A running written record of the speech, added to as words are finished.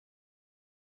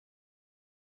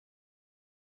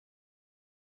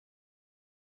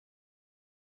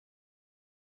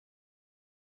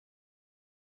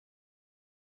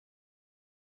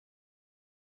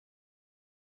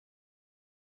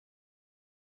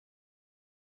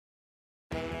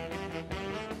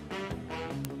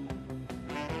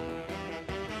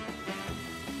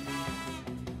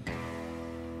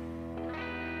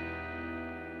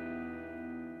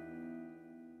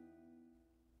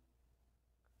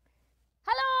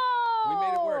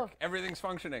it work. Everything's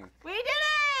functioning. We did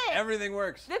it! Everything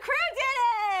works. The crew did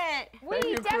it!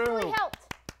 We definitely helped.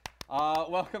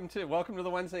 Welcome to the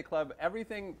Wednesday Club.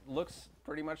 Everything looks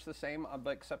pretty much the same,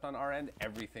 except on our end,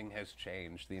 everything has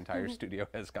changed. The entire studio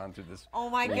has gone through this oh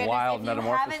my goodness, wild if you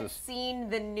metamorphosis. haven't seen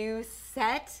the new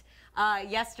set,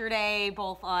 yesterday,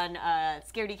 both on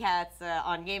Scaredy Cats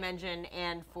on Game Engine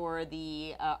and for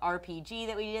the RPG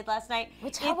that we did last night.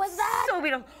 How was that? So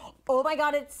beautiful. Oh my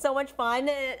god, it's so much fun.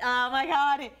 Oh my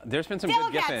god. There's been some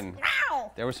good gif.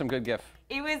 There was some good gif.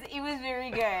 It was very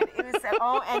good. It was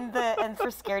so, and for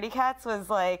Scaredy Cats was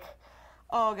like,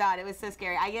 oh god, it was so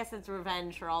scary. I guess it's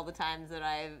revenge for all the times that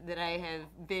I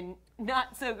have been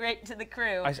not so great to the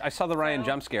crew. I saw the Ryan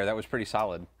jump scare. That was pretty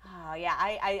solid. Oh yeah,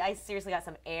 I seriously got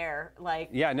some air. Like,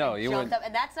 yeah, no, you jumped up,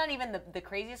 and that's not even the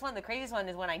craziest one. The craziest one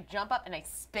is when I jump up and I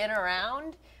spin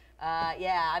around.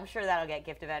 Yeah, I'm sure that'll get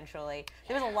gift eventually.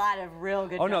 There was a lot of real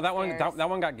good. Oh no, that scares.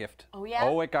 one got gift. Oh yeah.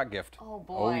 Oh, it got gift. Oh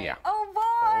boy. Oh yeah. Oh boy.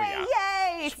 Oh,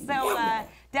 yeah. Yay! So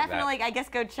definitely, I guess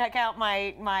go check out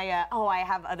my oh, I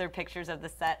have other pictures of the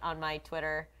set on my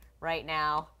Twitter right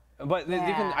now. But you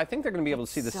can, I think they're going to be able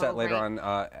to see the set later great.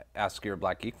 on Ask Your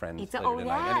Black Geek Friends later oh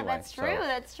tonight yeah, anyway. that's true. So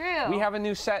That's true. we have a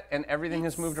new set and everything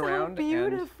has moved around.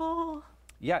 Beautiful.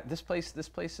 Yeah, this place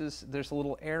is, there's a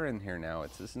little air in here now.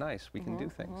 It's nice. We can do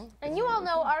things. And you all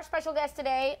know our special guest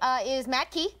today is Matt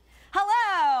Key.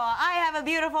 Hello! I have a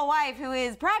beautiful wife who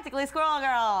is practically Squirrel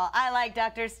Girl. I like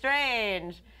Doctor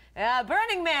Strange.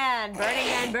 Burning Man, Burning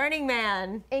Man, Burning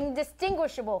Man.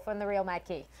 Indistinguishable from the real Matt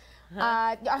Key.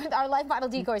 Our live model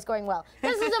decoy is going well.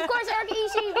 This is, of course, Erika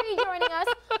Ishii rejoining us.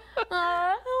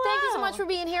 Thank you so much for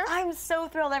being here. I'm so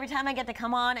thrilled every time I get to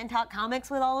come on and talk comics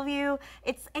with all of you.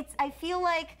 I feel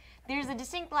like there's a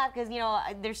distinct laugh because, you know,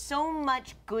 there's so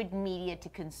much good media to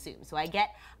consume. So I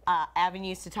get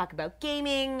avenues to talk about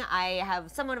gaming. I have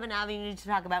somewhat of an avenue to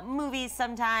talk about movies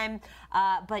sometime.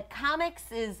 But comics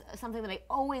is something that I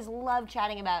always love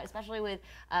chatting about, especially with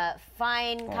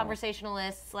fine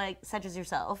conversationalists such as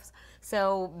yourselves.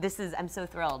 So I'm so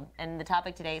thrilled. And the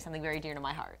topic today is something very dear to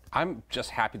my heart. I'm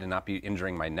just happy to not be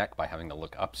injuring my neck by having to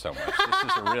look up so much.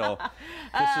 This is a real,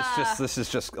 this is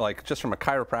just like, just from a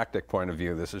chiropractic point of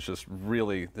view, this is just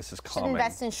really, this is calming. Should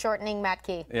invest in shortening Matt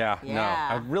Key. Yeah, no,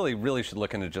 I really should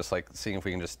look into just like seeing if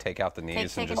we can just take out the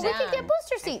knees and just. We can get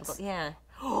booster seats. Yeah.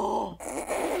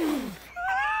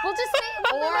 We'll just say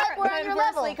we're on your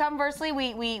level. Conversely,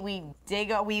 we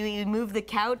move the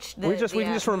couch. We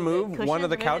can just remove one of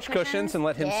the couch cushions and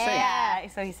let him sink. Yeah,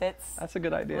 so he sits. That's a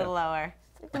good idea. A little lower.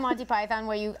 The Monty Python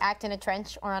where you act in a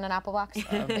trench or on an apple box,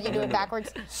 but you do it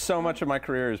backwards. So much of my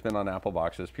career has been on apple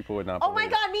boxes. People would not believe. Oh my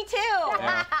God, me too.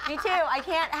 Yeah. Me too. I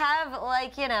can't have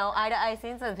eye-to-eye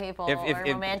scenes with people or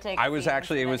romantic. I was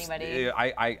actually anybody.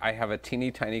 I have a teeny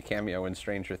tiny cameo in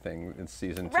Stranger Things in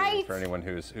season 2 Right. for anyone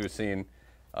who's seen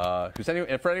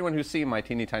for anyone who's seen my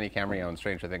teeny tiny cameo in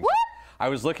Stranger Things. What? I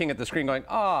was looking at the screen going,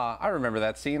 I remember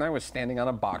that scene. I was standing on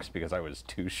a box because I was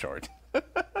too short. I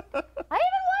haven't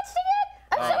watched it yet.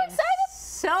 I'm so excited.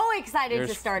 So excited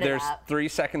to start it up. There's 3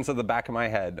 seconds of the back of my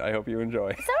head. I hope you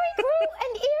enjoy. Sorry, crew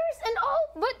and ears and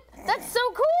all, but that's so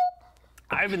cool.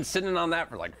 I've been sitting on that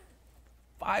for like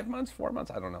 5 months, 4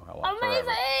 months. I don't know how long. Amazing.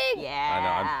 Forever.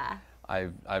 Yeah. I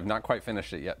know. I've not quite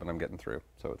finished it yet, but I'm getting through,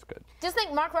 so it's good. Just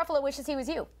think, Mark Ruffalo wishes he was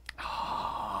you.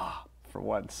 For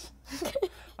once.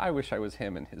 I wish I was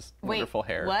him and his wonderful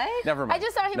hair. What? Never mind. I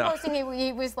just saw him posting,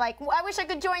 he was like, I wish I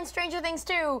could join Stranger Things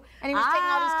too. And he was taking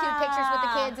all these cute pictures with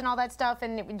the kids and all that stuff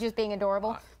and it was just being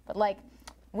adorable. But like,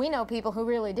 we know people who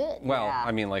really did. Well,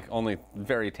 I mean, like, only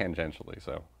very tangentially,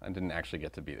 so I didn't actually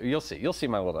get to be there. You'll see. You'll see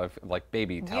my little, like,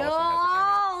 baby Taliesin has a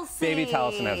cameo. Baby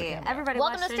Taliesin has a cameo. Everybody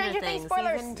welcome to Stranger Things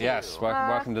spoilers. Yes,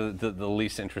 welcome to the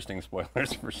least interesting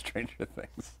spoilers for Stranger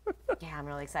Things. Yeah, I'm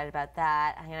really excited about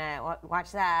that. I'm gonna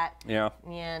watch that. Yeah.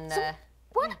 So And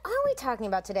what are we talking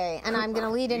about today? And I'm going to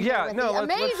lead in here with the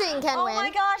amazing Ken oh Wynn.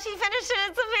 my gosh, he finished it.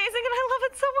 It's amazing, and I love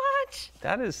it so much.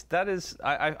 That is.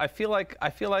 I feel like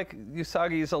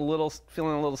Usagi's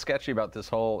feeling a little sketchy about this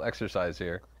whole exercise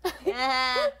here.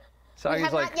 Yeah. We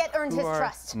have not yet earned his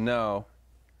trust. No.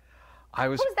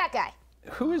 Who's that guy?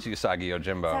 Who is Usagi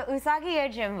Yojimbo? So Usagi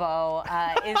Yojimbo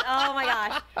is oh my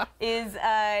gosh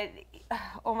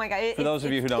oh my god. For those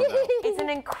of you who don't know. It's an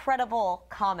incredible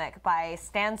comic by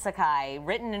Stan Sakai,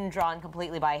 written and drawn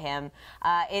completely by him.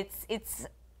 It's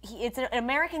an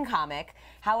American comic.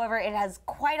 However, it has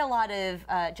quite a lot of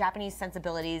Japanese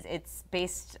sensibilities. It's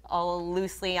based all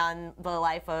loosely on the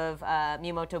life of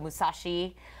Miyamoto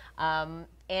Musashi.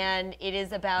 and it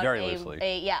is about Very loosely.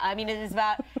 it is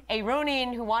about a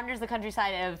Ronin who wanders the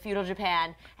countryside of feudal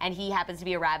Japan, and he happens to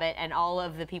be a rabbit, and all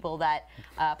of the people that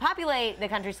populate the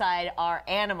countryside are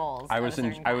animals. I was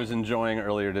enjoying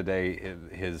earlier today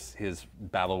his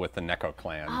battle with the Neko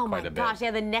clan quite a bit. Oh my gosh,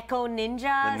 yeah, the Neko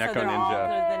ninja. The Neko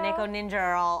ninja. The Neko ninja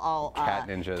are all cat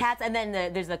ninjas. Cats, and then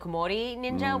there's the Komori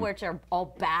ninja, which are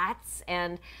all bats,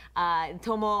 and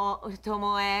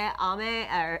Tomoe Ame,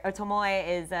 or Tomoe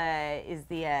is the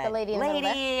lady in the middle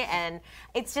there. and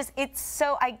it's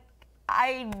so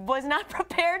I was not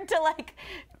prepared to like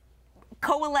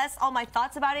coalesce all my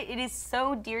thoughts about it. It is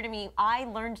so dear to me. I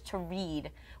learned to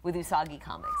read with Usagi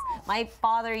comics. My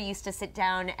father used to sit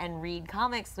down and read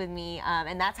comics with me,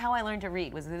 and that's how I learned to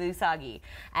read, was with Usagi.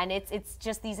 And it's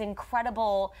just these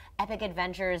incredible epic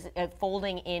adventures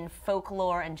folding in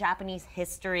folklore and Japanese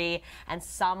history and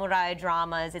samurai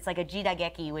dramas. It's like a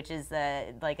jidageki, which is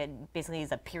basically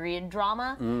is a period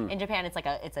drama. In Japan,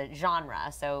 it's a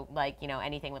genre. So like, you know,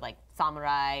 anything with like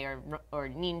samurai or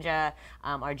ninja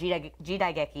or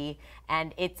jidageki,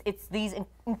 and it's these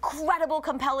incredible,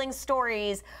 compelling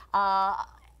stories,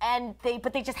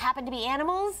 but they just happen to be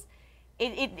animals.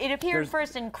 It appeared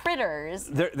first in Critters.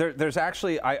 There's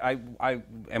actually, and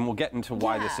we'll get into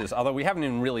why this is, although we haven't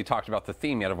even really talked about the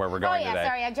theme yet of where we're going today.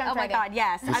 Sorry, I jumped right in. Oh my God,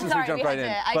 yes. I'm sorry, jumped right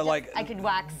in. I could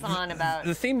wax on about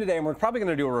the theme today, and we're probably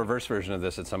going to do a reverse version of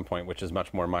this at some point, which is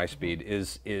much more my speed,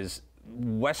 is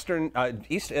Western,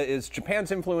 is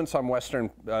Japan's influence on Western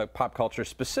pop culture,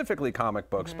 specifically comic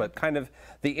books, but kind of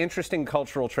the interesting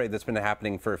cultural trade that's been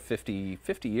happening for 50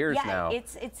 years now.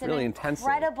 It's really an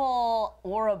incredible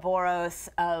ouroboros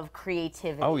of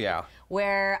creativity. Oh, yeah.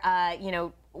 Where,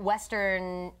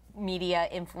 Western media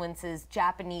influences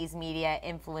Japanese media,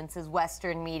 influences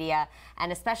Western media,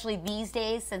 and especially these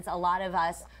days, since a lot of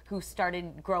us who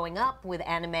started growing up with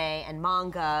anime and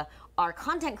manga are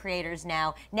content creators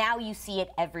now. Now you see it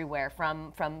everywhere,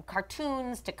 from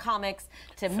cartoons to comics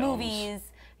to Films. Movies,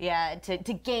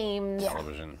 to games,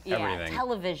 television, everything.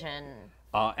 Television.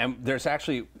 And there's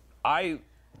actually, I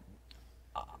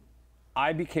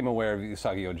became aware of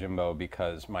Usagi Yojimbo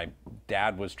because my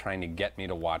dad was trying to get me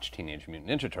to watch Teenage Mutant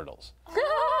Ninja Turtles.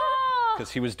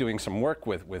 Because he was doing some work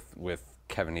with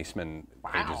Kevin Eastman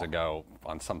ages ago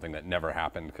on something that never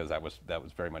happened, because that was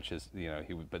very much his, he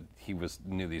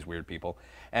knew these weird people,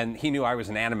 and he knew I was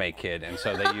an anime kid, and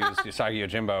so they used Usagi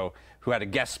Yojimbo, who had a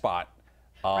guest spot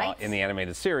in the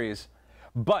animated series.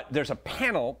 But there's a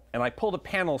panel, and I pulled a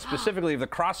panel specifically of the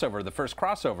crossover, the first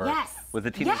crossover with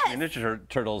the Teenage Mutant Ninja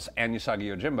Turtles and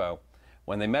Usagi Yojimbo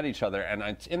when they met each other, and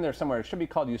it's in there somewhere. It should be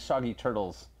called Usagi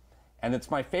Turtles. And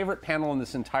it's my favorite panel in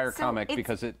this entire comic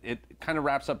because it kind of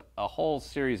wraps up a whole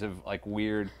series of like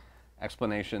weird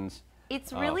explanations.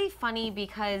 It's really funny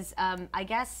because I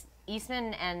guess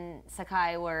Eastman and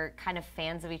Sakai were kind of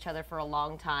fans of each other for a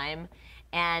long time,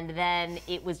 and then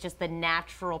it was just the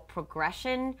natural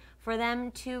progression for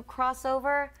them to cross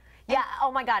over. Yeah,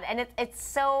 oh my God, and it's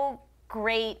so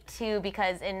great too,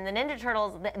 because in the Ninja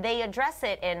Turtles, they address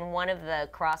it in one of the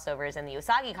crossovers in the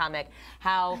Usagi comic,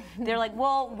 how they're like,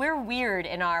 well, we're weird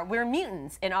we're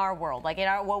mutants in our world, like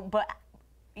but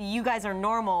you guys are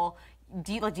normal.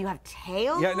 Do you have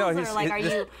tails? Yeah, no, or like,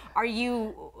 are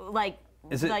you like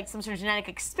some sort of genetic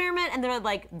experiment? And they're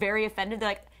like very offended. They're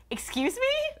like, excuse me?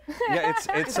 Yeah,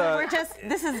 it's we're just,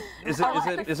 this is.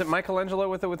 Is it Michelangelo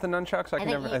with the nunchucks?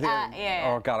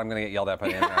 Oh God, I'm gonna get yelled at by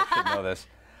the internet. I should know this.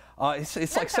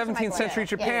 It's like 17th century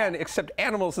Japan, except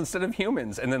animals instead of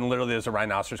humans. And then literally there's a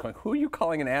rhinoceros going, who are you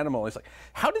calling an animal? It's like,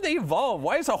 how did they evolve?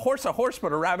 Why is a horse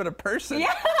but a rabbit a person?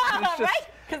 Yeah, right?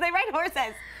 Because they ride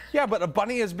horses. Yeah, but a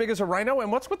bunny as big as a rhino,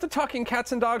 and what's with the talking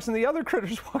cats and dogs and the other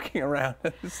critters walking around?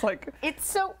 It's like... A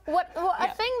thing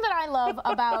that I love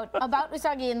about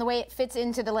Usagi and the way it fits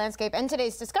into the landscape and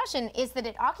today's discussion is that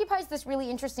it occupies this really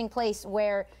interesting place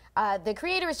where the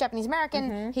creator is Japanese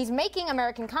American. He's making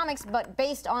American comics, but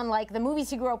based on like the movies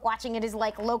he grew up watching at his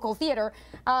like local theater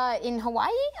in Hawaii,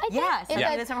 I think.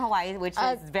 Yes, it's from Hawaii, which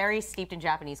is very steeped in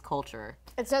Japanese culture.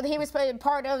 And so he was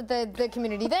part of the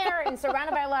community there and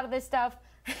surrounded by a lot of this stuff.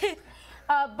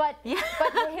 But his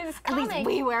comics... At least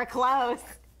we wear clothes.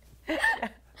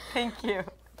 Thank you.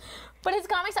 But his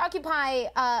comics occupy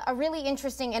a really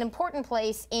interesting and important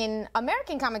place in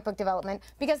American comic book development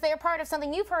because they are part of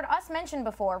something you've heard us mention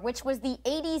before, which was the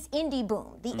 80s indie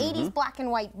boom, the 80s black and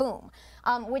white boom,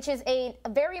 which is a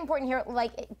very important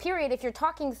period if you're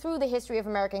talking through the history of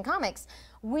American comics.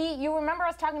 You remember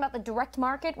us talking about the direct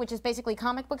market, which is basically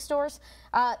comic book stores?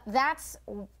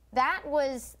 That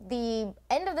was the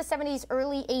end of the 70s,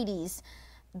 early 80s.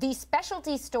 The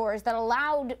specialty stores that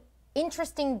allowed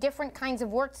interesting, different kinds of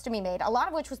works to be made, a lot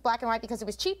of which was black and white because it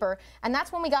was cheaper, and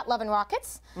that's when we got Love and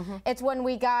Rockets. It's when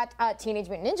we got Teenage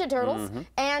Mutant Ninja Turtles,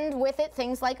 and with it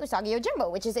things like Usagi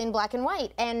Yojimbo, which is in black and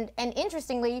white. And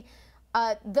interestingly,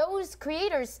 those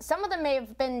creators, some of them may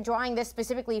have been drawing this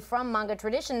specifically from manga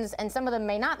traditions, and some of them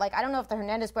may not. Like, I don't know if the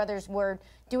Hernandez brothers were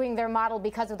doing their model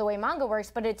because of the way manga works,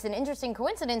 but it's an interesting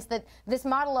coincidence that this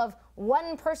model of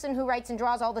one person who writes and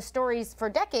draws all the stories for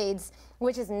decades,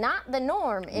 which is not the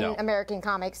norm in American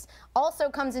comics, also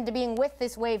comes into being with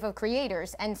this wave of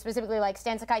creators, and specifically like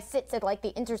Stan Sakai sits at like the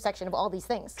intersection of all these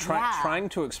things. Trying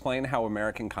to explain how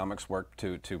American comics work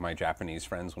to my Japanese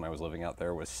friends when I was living out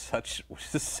there was such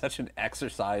an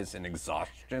exercise in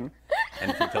exhaustion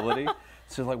and futility.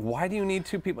 So like, why do you need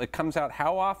two people? It comes out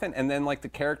how often, and then like the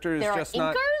character is just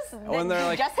not. Oh, and they're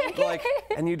like,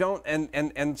 and you don't,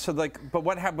 and so like, but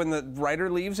what happens when the writer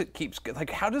leaves? It keeps like,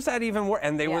 how does that even work?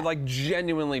 And they were like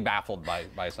genuinely baffled by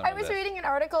some of this. I was reading an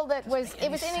article that was it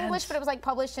was in English, but it was like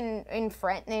published in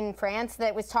France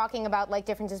that was talking about like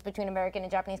differences between American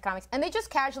and Japanese comics, and they just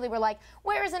casually were like,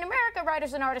 whereas in America,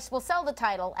 writers and artists will sell the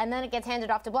title, and then it gets handed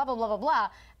off to blah blah blah blah blah,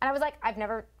 and I was like, I've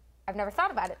never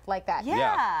thought about it like that.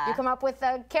 Yeah. You come up with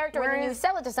a character and then you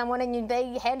sell it to someone and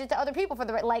they hand it to other people for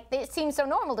the like. It seems so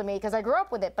normal to me because I grew up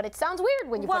with it, but it sounds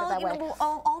weird when you put it that way.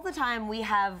 All the time we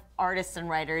have artists and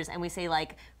writers and we say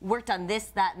like worked on this,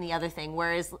 that, and the other thing.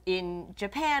 Whereas in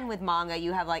Japan with manga,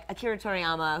 you have like Akira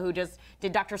Toriyama who just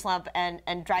did Dr. Slump and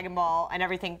Dragon Ball and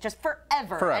everything just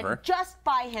forever. And just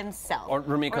by himself. Or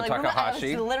Rumiko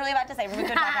Takahashi. I was literally about to say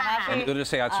Rumiko Takahashi. And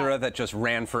Urusei Yatsura that just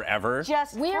ran forever.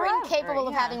 We're incapable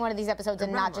of having one of these episodes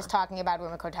and not just talking about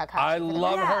Rumiko Takahashi. I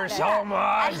love her so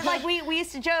much. And, like we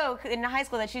used to joke in high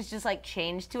school that she's just like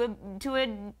changed to a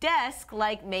desk,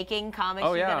 like making comics.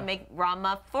 She's gonna make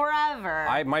Ranma forever.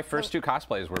 My first two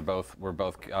cosplays were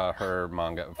both her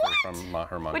manga from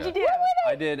her manga. What'd you do?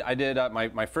 I did.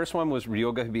 My first one was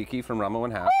Ryoga Hibiki from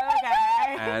Ranma 1/2.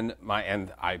 Okay.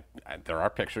 And there are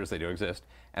pictures, they do exist.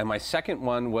 And my second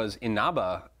one was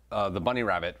Inaba. The bunny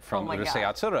rabbit from Urusei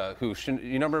Yatsura, who,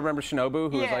 you remember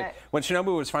Shinobu? Who was like, when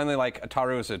Shinobu was finally like,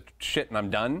 Ataru is a shit and I'm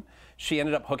done, she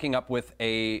ended up hooking up with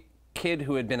a kid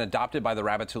who had been adopted by the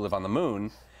rabbits who live on the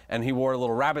moon, and he wore a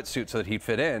little rabbit suit so that he'd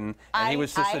fit in, and he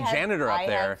was just a janitor up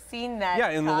there. I have seen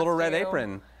that in the little red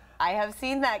apron. I have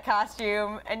seen that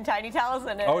costume and Tiny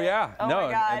Taliesin in it. Oh yeah, oh no,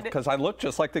 my God. Because I looked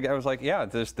just like the guy. I was like, yeah,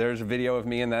 there's a video of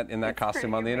me in that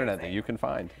costume on the internet that you can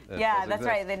find. Yeah, that's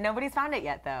right. Nobody's found it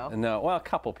yet, though. No, well, a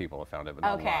couple people have found it, but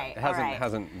not a lot. It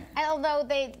hasn't. Although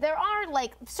there are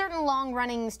like certain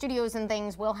long-running studios and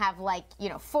things will have like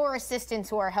 4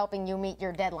 assistants who are helping you meet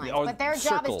your deadlines, but their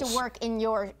job is to work in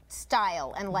your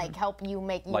style and like help you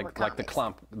make your comics. Like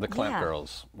the Clamp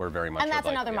girls were very much. And that's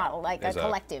another model, like a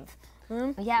collective.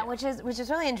 Yeah, which is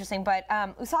really interesting. But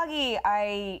Usagi,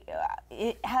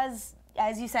 it has,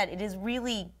 as you said, it is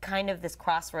really kind of this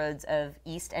crossroads of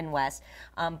East and West,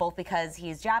 both because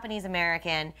he's Japanese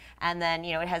American, and then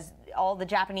it has all the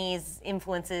Japanese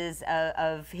influences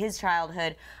of his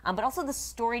childhood, but also the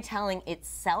storytelling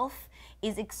itself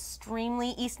is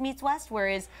extremely East meets West,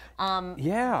 whereas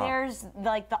there's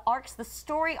like the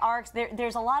story arcs,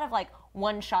 there's a lot of like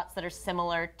one-shots that are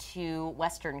similar to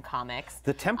Western comimes.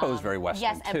 The tempo is very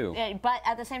Western, too. But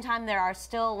at the same time, there are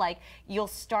still like, you'll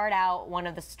start out one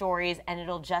of the stories and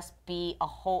it'll just be a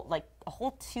whole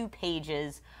 2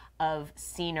 pages of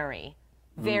scenery.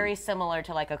 Very similar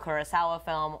to like a Kurosawa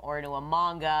film or to a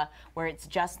manga where it's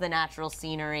just the natural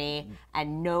scenery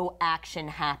and no action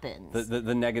happens.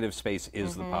 The negative space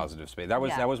is the positive space. That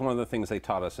was one of the things they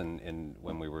taught us in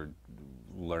when we were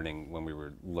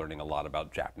learning a lot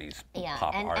about Japanese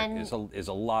pop art.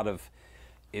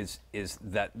 Is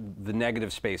that the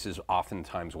negative space is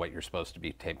oftentimes what you're supposed to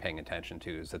be paying attention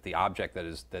to. Is that the object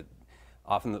that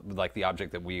often like the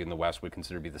object that we in the West would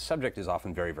consider to be the subject is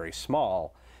often very, very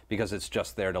small, because it's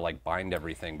just there to like bind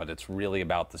everything, but it's really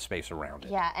about the space around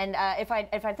it. Yeah, and if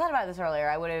I'd thought about this earlier,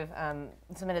 I would have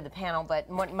submitted the panel. But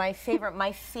my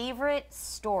favorite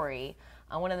story,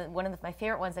 one of my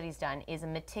favorite ones that he's done, is a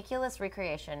meticulous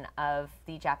recreation of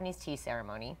the Japanese tea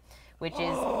ceremony, which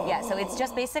is So it's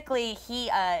just basically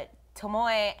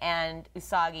Tomoe and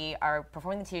Usagi are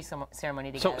performing the tea ceremony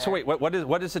together. So wait,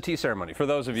 what is the tea ceremony for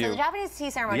those of you? So the Japanese tea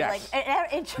ceremony, like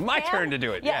in Japan, my turn to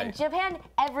do it. Yeah, in Japan,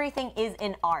 everything is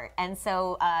in art, and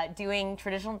so doing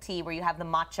traditional tea where you have the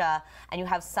matcha and you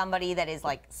have somebody that is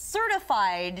like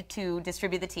certified to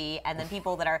distribute the tea, and then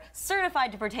people that are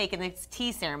certified to partake in this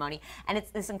tea ceremony, and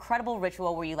it's this incredible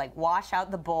ritual where you like wash out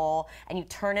the bowl and you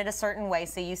turn it a certain way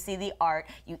so you see the art.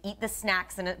 You eat the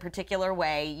snacks in a particular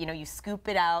way. You scoop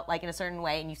it out like like in a certain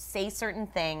way, and you say certain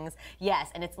things. Yes,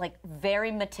 and it's like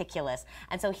very meticulous.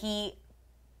 And so he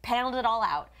paneled it all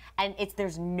out, and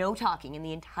there's no talking in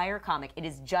the entire comic. It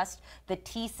is just the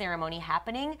tea ceremony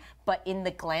happening, but in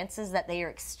the glances that they are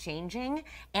exchanging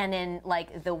and in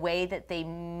like the way that they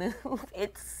move,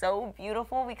 it's so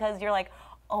beautiful because you're like,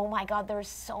 oh my God, there's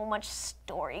so much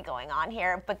story going on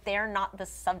here, but they're not the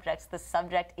subjects. The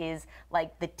subject is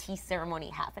like the tea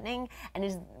ceremony happening, and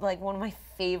is like one of my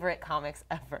favorite comics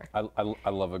ever. I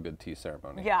love a good tea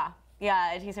ceremony. Yeah,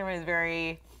 a tea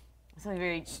ceremony is something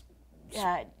very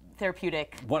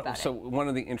therapeutic. One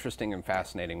of the interesting and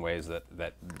fascinating ways that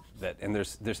and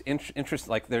there's interest,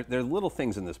 like there are little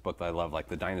things in this book that I love, like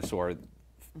the dinosaur,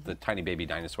 the tiny baby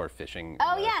dinosaur fishing.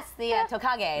 Oh yes, the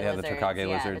Tokage lizards. The Tokage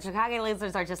lizards. The Tokage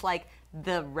lizards are just like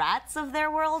the rats of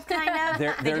their world, kind of.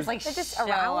 They're just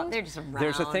around.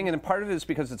 There's a thing, and part of it is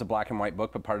because it's a black and white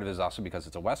book, but part of it is also because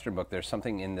it's a Western book. There's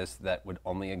something in this that would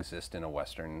only exist in a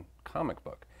Western comic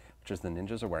book, which is the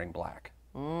ninjas are wearing black.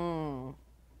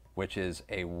 Which is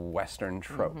a Western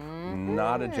trope,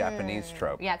 not a Japanese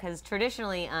trope. Yeah, because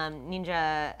traditionally,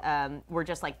 ninja were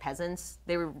just like peasants.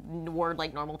 They wore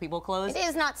like normal people clothes. It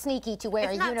is not sneaky to wear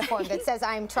a uniform that says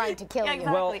I'm trying to kill you.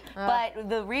 Exactly. Well, but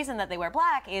the reason that they wear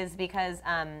black is because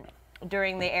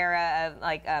during the era of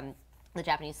like the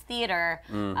Japanese theater,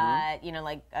 you know,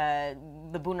 like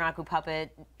the Bunraku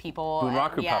puppet people.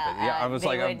 Bunraku puppet. Yeah, I was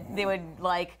they would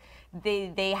like.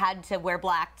 They had to wear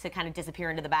black to kind of disappear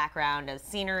into the background of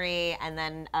scenery, and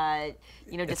then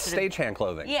you know, just it's stagehand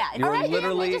clothing. Yeah, you're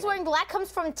literally just wearing black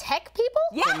comes from tech people.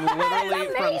 Yeah,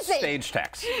 literally from stage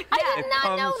techs. I did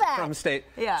not know that. From stage.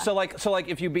 Yeah. So like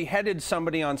if you beheaded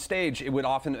somebody on stage, it would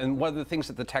often, and one of the things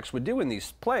that the techs would do in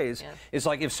these plays is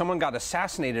like if someone got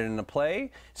assassinated in a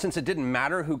play, since it didn't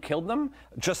matter who killed them,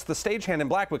 just the stagehand in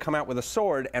black would come out with a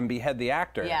sword and behead the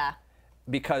actor. Yeah.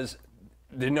 Because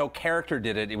no character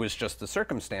did it. It was just the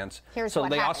circumstance. So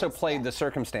they also played the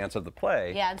circumstance of the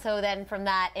play. Yeah, and so then from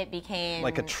that it became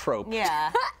like a trope.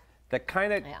 Yeah. That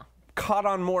kind of caught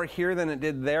on more here than it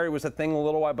did there. It was a thing a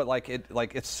little while, but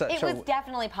it's such It was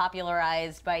definitely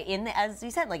popularized by as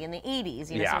you said, like in the 80s.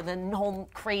 You know, sort of the whole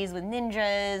craze with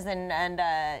ninjas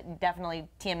and definitely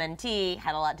TMNT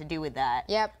had a lot to do with that.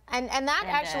 Yep, and that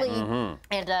actually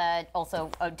and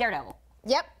also Daredevil.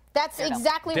 Yep. That's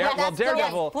exactly what that's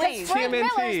Daredevil, please. Frank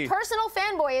Miller's personal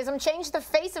fanboyism changed the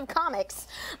face of comics.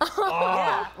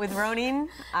 Yeah, with Ronin.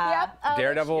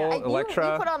 Daredevil,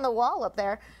 Elektra. You put on the wall up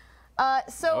there. A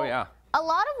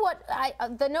lot of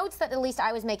what the notes that at least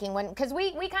I was making because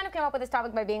we kind of came up with this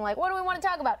topic by being like, what do we want to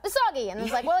talk about? Usagi, and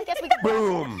it's like, well, I guess we could.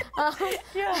 Boom.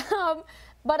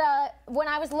 But when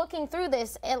I was looking through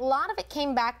this, a lot of it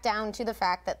came back down to the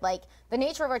fact that like the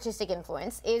nature of artistic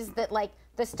influence is that like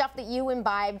the stuff that you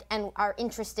imbibed and are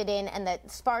interested in and that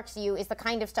sparks you is the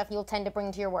kind of stuff you'll tend to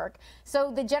bring to your work.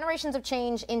 So the generations of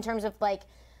change in terms of like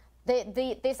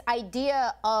this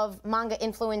idea of manga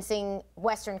influencing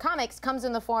Western comics comes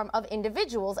in the form of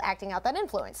individuals acting out that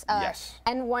influence. Yes.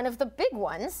 And one of the big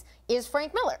ones is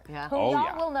Frank Miller, who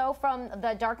y'all will know from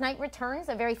The Dark Knight Returns,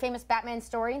 a very famous Batman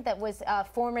story that was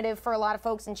formative for a lot of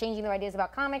folks in changing their ideas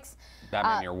about comics.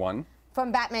 Batman Year One.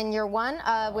 From Batman Year One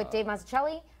with Dave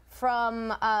Mazzucchelli.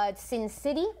 From Sin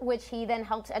City, which he then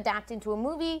helped adapt into a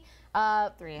movie.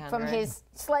 From his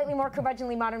slightly more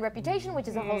curmudgeonly modern reputation, which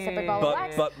is a whole separate ball of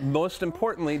wax. But most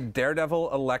importantly,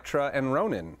 Daredevil, Elektra, and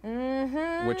Ronin,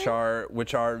 which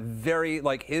are very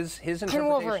like his interpretation.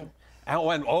 Wolverine.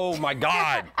 Oh my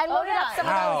God! I loaded up some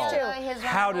of those too.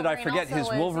 How did I forget his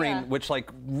Wolverine, which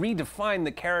like redefined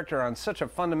the character on such a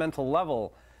fundamental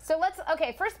level? So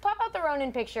first pop out the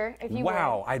Ronin picture, if you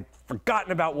Wow, I'd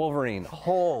forgotten about Wolverine.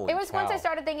 Holy It was once I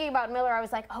started thinking about Miller, I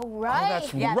was like, oh, right. Oh,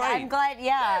 that's right. I'm glad,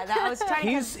 I was trying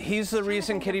He's the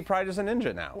reason Kitty Pryde is a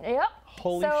ninja now. Yep.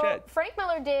 Holy shit. Frank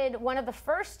Miller did one of the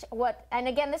first, and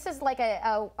again, this is like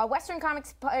a Western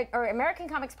comics, or American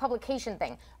comics publication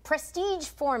thing, prestige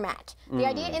format. The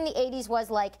idea in the 80s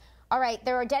was like, all right,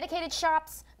 there are dedicated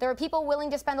shops, there are people willing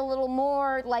to spend a little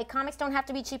more, like comics don't have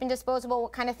to be cheap and disposable,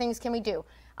 what kind of things can we do?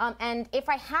 And if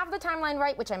I have the timeline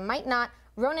right, which I might not,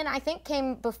 Ronin, I think,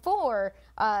 came before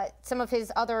some of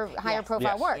his other higher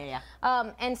profile work.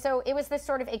 And so it was this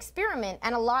sort of experiment,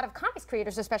 and a lot of comics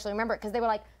creators especially remember it, because they were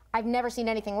like, I've never seen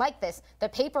anything like this. The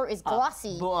paper is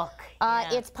glossy.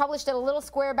 It's published at a little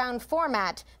square-bound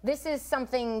format. This is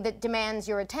something that demands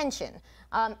your attention.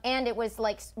 And it was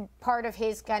like part of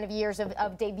his kind of years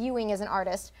of debuting as an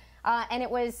artist. And it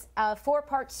was a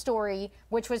 4-part story,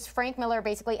 which was Frank Miller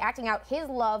basically acting out his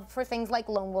love for things like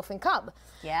Lone Wolf and Cub.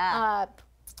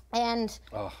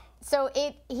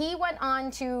 He went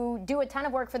on to do a ton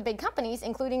of work for the big companies,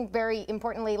 including, very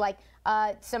importantly, like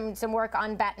some work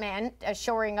on Batman,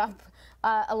 shoring up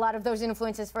a lot of those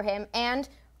influences for him, and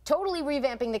totally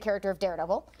revamping the character of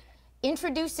Daredevil,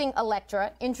 introducing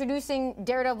Elektra, introducing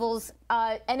Daredevil's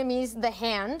enemies, the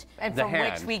Hand, and from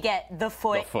which we get the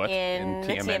foot in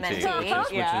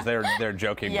TMNT. Which is their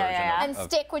joking version of. And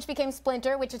Stick, which became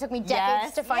Splinter, which it took me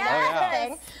decades to find out was a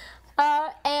thing.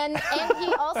 And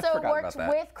he also worked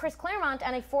with Chris Claremont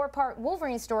on a 4-part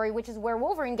Wolverine story, which is where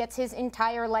Wolverine gets his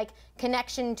entire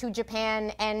connection to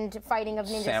Japan and fighting of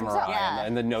ninjas himself.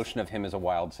 And the notion of him as a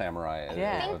wild samurai.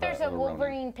 I think there's a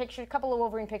Wolverine picture, a couple of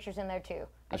Wolverine pictures in there too.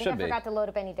 I think I forgot to load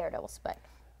up any Daredevils, but.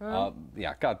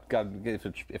 Yeah,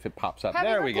 if it pops up.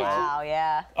 There we go. Wow,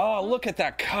 yeah. Oh, look at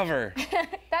that cover.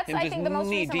 That's, I think, the most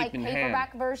recent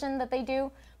paperback version that they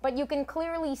do. But you can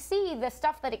clearly see the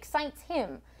stuff that excites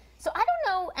him. So I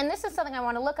don't know, and this is something I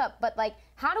want to look up, but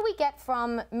how do we get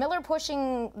from Miller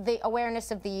pushing the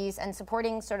awareness of these and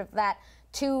supporting sort of that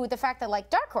to the fact that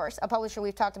Dark Horse, a publisher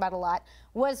we've talked about a lot,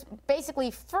 was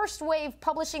basically first wave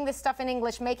publishing this stuff in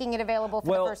English, making it available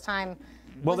for the first time.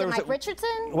 Was it Mike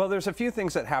Richardson? Well, there's a few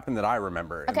things that happened that I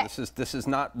remember. Okay. And this is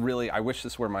not really, I wish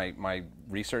this were my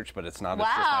research, but it's not. It's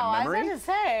just my memory. I was going to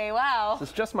say, wow.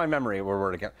 It's just my memory,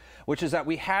 which is that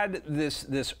we had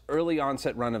this early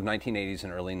onset run of 1980s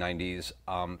and early 90s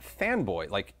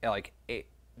fanboy,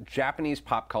 Japanese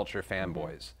pop culture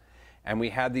fanboys. And we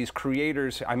had these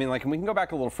creators, I mean, and we can go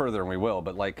back a little further and we will,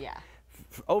 but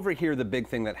over here, the big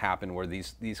thing that happened were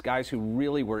these guys who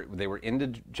really were into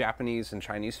Japanese and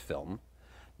Chinese film.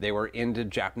 They were into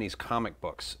Japanese comic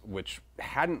books, which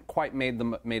hadn't quite made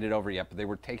it over yet, but they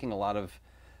were taking a lot of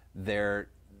their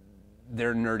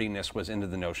nerdiness was into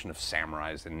the notion of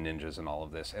samurais and ninjas and all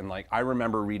of this. And I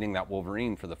remember reading that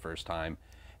Wolverine for the first time,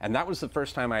 and that was the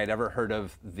first time I had ever heard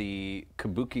of the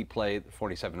kabuki play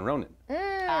 47 Ronin.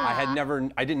 I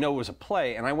didn't know it was a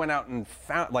play, and I went out and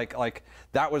found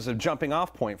that was a jumping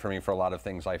off point for me for a lot of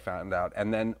things I found out.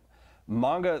 And then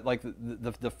manga,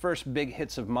 the first big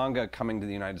hits of manga coming to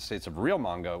the United States of real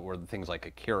manga were things like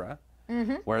Akira,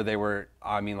 where they were,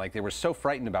 they were so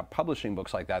frightened about publishing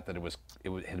books like that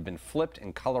it had been flipped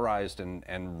and colorized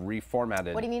and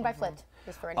reformatted. What do you mean by flipped?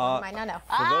 Just for anyone who might not know.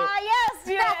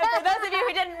 Yes. For those of you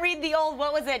who didn't read the old,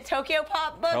 what was it, Tokyo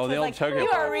Pop books? Oh, the old Tokyo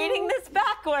Pop. You are reading this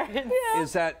backwards.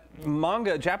 Is that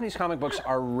manga, Japanese comic books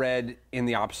are read in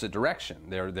the opposite direction.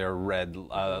 They're read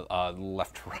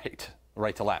left to right.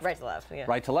 Right to left. Right to left, yeah.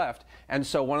 Right to left. And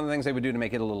so one of the things they would do to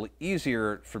make it a little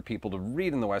easier for people to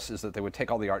read in the West is that they would take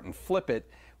all the art and flip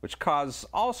it, which caused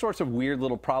all sorts of weird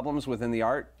little problems within the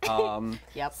art.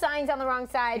 Signs on the wrong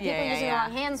side, people using the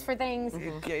wrong hands for things.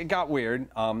 It got weird.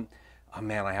 Oh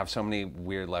man, I have so many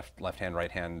weird left hand,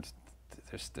 right hand.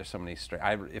 There's so many straight.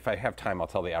 If I have time, I'll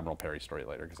tell the Admiral Perry story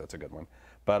later because that's a good one.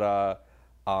 But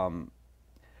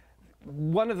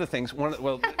one of the things,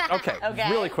 okay,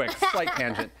 really quick, slight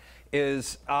tangent.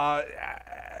 Is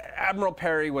Admiral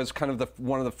Perry was kind of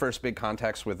one of the first big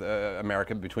contacts with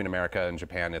between America and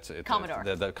Japan. It's Commodore.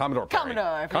 The Commodore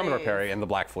Perry. Commodore Perry and the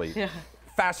Black Fleet. Yeah.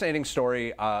 Fascinating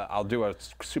story. I'll do a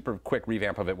super quick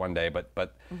revamp of it one day,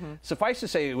 but suffice to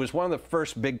say, it was one of the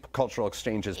first big cultural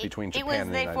exchanges between Japan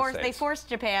and the United States. They forced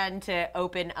Japan to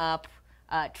open up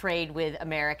trade with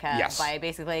America by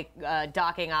basically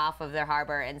docking off of their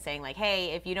harbor and saying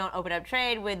hey, if you don't open up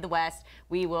trade with the West,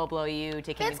 we will blow you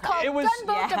to kingdom come. It's called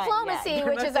gunboat diplomacy,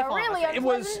 which is a really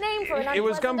unpleasant name for an unpleasant idea. It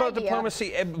was gunboat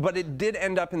diplomacy, but it did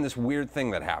end up in this weird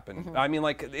thing that happened. I mean,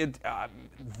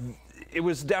 it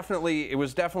was definitely a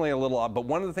little odd. But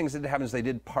one of the things that happened is they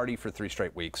did party for 3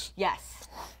 straight weeks. Yes.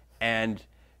 And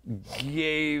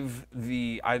gave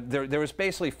there was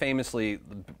basically famously,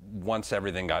 once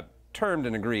everything got termed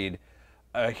and agreed,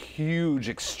 a huge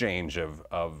exchange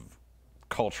of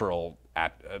cultural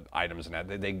items, and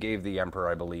they gave the emperor,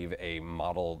 I believe, a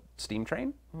model steam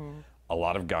train, a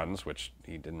lot of guns, which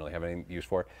he didn't really have any use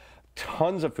for,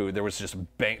 tons of food. There was just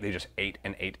they just ate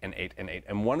and ate and ate and ate.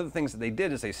 And one of the things that they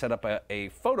did is they set up a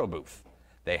photo booth.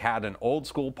 They had an old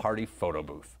school party photo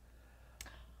booth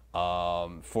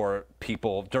for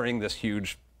people during this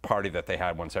huge party that they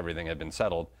had once everything had been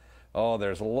settled. Oh,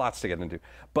 there's lots to get into.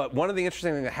 But one of the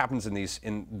interesting things that happens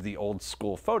in the old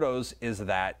school photos is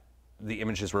that the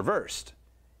image is reversed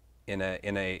in a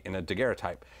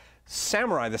daguerreotype.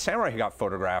 The samurai who got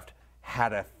photographed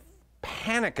had a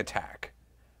panic attack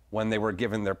when they were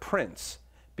given their prints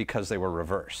because they were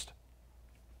reversed.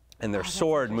 And their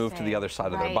sword moved to the other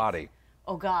side of their body.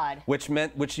 Oh God. Which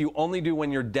you only do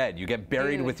when you're dead. You get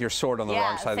buried with your sword on the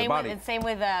wrong side of the body. Same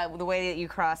with the way that you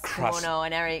cross kimono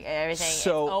and everything.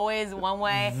 So it's always one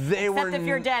way, except if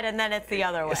you're dead, and then it's the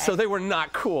other way. So they were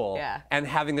not cool. Yeah. And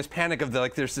having this panic of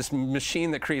there's this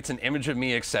machine that creates an image of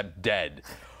me except dead.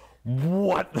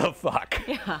 What the fuck?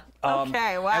 Yeah.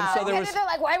 Okay. Wow. And so they're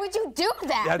like, why would you do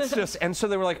that? That's just, and so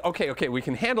they were like, okay, we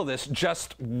can handle this.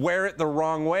 Just wear it the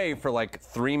wrong way for like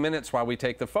 3 minutes while we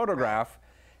take the photograph,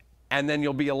 and then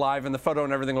you'll be alive in the photo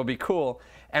and everything will be cool.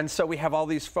 And so we have all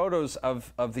these photos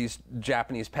of these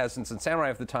Japanese peasants and samurai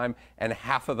of the time, and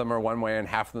half of them are one way and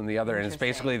half of them the other. And it's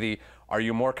basically are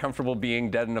you more comfortable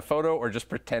being dead in a photo or just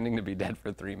pretending to be dead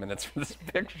for 3 minutes for this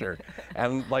picture?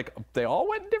 And like, they all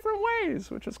went different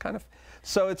ways, which is kind of,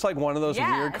 so it's like one of those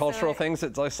weird cultural things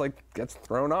that just like gets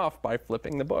thrown off by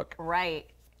flipping the book. Right.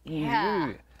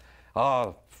 Yeah.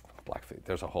 Oh, Blackfeet,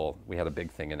 we had a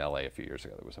big thing in LA a few years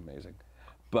ago that was amazing.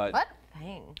 But what?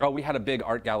 Dang. Oh, we had a big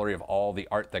art gallery of all the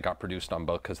art that got produced on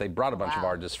both, because they brought a bunch of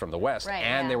artists from the West,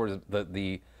 and there were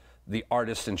the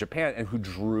artists in Japan and who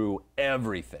drew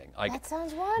everything. Like, that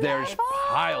sounds wonderful. There's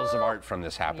piles of art from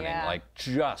this happening. Like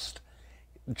just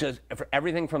for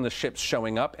everything from the ships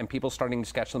showing up and people starting to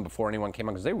sketch them before anyone came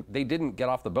on, because they didn't get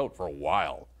off the boat for a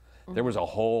while. There was a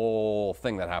whole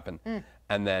thing that happened,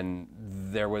 and then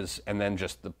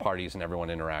just the parties and everyone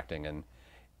interacting, and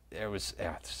there was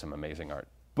some amazing art.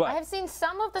 But I have seen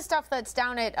some of the stuff that's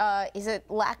down at, is it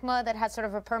LACMA, that has sort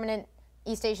of a permanent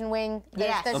East Asian wing?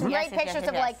 There's some great pictures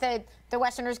of like the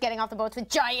Westerners getting off the boats with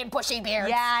giant bushy beards.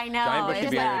 Yeah, I know. Giant bushy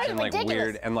beards and like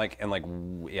ridiculous.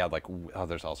 weird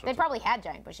there's all sorts. They probably had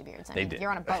giant bushy beards. They did.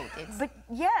 You're on a boat. But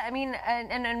yeah, I mean,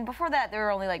 and before that, there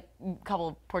were only like a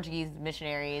couple Portuguese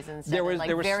missionaries and stuff. There was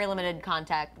very limited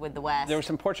contact with the West. There were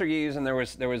some Portuguese, and there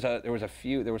was a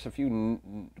few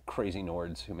crazy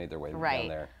Nords who made their way down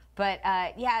there. But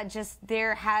just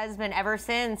there has been ever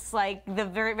since like the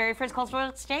very, very first cultural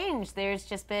exchange. There's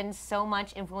just been so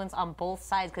much influence on both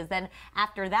sides, because then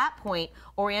after that point,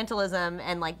 Orientalism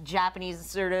and like Japanese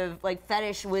sort of like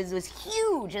fetish was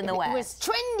huge in the West. It was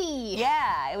trendy.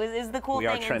 Yeah, it was the cool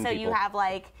thing, and so you have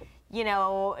like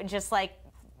just like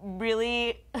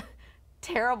really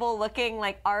terrible looking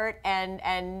like art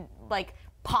and like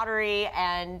pottery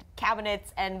and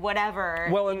cabinets and whatever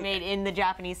made in the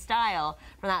Japanese style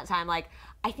from that time. Like,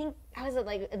 I think, how is it,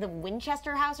 like the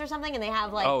Winchester House or something? And they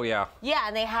have like,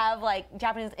 and they have like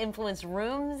Japanese influenced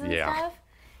rooms and stuff.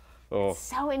 Oh, it's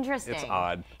so interesting. It's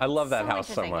odd. I love that house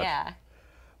so much. Yeah.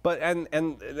 But and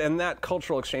that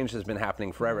cultural exchange has been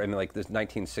happening forever. I mean, like this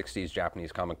 1960s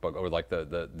Japanese comic book, or like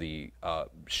the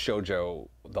shoujo,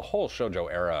 the whole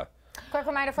shoujo era. Quick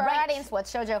reminder for our audience,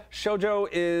 what's shoujo? Shoujo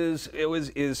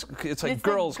it's like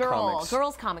girls' comics.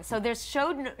 Girls' comics. So there's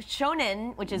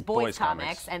shonen, which is boys'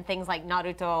 comics, and things like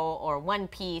Naruto or One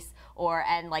Piece,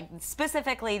 and like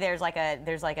specifically there's like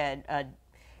a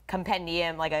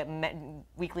compendium, like a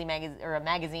weekly magazine or a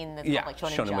magazine that's called like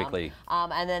Shonen Jump. Weekly.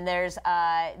 And then there's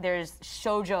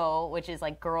shoujo, which is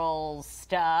like girls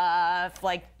stuff,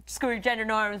 like screw gender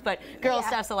norms, but girl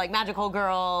stuff, so like magical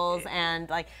girls and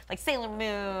like Sailor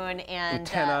Moon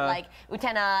and like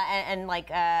Utena and like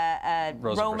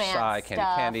Rosa romance Versailles,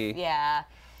 stuff. Candy. Yeah.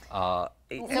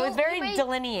 So it's very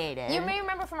delineated. You may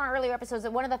remember from our earlier episodes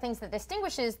that one of the things that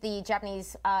distinguishes the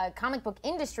Japanese comic book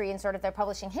industry and sort of their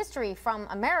publishing history from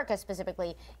America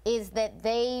specifically is that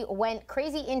they went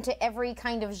crazy into every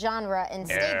kind of genre and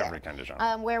stayed there. Every kind of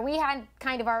genre. Where we had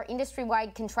kind of our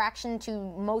industry-wide contraction to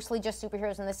mostly just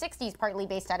superheroes in the 60s, partly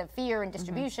based out of fear and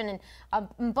distribution and a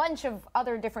bunch of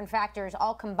other different factors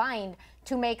all combined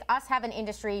to make us have an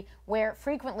industry where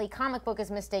frequently comic book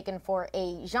is mistaken for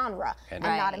a genre and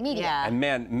not a medium. Yeah. And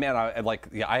man,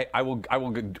 I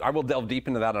will delve deep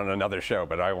into that on another show.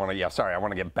 But I want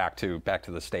to get back to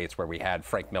the States, where we had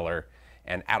Frank Miller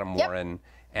and Adam Warren,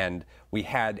 and we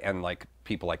had like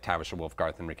people like Tavisha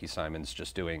Wolfgarth and Ricky Simons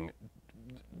just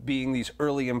being these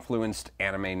early influenced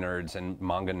anime nerds and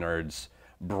manga nerds,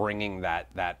 bringing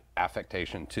that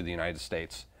affectation to the United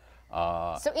States.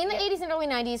 So in the 80s and early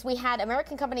 90s, we had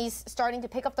American companies starting to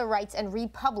pick up the rights and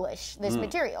republish this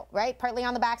material, right? Partly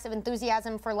on the backs of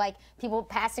enthusiasm for like people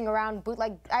passing around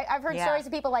bootleg. I've heard stories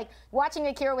of people like watching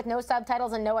Akira with no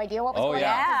subtitles and no idea what was going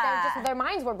on, because their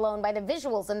minds were blown by the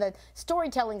visuals and the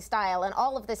storytelling style and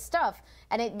all of this stuff,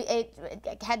 and it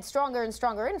had stronger and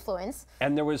stronger influence.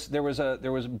 And there was a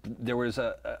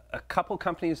couple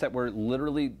companies that were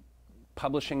literally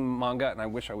publishing manga, and I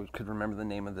wish I could remember the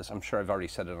name of this. I'm sure I've already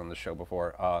said it on the show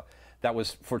before. That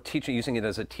was for teaching, using it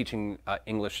as a teaching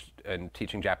English and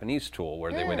teaching Japanese tool,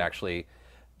 where they would actually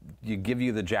give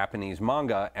you the Japanese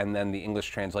manga and then the English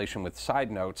translation with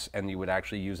side notes, and you would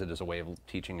actually use it as a way of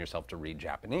teaching yourself to read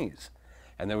Japanese.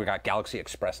 And then we got Galaxy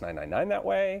Express 999 that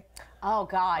way. Oh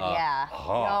God, yeah.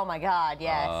 Oh my God,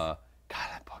 yes. God,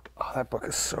 that book. Oh, that book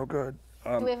is so good.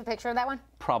 Do we have a picture of that one?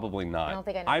 Probably not. I don't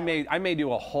think I know. I may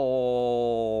do a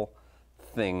whole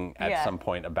thing at Yeah. some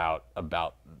point about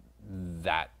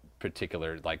that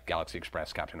particular, like Galaxy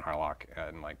Express, Captain Harlock,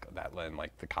 and like that, and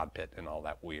like the cockpit and all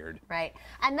that weird. Right.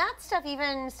 And that stuff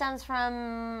even stems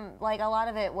from, like, a lot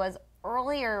of it was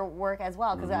earlier work as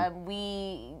well, because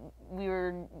we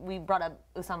brought up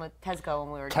Osamu Tezuka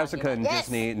when we were talking Tezuka about and Yes.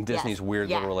 Disney and Disney's weird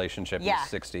Yeah. little relationship Yeah. in the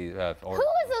 60s. Who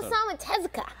is Osamu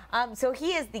Tezuka? So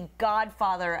he is the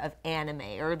godfather of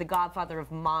anime, or the godfather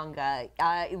of manga.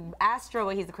 Astro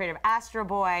Boy, he's the creator of Astro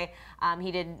Boy.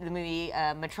 He did the movie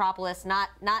Metropolis, not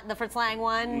the Fritz Lang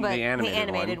one, but The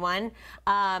animated one.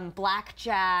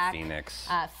 Blackjack. Phoenix.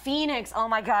 Phoenix. Oh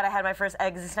my God, I had my first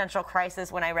existential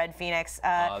crisis when I read Phoenix.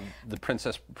 The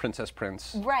Princess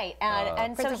Prince. Right,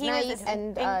 and so Princess he Knight was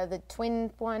and the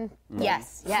twin one.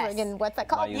 Yes, yes. Friggin', what's that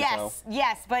called? Mayuko.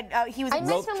 Yes, but he was I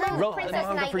Wrote- misremembered wrote Princess the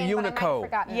manga Knight for in, but I might have Unico.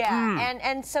 forgotten. Yeah,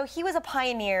 and so he was a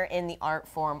pioneer in the art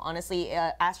form. Honestly,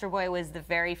 Astro Boy was the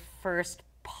very first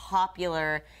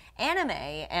popular anime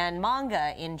and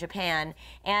manga in Japan,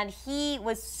 and he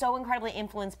was so incredibly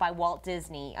influenced by Walt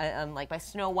Disney, like by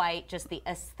Snow White, just the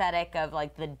aesthetic of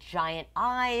like the giant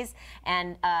eyes,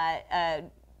 and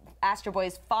Astro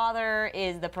Boy's father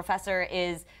is the professor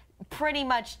is pretty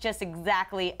much just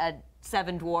exactly a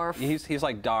Seven Dwarf. He's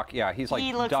like Doc. Yeah, he's like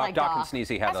He looks Doc. like Doc and Doc.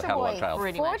 Sneezy had a Astro love Boy, child.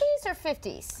 pretty much. 40s or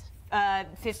 50s?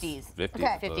 50s. 50s.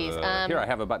 Okay. 50s. Here, I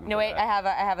have a button. No, for wait, that.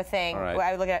 I have a thing. All right.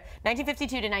 I would look at 1952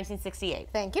 to 1968.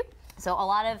 Thank you. So a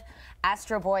lot of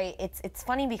Astro Boy, it's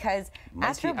funny because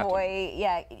Astro Multi-atom. Boy,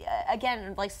 yeah,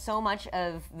 again, like so much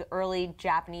of the early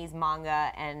Japanese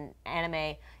manga and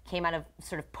anime came out of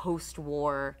sort of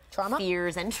post-war Trauma?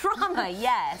 fears and trauma,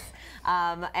 yes.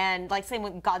 And like same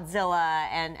with Godzilla,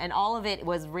 and all of it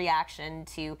was reaction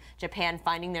to Japan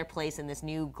finding their place in this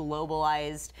new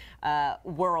globalized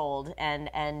world,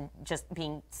 and just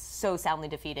being so soundly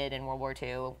defeated in World War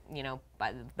II, you know,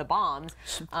 by the bombs.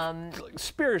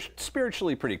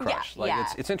 Spiritually pretty crushed. Like yeah.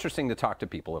 it's interesting to talk to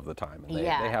people of the time, and they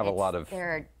Yeah, have a lot of there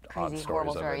are odd crazy,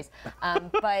 stories horrible of it.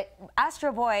 stories. But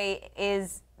Astro Boy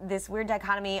is this weird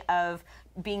dichotomy of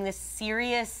being this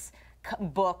serious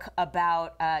book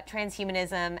about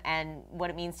transhumanism and what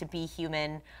it means to be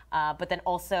human, but then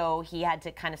also he had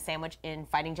to kind of sandwich in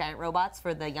fighting giant robots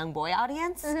for the young boy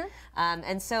audience.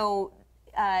 And so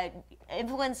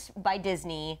influenced by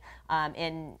Disney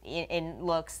in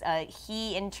looks,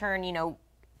 he in turn, you know,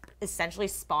 essentially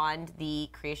spawned the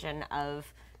creation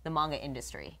of the manga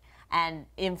industry and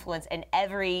influence, and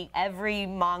every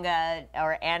manga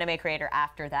or anime creator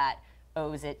after that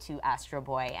owes it to Astro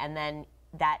Boy, and then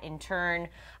that in turn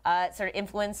sort of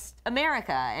influenced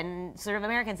America and sort of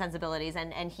American sensibilities,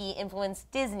 and he influenced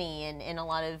Disney in a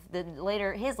lot of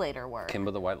his later work.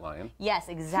 Kimba the White Lion. Yes,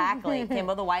 exactly.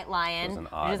 Kimbo the White Lion, It was an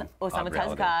which is odd Osamu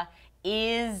reality. Tezuka,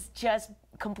 is just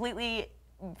completely,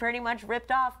 pretty much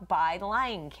ripped off by The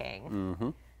Lion King. Mm-hmm.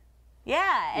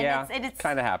 Yeah, and it's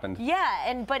kind of happened.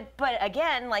 Yeah, but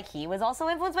again, like he was also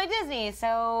influenced by Disney,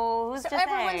 so who's to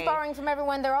Everyone's say? borrowing from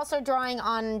everyone. They're also drawing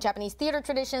on Japanese theater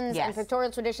traditions Yes. and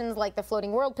pictorial traditions like the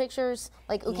floating world pictures,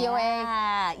 like ukiyo-e.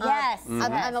 Yeah, yes,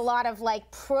 And a lot of like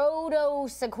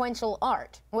proto-sequential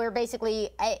art, where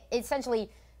basically, essentially,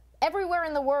 everywhere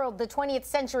in the world, the 20th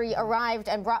century arrived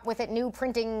and brought with it new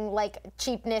printing, like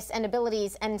cheapness and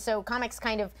abilities, and so comics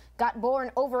kind of got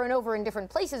born over and over in different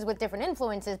places with different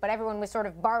influences, but everyone was sort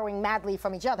of borrowing madly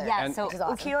from each other. Yeah, so which is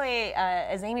awesome. ukiyo-e,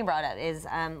 as Amy brought up, is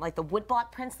like the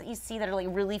woodblock prints that you see that are like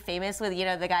really famous with, you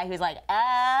know, the guy who's like,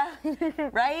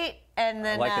 right? And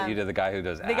then I like that you did the guy who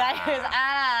does the guy who's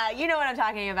you know what I'm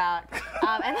talking about.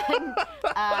 And then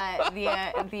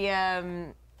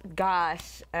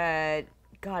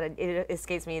God, it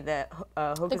escapes me. The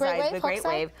Hokusai's The Great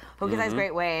Wave. Hokusai's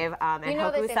Great Wave, and You know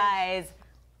this Hokusai's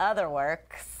other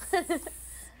works,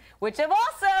 which have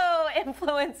also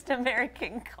influenced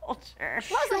American culture.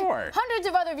 Sure. Hundreds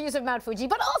of other views of Mount Fuji,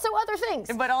 but also other things.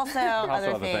 But also other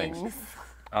other things. things.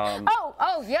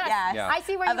 Oh, yes. Yes. Yeah. I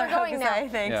see where Other you were going Hokusai now.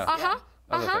 things. Yeah. Uh-huh.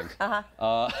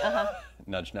 Other things.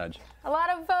 Nudge, nudge. A lot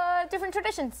of different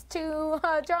traditions to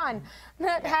draw on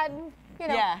that had, you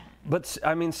know. Yeah. But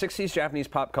I mean, 60s Japanese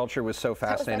pop culture was so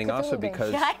fascinating Cthulhu also game.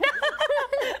 because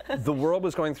the world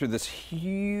was going through this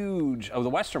huge, the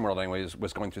Western world anyways,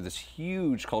 was going through this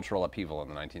huge cultural upheaval in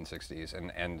the 1960s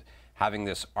and having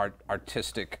this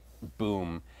artistic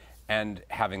boom. and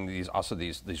having these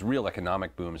real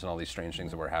economic booms and all these strange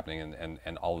things that were happening,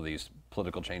 and all of these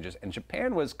political changes. And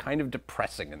Japan was kind of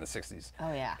depressing in the 60s.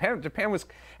 Oh yeah. Japan was,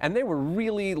 and they were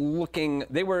really looking.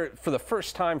 They were, for the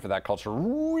first time for that culture,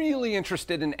 really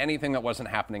interested in anything that wasn't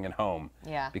happening at home.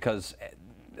 Yeah. Because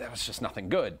there was just nothing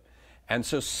good. And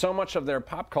so much of their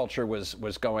pop culture was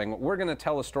going, we're going to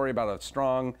tell a story about a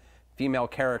strong female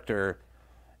character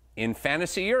in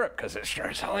fantasy Europe, because it sure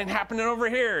as hell ain't happening over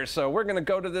here. So we're going to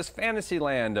go to this fantasy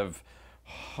land of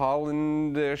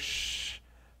Hollandish,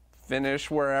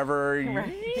 Finnish, wherever,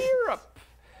 Europe,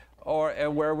 or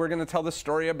where we're going to tell the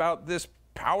story about this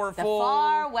powerful the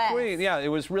Far West. queen. Yeah, it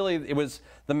was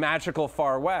the magical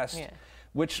Far West. Yeah.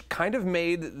 Which kind of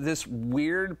made this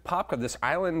weird this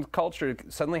island culture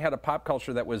suddenly had a pop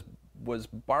culture that was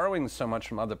borrowing so much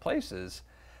from other places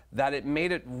that it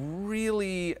made it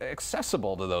really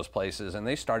accessible to those places. And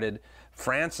they started,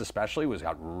 France especially,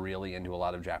 got really into a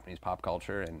lot of Japanese pop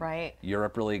culture, and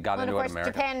Europe really got into it.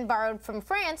 America. Japan borrowed from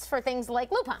France for things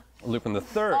like Lupin. Lupin III.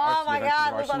 Oh my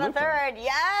God, Lupin III,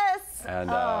 yes!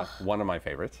 And one of my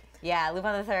favorites. Yeah,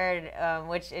 Lupin III,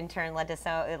 which in turn led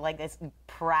to like this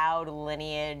proud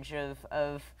lineage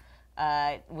of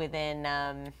within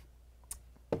anime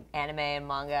and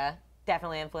manga.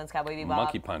 Definitely influenced Cowboy Bebop.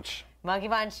 Monkey Punch. Monkey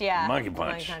Punch, yeah. Monkey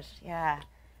Punch, yeah.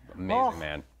 Amazing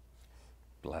man.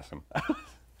 Bless him.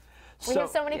 We have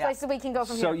so many places we can go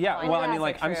from here. So yeah, well, I mean,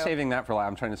 like, I'm saving that for last.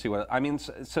 I'm trying to see what I mean.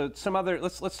 So some other.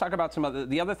 Let's talk about some other.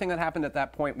 The other thing that happened at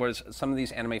that point was some of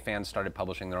these anime fans started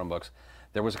publishing their own books.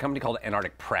 There was a company called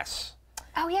Antarctic Press.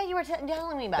 Oh yeah, you were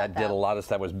telling me about that. That did a lot of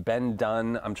stuff. Was Ben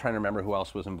Dunn. I'm trying to remember who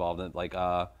else was involved in it. Like,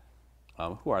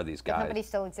 who are these guys? The company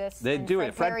still exists. They do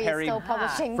it. Fred Perry. Is still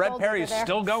publishing Fred Perry's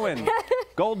still going.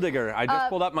 Gold Digger. I just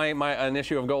pulled up an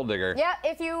issue of Gold Digger. Yeah,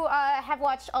 if you have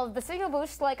watched all of the Signal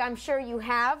Boost, like I'm sure you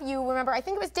have, you remember. I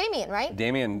think it was Damien, right?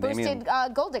 Damien boosted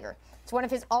Gold Digger. It's one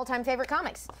of his all-time favorite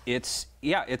comics. It's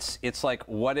like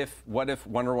what if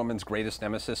Wonder Woman's greatest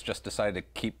nemesis just decided to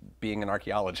keep being an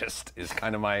archaeologist? Is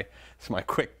kind of my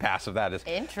quick pass of that. Is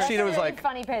interesting. Cheetah was like,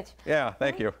 funny pitch. Yeah,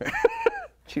 thank you.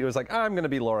 She was like, I'm going to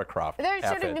be Laura Croft. There's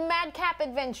sort of madcap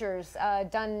adventures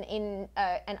done in,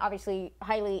 and obviously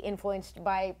highly influenced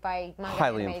by manga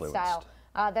anime style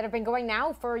that have been going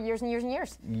now for years and years and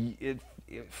years. You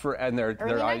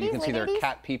can see they're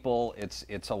cat people.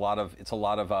 It's a lot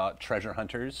of treasure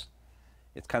hunters.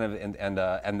 It's kind of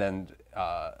and then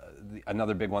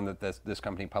another big one that this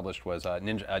company published was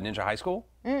Ninja High School.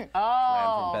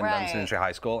 Oh, Ben Dunn's Ninja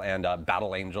High School, and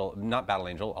Battle Angel, not Battle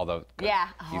Angel, although yeah,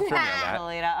 you threw me on that.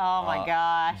 Alita. Oh my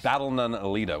gosh. Battle Nun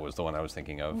Alita was the one I was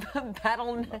thinking of.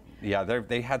 Battle Nun. Yeah,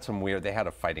 they had some weird. They had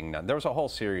a fighting nun. There was a whole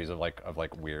series of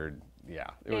weird. Yeah.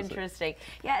 Interesting.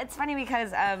 Yeah, it's funny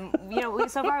because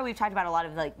so far we've talked about a lot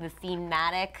of like the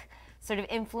thematic sort of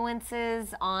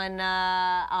influences on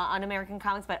American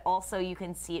comics, but also you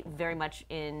can see it very much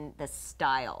in the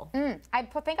style. I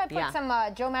think I put some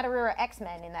Joe Madureira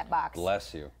X-Men in that box.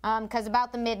 Bless you. Because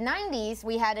about the mid-90s,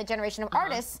 we had a generation of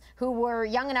artists who were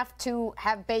young enough to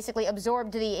have basically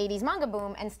absorbed the 80s manga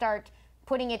boom and start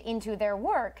putting it into their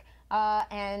work.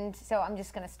 And so I'm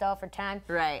just going to stall for time.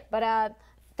 Right. But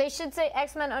they should say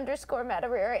X-Men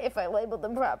 _Madureira if I labeled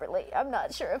them properly. I'm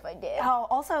not sure if I did. Oh,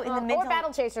 also in the mid or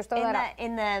Battle Chasers, throw that up.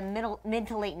 In the mid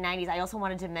to late 90s, I also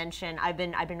wanted to mention I've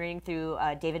been reading through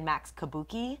David Mack's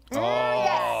Kabuki. Oh.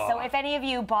 Yes. So if any of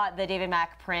you bought the David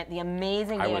Mack print, the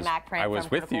amazing David Mack print, I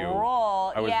was with you.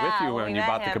 Role, I was with you when you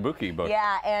bought the Kabuki book.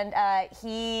 Yeah, and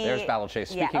There's Battle Chase.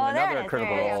 Speaking of another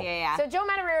critical role. Yeah. So Joe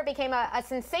Madureira became a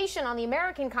sensation on the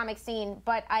American comic scene,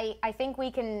 but I think we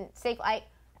can say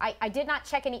I did not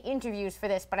check any interviews for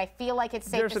this, but I feel like it's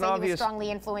safe to say he was strongly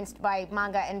influenced by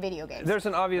manga and video games. There's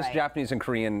an obvious Japanese and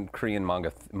Korean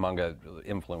manga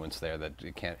influence there that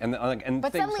you can't. But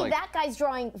things suddenly like, that guy's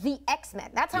drawing the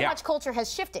X-Men. That's how much culture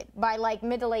has shifted by like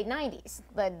mid to late 90s.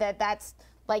 That's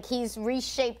like he's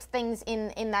reshaped things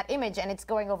in that image, and it's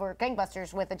going over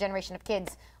gangbusters with a generation of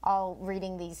kids all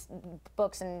reading these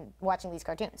books and watching these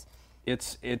cartoons.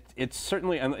 It's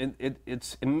certainly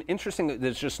it's interesting that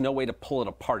there's just no way to pull it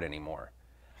apart anymore,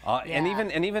 and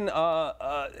even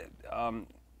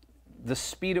the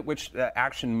speed at which the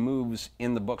action moves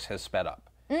in the books has sped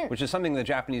up, which is something the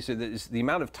Japanese the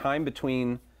amount of time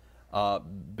between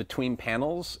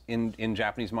panels in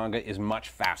Japanese manga is much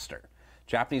faster.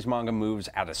 Japanese manga moves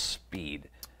at a speed.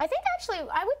 I think actually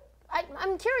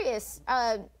I'm curious.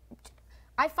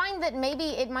 I find that maybe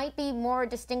it might be more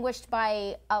distinguished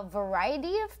by a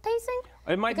variety of pacing.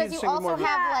 It might be because you also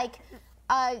have like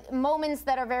moments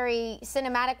that are very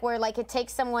cinematic, where like it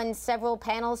takes someone several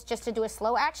panels just to do a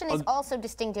slow action, is also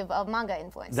distinctive of manga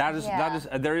influence. That is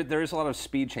there is a lot of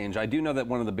speed change. I do know that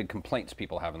one of the big complaints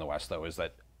people have in the West, though, is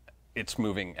that it's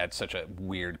moving at such a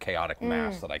weird, chaotic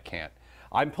mass that I can't.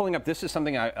 I'm pulling up. This is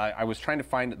something I was trying to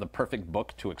find the perfect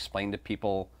book to explain to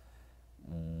people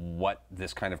what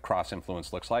this kind of cross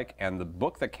influence looks like, and the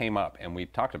book that came up, and we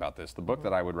talked about this, the book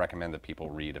that I would recommend that people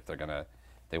read if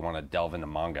they want to delve into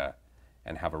manga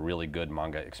and have a really good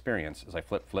manga experience, as I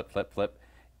flip,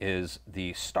 is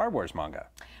the Star Wars manga.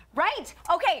 Right.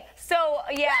 Okay. So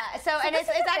yeah. So and it's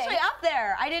actually up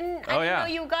there. I didn't know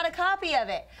you got a copy of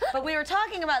it. But we were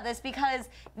talking about this because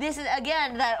this is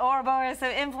again that ouroboros of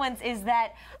influence is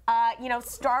that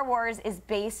Star Wars is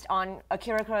based on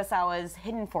Akira Kurosawa's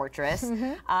Hidden Fortress.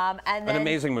 And then, an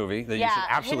amazing movie that you should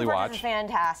absolutely Hidden watch. Fortress is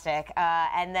fantastic.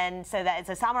 And then so that it's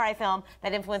a samurai film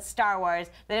that influenced Star Wars,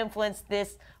 that influeence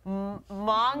this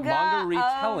manga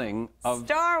retelling of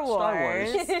Star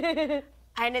Wars.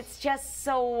 And it's just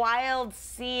so wild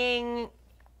seeing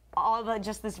all the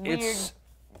this weird. This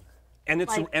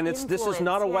is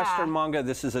not a Western manga.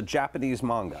 This is a Japanese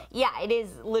manga. Yeah, it is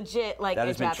legit like that a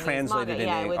has been Japanese translated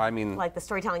manga. with, I mean, like the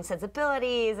storytelling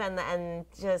sensibilities and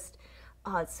just.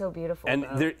 Oh, it's so beautiful. And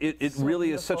it so really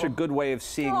beautiful. Is such a good way of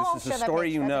seeing. This is a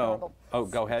story you know. Oh,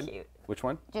 go ahead. Cute. Which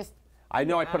one? Just. I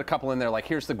know I put a couple in there. Like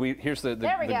here's the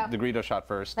Greedo shot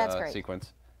first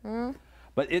sequence.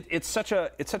 But it's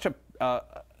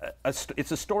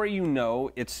a story you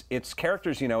know. It's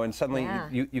characters you know, and suddenly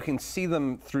you can see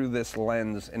them through this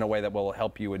lens in a way that will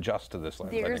help you adjust to this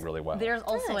lens. I think really well. There's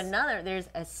also there's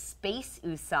a Space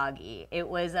Usagi. It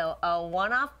was a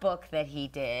one-off book that he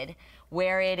did,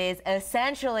 where it is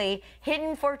essentially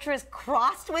Hidden Fortress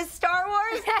crossed with Star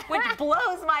Wars, which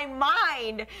blows my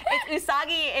mind. It's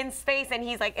Usagi in space, and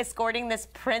he's like escorting this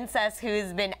princess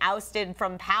who's been ousted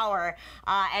from power,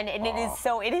 and it's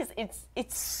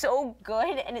so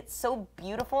good and it's so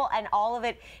beautiful, and all of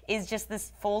it is just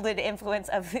this folded influence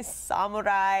of this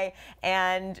samurai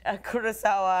and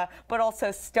Kurosawa, but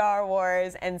also Star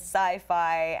Wars and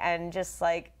sci-fi, and just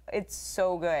like. It's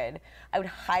so good. I would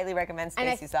highly recommend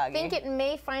Space Usagi. I think it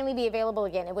may finally be available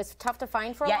again. It was tough to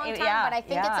find for a long time, but I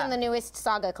think it's in the newest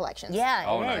Saga collections. Yeah,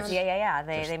 nice. Yeah.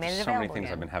 They made it available. So many things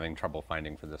again. I've been having trouble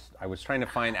finding for this. I was trying to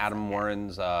find Adam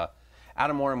Warren's.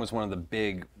 Adam Warren was one of the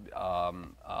big.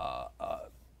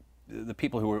 The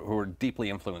people who were deeply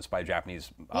influenced by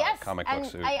Japanese comic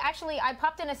books. And I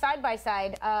popped in a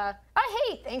side-by-side.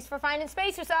 Hey, thanks for finding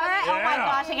Space Usagi. Oh my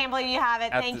gosh, I can't believe you have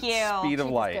it. Thank you. At the speed of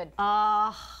light.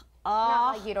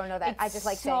 Not like you don't know that. I just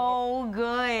like saying it. So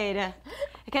good.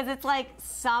 Because it's like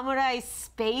samurai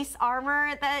space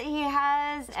armor that he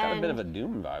has. It's got a bit of a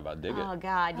Doom vibe. I dig it. Oh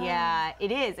God, yeah.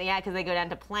 It is. Yeah, because they go down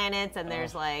to planets and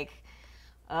there's like...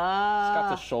 It's got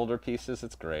the shoulder pieces.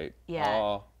 It's great. Yeah.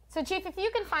 Oh. So, Chief, if you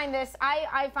can find this,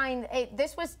 I find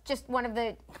this was just one of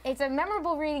the. It's a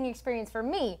memorable reading experience for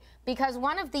me because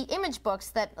one of the image books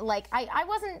that, like,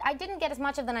 I didn't get as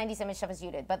much of the '90s image stuff as you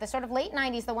did, but the sort of late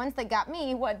 '90s, the ones that got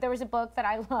me, there was a book that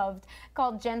I loved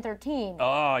called Gen 13.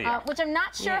 Oh yeah. Which I'm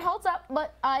not sure holds up,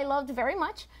 but I loved very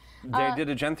much. They did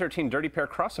a Gen 13 Dirty Pair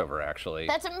crossover, actually.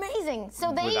 That's amazing.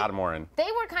 So with Adam Warren. They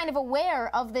were kind of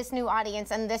aware of this new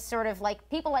audience and this sort of like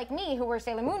people like me who were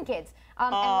Sailor Moon kids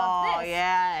and loved this. Oh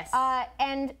yes.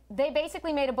 And they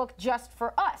basically made a book just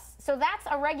for us. So that's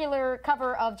a regular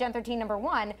cover of Gen 13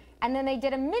 #1, and then they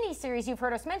did a mini series you've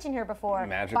heard us mention here before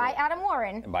by Adam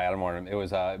Warren. By Adam Warren. It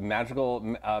was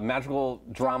magical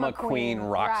drama queen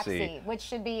Roxy, which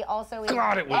should be also.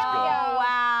 God, it was good. Oh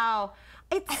wow.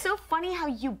 It's so funny how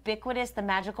ubiquitous the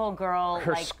magical girl,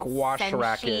 her like squash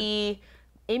racket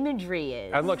imagery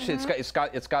is. And look, she's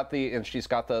got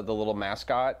the little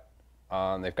mascot.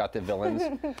 They've got the villains.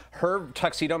 Her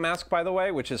tuxedo mask, by the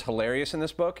way, which is hilarious in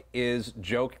this book, is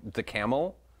Joke the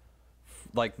camel,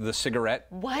 like the cigarette.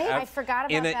 What? I forgot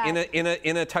about that.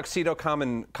 In a tuxedo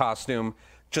common costume.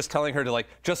 Just telling her to like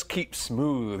just keep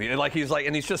smooth, like he's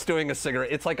just doing a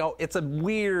cigarette. It's like it's a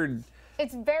weird.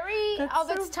 It's very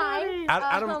of its time.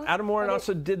 Adam Warren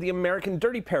also did the American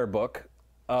Dirty Pair book.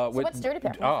 What's Dirty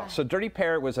Pair? So Dirty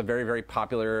Pair was a very, very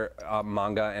popular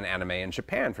manga and anime in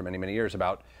Japan for many, many years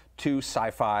about two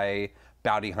sci-fi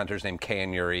bounty hunters named Kei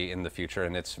and Yuri in the future,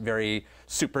 and it's very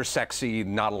super sexy.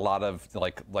 Not a lot of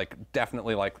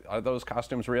definitely are those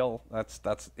costumes real?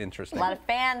 That's interesting. A lot of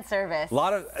fan service. A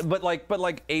lot of but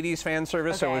 80s fan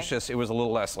service. Okay. So it was a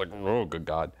little less like oh good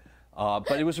God.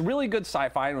 But it was really good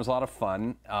sci-fi and it was a lot of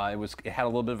fun. It had a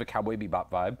little bit of a Cowboy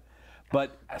Bebop vibe.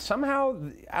 But somehow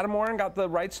Adam Warren got the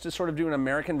rights to sort of do an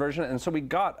American version, and so we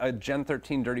got a Gen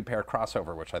 13 Dirty Pair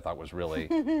crossover, which I thought was really,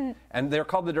 and they're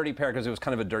called the Dirty Pair because it was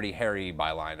kind of a Dirty Harry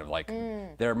byline of like,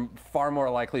 they're far more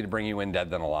likely to bring you in dead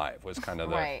than alive was kind of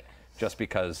the, just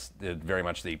because very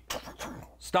much the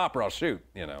stop or I'll shoot,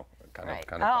 you know. Kind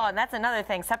of oh, and that's another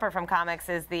thing separate from comics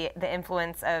is the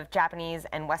influence of Japanese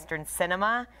and Western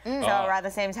cinema. So around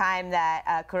the same time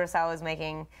that Kurosawa was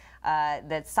making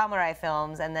the samurai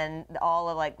films, and then all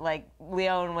of like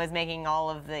Leone was making all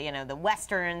of the the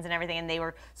westerns and everything, and they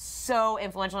were so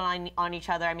influential on each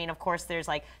other. I mean, of course, there's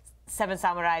like Seven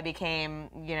Samurai became,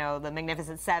 the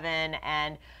Magnificent Seven,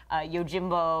 and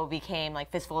Yojimbo became like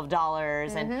Fistful of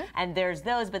Dollars, and there's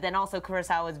those. But then also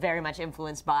Kurosawa was very much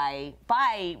influenced by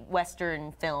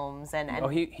Western films, and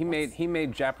he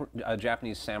made a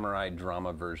Japanese samurai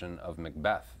drama version of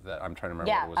Macbeth that I'm trying to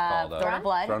remember what it was called. Throne of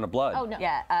Blood. Throne of Blood. Oh no.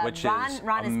 Yeah. Which Ron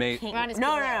is is king.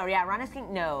 No. Yeah, Ron is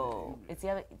king. No, it's the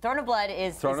other. Throne of Blood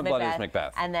is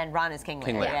Macbeth, and then Ron is King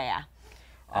Lear.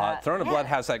 Yeah. Throne of Blood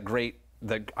has that great.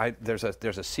 There's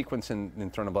a sequence in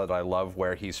Throne of Blood that I love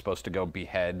where he's supposed to go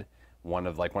behead one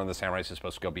of the samurais is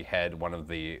supposed to go behead one of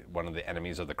the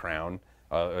enemies of the crown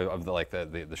of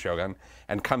the shogun,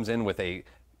 and comes in with a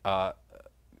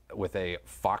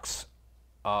fox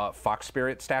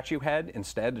spirit statue head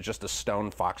instead, just a stone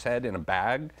fox head in a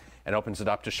bag, and opens it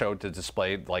up to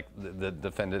display like the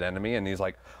defended enemy, and he's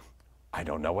like, I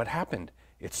don't know what happened.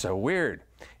 It's so weird.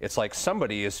 It's like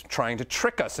somebody is trying to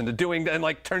trick us into doing, and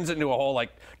like turns it into a whole like,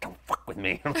 don't fuck with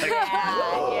me. I'm like,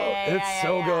 it's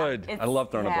so good. I love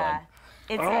Throne of Blood.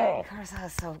 It's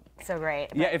Kurosawa's so great.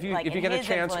 Yeah, if you get a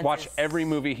chance, watch every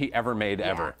movie he ever made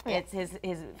ever. It's his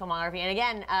filmography, and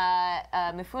again,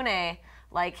 Mifune,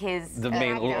 like the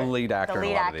lead actor. The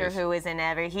lead actor who is in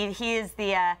every. He is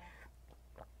the.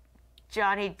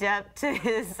 Johnny Depp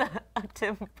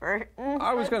to Burton.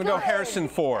 I was going to go Harrison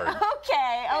Ford.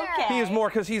 Okay. He is more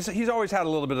because he's always had a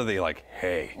little bit of the like,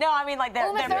 hey. No, I mean like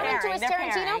they're pairing.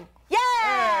 Tarantino?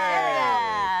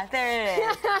 Yeah, there it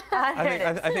is.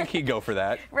 I think he'd go for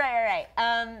that. Right.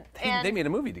 They made a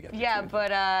movie together. Yeah,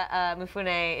 but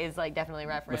Mifune is like definitely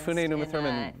referenced. Mifune and Uma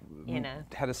Thurman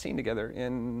had a scene together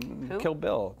in Kill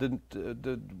Bill. I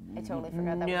totally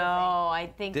forgot that. No,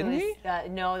 I think didn't it was.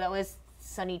 No, that was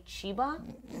Sonny Chiba?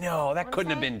 No, that couldn't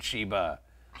have been Chiba.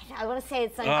 I want to say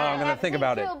it's Sonny. I'm going to think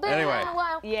about it. Anyway.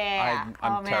 Yeah.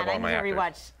 I'm terrible on my I need to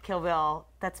rewatch Kill Bill.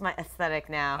 That's my aesthetic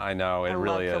now. I know, it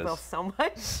really is. I love Kill Bill so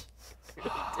much.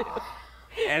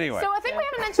 Anyway. So a thing we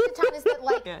haven't mentioned a ton is that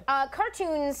like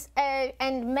cartoons,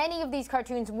 and many of these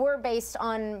cartoons were based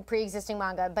on pre-existing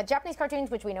manga, but Japanese cartoons,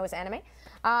 which we know as anime,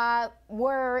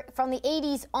 were from the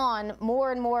 80s on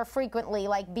more and more frequently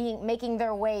like making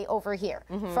their way over here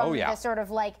from the sort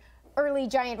of like early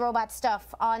giant robot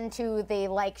stuff onto the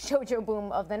like shoujo boom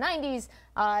of the 90s,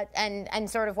 and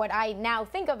sort of what I now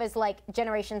think of as like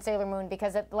Generation Sailor Moon,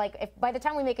 because if by the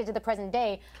time we make it to the present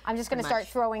day, I'm just going to start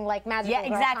throwing like magical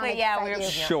girl comics at you.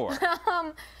 Sure.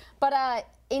 But I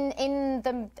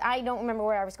don't remember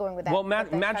where I was going with that. Well,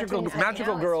 Magical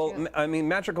Girl. I mean,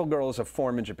 Magical Girl as a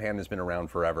form in Japan has been around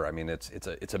forever. I mean, it's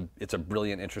a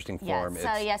brilliant, interesting form.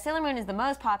 Sailor Moon is the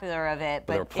most popular of it,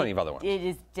 but there are plenty of other ones. It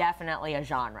is definitely a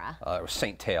genre. There was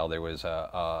Saint Tail. There was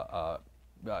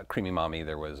Creamy Mommy.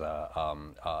 There was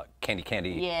Candy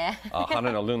Candy. Yeah.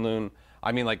 Hana no Lun Lun.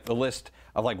 I mean, like the list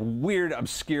of like weird,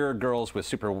 obscure girls with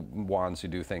super wands who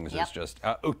do things is just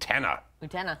Utena.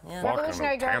 Utena, yeah.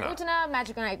 Revolutionary Girl Utena,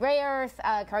 Magical Knight Rayearth,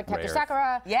 Cardcaptor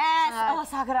Sakura. Yes,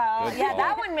 Sakura. Yeah,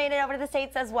 that one made it over to the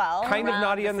States as well. Kind of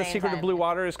Nadia and the Secret of Blue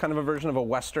Water is kind of a version of a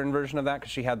Western version of that,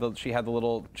 because she had the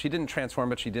little. She didn't transform,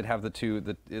 but she did have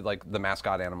the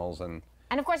mascot animals and.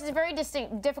 And of course, it's very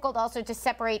difficult also to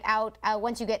separate out,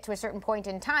 once you get to a certain point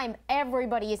in time,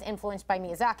 everybody is influenced by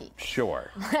Miyazaki.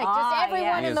 Sure. Like just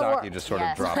everyone in the world. Miyazaki just sort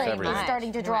of drops everything.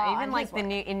 Starting to draw. Even like the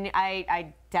new,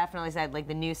 I definitely said like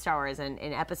the new Star Wars in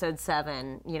episode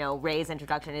 7, Rey's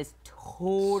introduction is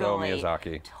totally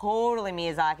Miyazaki. Totally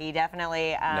Miyazaki,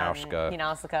 definitely.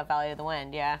 Nausicaa, Valley of the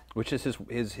Wind, yeah. Which is his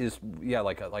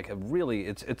like a really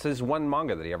it's his one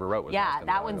manga that he ever wrote. Was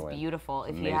that one's beautiful.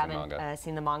 If you haven't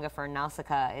seen the manga for Nausicaa,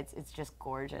 it's just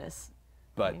gorgeous.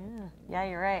 But yeah,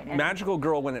 you're right. Magical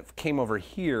Girl, when it came over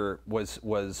here, was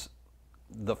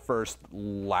the first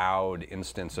loud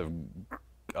instance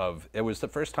of it was the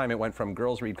first time it went from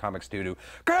girls read comics to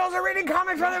girls are reading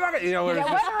comics, motherfucker. Whether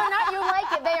or not you like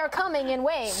it, they are coming in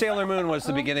waves. Sailor Moon was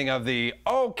the beginning of the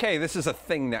okay, this is a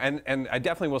thing now, and I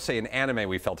definitely will say in anime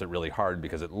we felt it really hard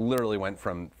because it literally went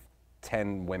from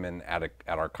 10 women at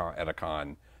a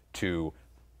con to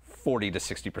 40 to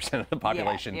 60% of the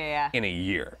population in a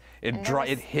year. It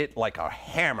hit like a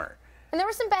hammer. And there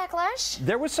was some backlash.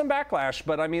 There was some backlash,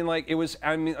 but I mean, like, it was,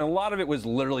 I mean, a lot of it was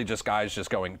literally just guys just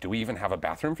going, do we even have a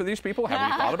bathroom for these people?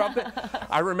 Have we thought about that?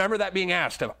 I remember that being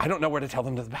asked of, I don't know where to tell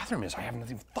them the bathroom is. I haven't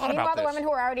even thought about this. Meanwhile, the women who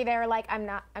were already there are like, I'm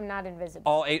not invisible.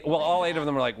 All eight of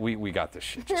them were like, we got this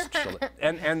shit. Just chill it.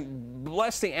 And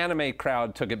bless the anime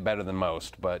crowd took it better than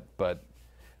most, but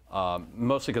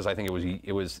mostly because I think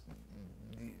it was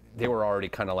they were already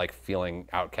kind of like feeling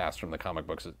outcast from the comic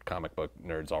book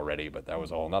nerds already, but that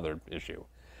was a whole nother issue.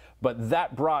 But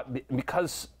that brought,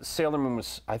 because Sailor Moon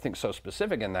was, I think, so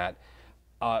specific in that,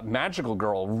 Magical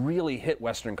Girl really hit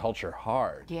Western culture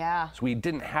hard. Yeah. So we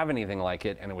didn't have anything like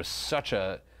it, and it was such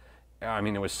a, I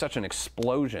mean, it was such an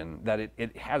explosion that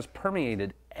it has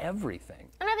permeated everything.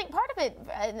 And I think part of it,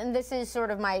 and this is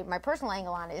sort of my personal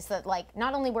angle on it, is that like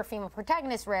not only were female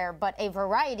protagonists rare, but a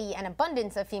variety and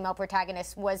abundance of female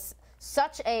protagonists was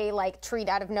such a like treat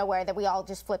out of nowhere that we all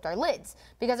just flipped our lids.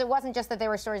 Because it wasn't just that there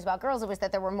were stories about girls, it was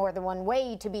that there were more than one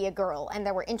way to be a girl, and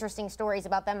there were interesting stories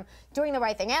about them doing the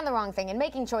right thing and the wrong thing and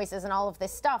making choices and all of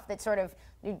this stuff that sort of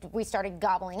we started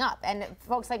gobbling up. And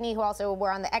folks like me who also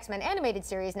were on the X-Men animated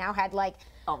series now had like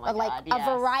a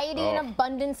variety and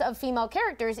abundance of female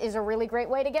characters is a really great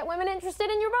way to get women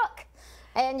interested in your book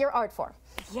and your art form.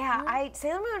 Yeah,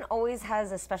 Sailor Moon always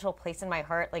has a special place in my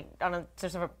heart, like on a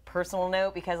sort of a personal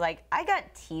note, because like I got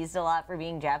teased a lot for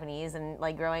being Japanese and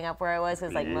like growing up where I was,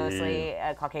 because like mostly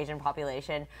a Caucasian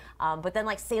population. But then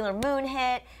like Sailor Moon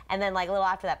hit, and then like a little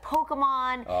after that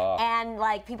Pokemon, and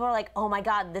like people are like, oh my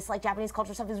God, this like Japanese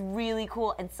culture stuff is really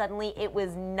cool, and suddenly it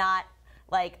was not.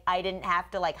 Like, I didn't have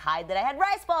to, like, hide that I had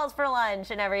rice balls for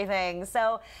lunch and everything.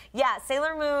 So, yeah,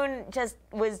 Sailor Moon just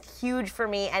was huge for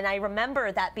me. And I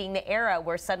remember that being the era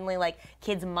where suddenly, like,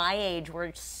 kids my age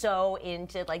were so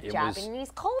into, like, Japanese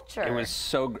culture. It was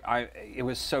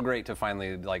so great to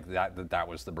finally, like, that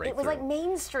was the breakthrough. It was, like,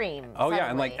 mainstream. Oh,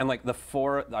 suddenly. yeah, and like the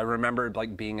four, I remember,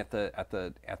 like, being at the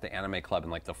anime club,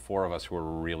 and, like, the four of us who were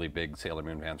really big Sailor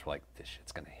Moon fans were like, this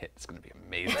shit's gonna hit. It's gonna be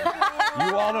amazing.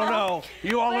 You all don't know.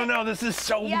 You all don't know. This is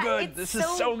so good. This is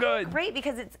so good. Great,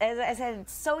 because it's, as I said,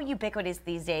 it's so ubiquitous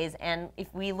these days. And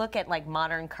if we look at like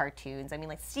modern cartoons, I mean,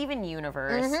 like Steven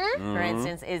Universe, for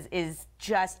instance, is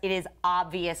just, it is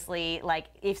obviously like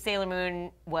if Sailor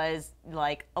Moon was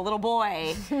like a little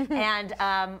boy. And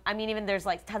I mean, even there's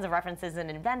like tons of references in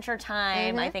Adventure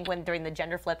Time. I think when during the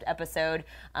gender flipped episode,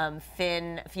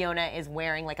 Fiona is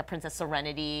wearing like a Princess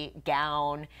Serenity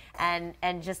gown, and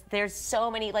just there's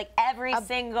so many, like every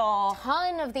single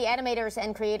ton of the animators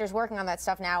and creators working on that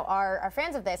stuff now are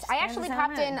fans of this. I actually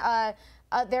popped in.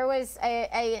 There was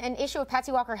an issue of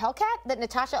Patsy Walker Hellcat that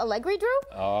Natasha Allegri drew.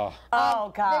 Oh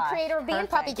God! The creator of Bee and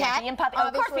Puppy Cat.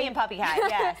 Of course, Bee and Puppy Cat.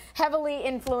 Yes. Heavily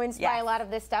influenced by a lot of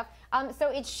this stuff. So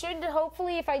it should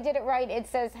hopefully, if I did it right, it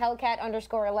says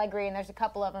Hellcat_Allegri, and there's a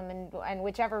couple of them and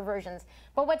whichever versions.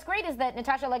 But what's great is that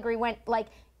Natasha Allegri went like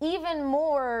even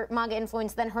more manga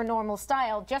influenced than her normal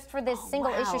style just for this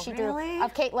single issue she drew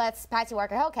of Kate Leth's Patsy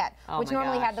Walker Hellcat, which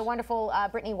normally had the wonderful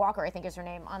Brittany Walker, I think is her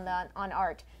name, on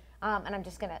art. And I'm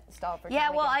just gonna stall for time. Yeah,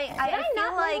 well, again. I Did I feel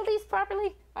not like label these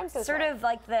properly? I'm so sort sorry. of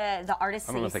like the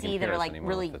artists that you see that are like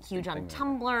really huge on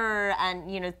Tumblr,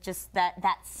 and you know, just that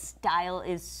style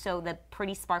is so, the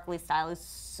pretty sparkly style is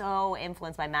so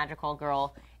influenced by magical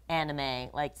girl anime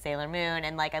like Sailor Moon,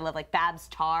 and like I love like Babs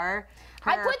Tarr.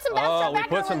 I put some Babs Tarr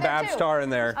back we put some Babs Tarr in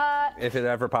there if it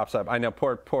ever pops up. I know,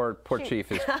 poor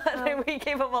Chief is. We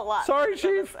gave him a lot. Sorry,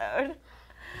 Chief.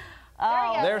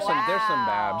 There's some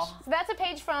Babs. So that's a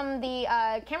page from the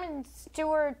Cameron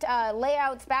Stewart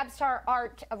layouts Babs Tarr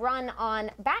art run on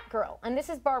Batgirl, and this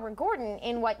is Barbara Gordon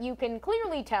in what you can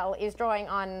clearly tell is drawing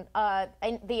on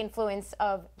the influence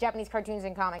of Japanese cartoons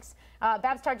and comics.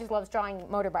 Babs Tarr just loves drawing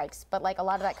motorbikes, but like a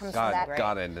lot of that comes from that.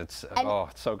 Got it. It's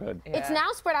it's so good. It's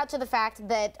now spread out to the fact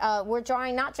that we're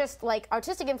drawing not just like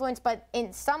artistic influence, but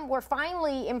in some we're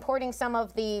finally importing some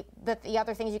of the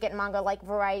other things you get in manga, like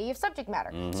variety of subject matter.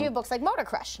 So you have books like Motor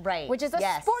Crush, which is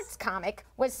a sports comic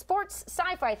with sports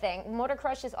sci-fi thing. Motor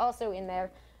Crush is also in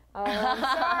there. Oh, I'm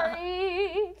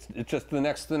sorry. It's just the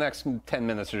next 10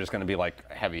 minutes are just going to be like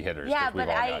heavy hitters. Yeah,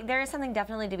 but there is something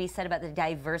definitely to be said about the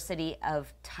diversity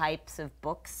of types of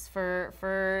books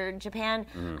for Japan.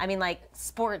 I mean, like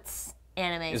sports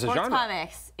anime, sports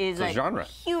comics is a genre.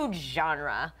 Huge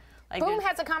genre. Like Boom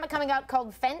has a comic coming out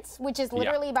called Fence, which is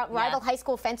literally about rival high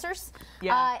school fencers.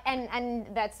 And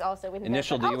that's also in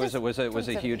Initial D was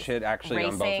a huge hit actually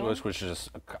on both of us, which is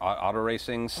auto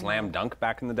racing, Slam Dunk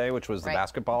back in the day, which was the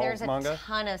basketball manga. There's a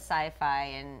ton of sci-fi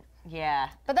and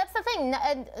But that's the thing.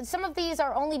 Some of these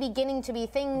are only beginning to be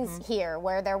things here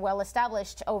where they're well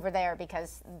established over there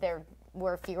because they're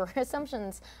were fewer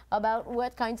assumptions about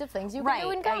what kinds of things you can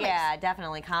do in comics. Yeah,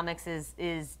 definitely. Comics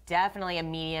is definitely a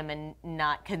medium and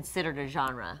not considered a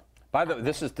genre. By the way,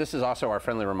 this is also our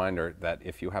friendly reminder that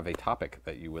if you have a topic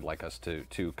that you would like us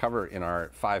to cover in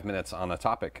our 5 minutes on a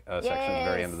topic section at the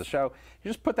very end of the show, you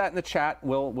just put that in the chat.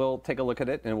 We'll take a look at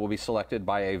it, and it will be selected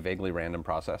by a vaguely random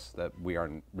process that we are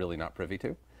really not privy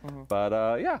to.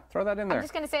 But yeah, throw that in there. I'm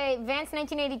just going to say,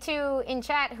 Vance1982 in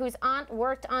chat, whose aunt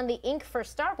worked on the ink for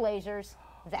Star Blazers.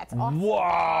 That's awesome.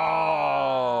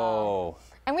 Whoa!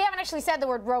 And we haven't actually said the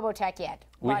word Robotech yet.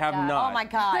 We have not. Oh my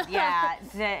God, yeah.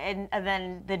 And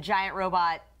then the Giant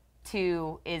Robot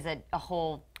 2 is a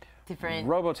whole different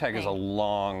Robotech thing. is a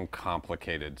long,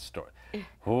 complicated story.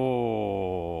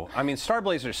 Oh, I mean, Star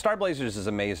Blazers is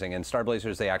amazing, and Star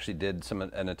Blazers, they actually did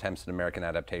an attempts at American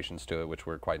adaptations to it, which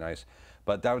were quite nice.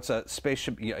 But that was a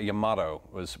Spaceship Yamato.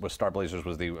 Was Star Blazers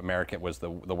was the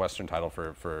Western title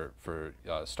for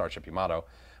Starship Yamato,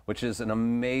 which is an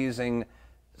amazing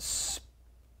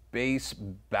space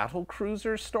battle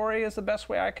cruiser story, is the best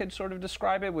way I could sort of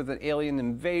describe it, with an alien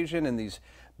invasion and these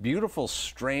beautiful,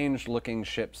 strange-looking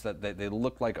ships that they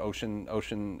look like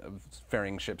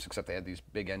ocean-faring ships, except they had these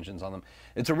big engines on them.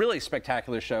 It's a really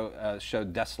spectacular show.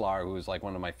 Desslar, who was like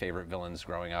one of my favorite villains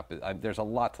growing up. There's a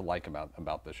lot to like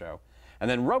about the show. And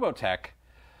then Robotech.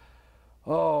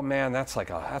 Oh man, that's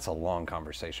a long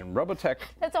conversation. Robotech.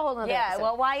 That's a whole other episode.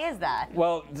 Well, why is that?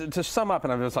 Well, to sum up,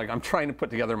 and I'm trying to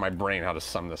put together in my brain how to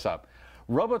sum this up.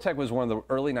 Robotech was one of the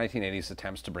early 1980s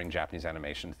attempts to bring Japanese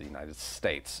animation to the United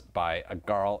States by a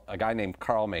guy named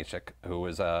Carl Macek, who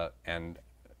was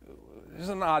he's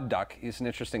an odd duck. He's an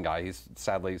interesting guy. He's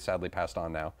sadly passed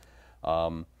on now.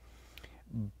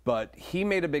 But he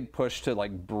made a big push to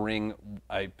bring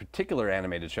a particular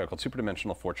animated show called Super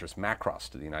Dimensional Fortress Macross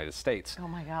to the United States. Oh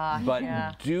my gosh.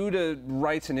 But due to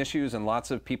rights and issues and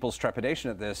lots of people's trepidation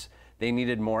at this, they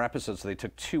needed more episodes. So they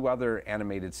took 2 other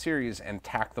animated series and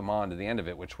tacked them on to the end of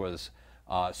it, which was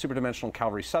Super Dimensional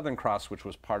Cavalry Southern Cross, which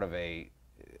was part of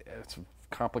it's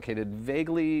complicated,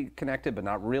 vaguely connected, but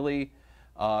not really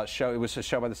show. It was a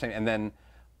show by the same, and then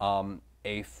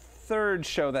a third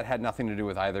show that had nothing to do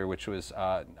with either, which was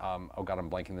oh God, I'm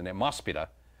blanking the name, Mospita,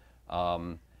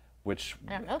 which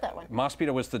I don't know that one.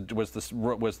 Mospita was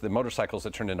the motorcycles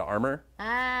that turned into armor,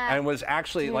 and was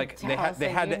actually they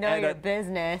had to edit your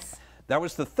business. That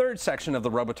was the third section of the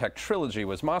Robotech trilogy,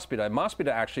 was Mospita. Mospita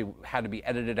actually had to be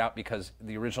edited out because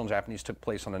the original Japanese took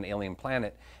place on an alien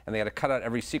planet, and they had to cut out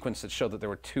every sequence that showed that there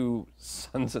were 2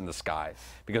 suns in the sky,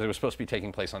 because it was supposed to be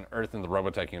taking place on Earth in the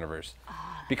Robotech universe.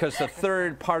 Because the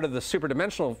third part of the Super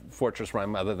Dimensional Fortress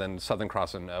run, other than Southern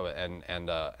Cross and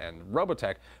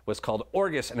Robotech, was called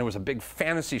Orgus, and it was a big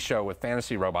fantasy show with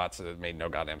fantasy robots that made no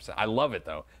goddamn sense. I love it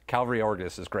though. Cavalry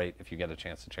Orgus is great if you get a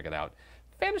chance to check it out.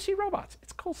 Fantasy robots,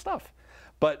 it's cool stuff.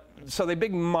 But so they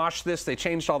big moshed this. They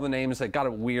changed all the names. They got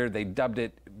it weird. They dubbed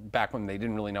it back when they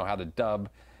didn't really know how to dub,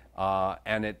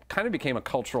 and it kind of became a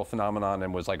cultural phenomenon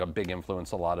and was like a big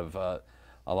influence. A lot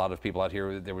of people out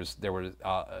here. There were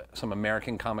some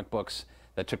American comic books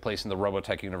that took place in the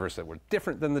Robotech universe that were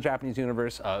different than the Japanese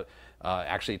universe.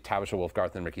 Actually, Tavisha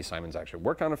Wolfgarth and Ricky Simons actually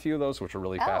worked on a few of those, which are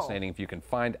really fascinating. If you can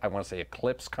find, I want to say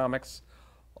Eclipse Comics.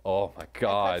 Oh my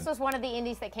God. Eclipse was one of the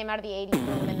indies that came out of the 80s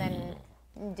boom and then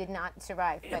did not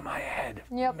survive. In my head.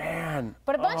 Yep. Man.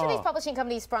 But a bunch of these publishing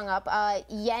companies sprung up.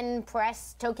 Yen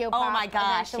Press, Tokyo Pop, oh my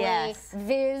gosh, eventually, yes.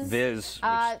 Viz.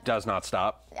 Which does not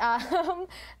stop.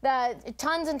 The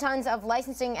tons and tons of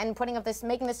licensing and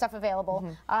making this stuff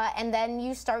available. And then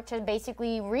you start to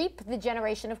basically reap the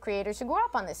generation of creators who grew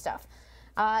up on this stuff.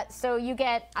 So you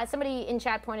get, somebody in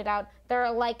chat pointed out, there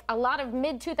are like a lot of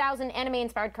mid-2000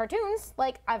 anime-inspired cartoons,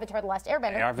 like Avatar: The Last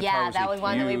Airbender. That was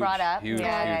one that we brought up. Huge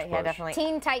Yeah, definitely.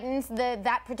 Teen Titans,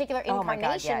 that particular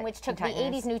incarnation, which took Teen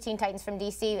the 80s New Teen Titans from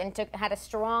DC and had a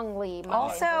strongly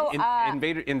also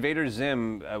Invader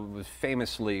Zim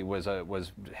famously was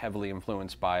heavily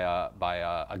influenced by a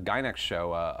Gainax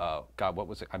show. God, what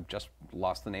was it? I've just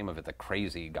lost the name of it. The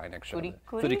crazy Gainax show.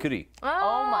 Furikuri.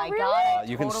 Oh my really? God!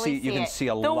 You can see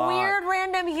a lot. The weird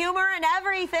random humor and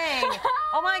everything.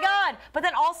 Oh my God! But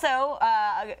then also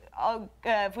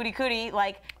Furikuri,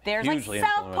 there's hugely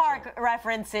South Park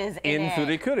references in it.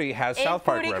 Furikuri has South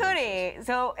Park references.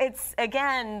 So it's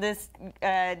again this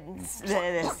snake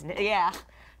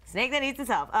that eats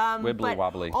itself. Wibbly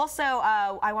wobbly. Also,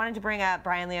 I wanted to bring up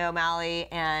Brian Lee O'Malley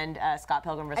and Scott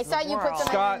Pilgrim versus the World. I saw you put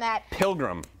them in that.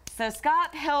 Pilgrim. So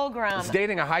Scott Pilgrim is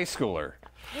dating a high schooler.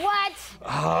 What?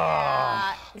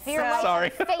 If you're right Sorry.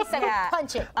 in the face, I would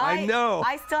punch it. I know.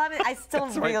 I still haven't. I still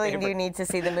That's my really favorite. do need to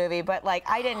see the movie, but like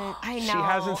I know. She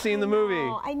hasn't seen the movie.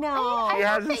 I know. She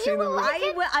hasn't seen the movie.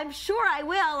 I will, I'm sure I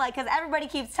will, like, because everybody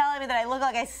keeps telling me that I look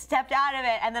like I stepped out of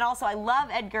it, and then also I love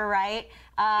Edgar Wright.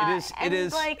 It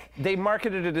is. Like, They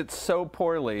marketed it so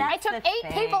poorly. I took 8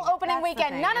 people opening That's the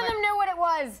weekend. thing. None of them knew what it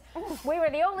was. We were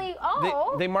the only.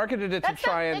 They marketed it to That's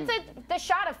try and. the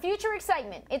shot of future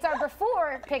excitement. It's our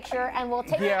before picture, and we'll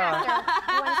take it after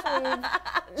once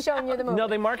we've shown you the movie. No,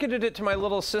 they marketed it to my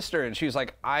little sister, and she was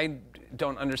like, I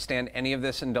don't understand any of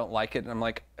this and don't like it. And I'm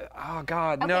like, oh,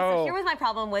 God, okay, no. so here was my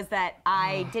problem was that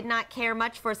I did not care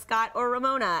much for Scott or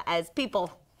Ramona as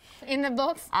people. In the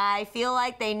books. I feel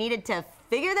like they needed to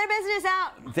figure their business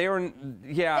out. They were,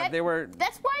 they were.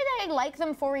 That's why I like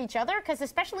them for each other, because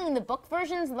especially in the book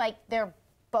versions, like they're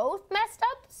both messed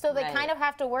up, so they kind of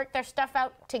have to work their stuff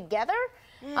out together.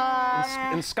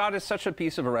 And Scott is such a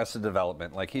piece of Arrested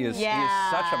Development. Like he is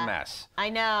such a mess. I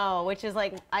know, which is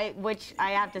like, which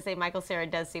I have to say, Michael Cera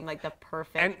does seem like the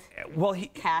perfect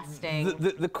casting.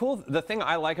 The thing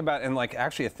I like about, and like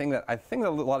actually I think that a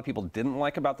lot of people didn't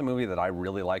like about the movie that I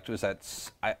really liked was that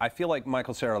I feel like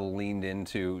Michael Cera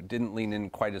didn't lean in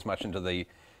quite as much into the.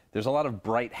 There's a lot of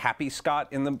bright, happy Scott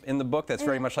in the book. That's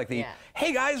very much like the,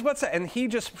 hey guys, what's that? And he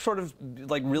just sort of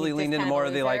like really leaned into more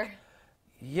of the like,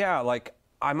 like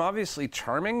I'm obviously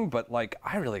charming, but like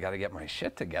I really got to get my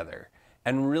shit together.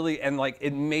 And really, and like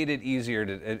it made it easier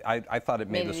to. I thought it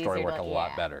made the story work a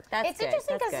lot better. It's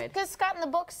interesting because Scott in the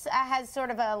books has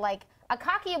sort of a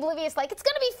cocky, oblivious, like it's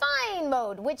gonna be fine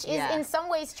mode, which is in some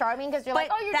ways charming because you're like,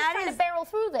 oh, you're just trying to barrel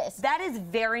through this. That is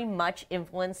very much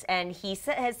influenced, and he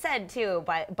has said too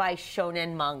by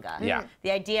shonen manga. Yeah.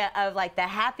 The idea of like the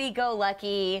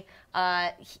happy-go-lucky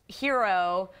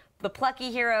hero. The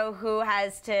plucky hero who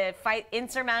has to fight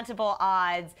insurmountable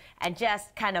odds and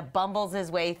just kind of bumbles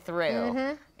his way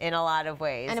through in a lot of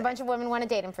ways. And a bunch of women want to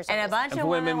date him for some reason. And a bunch of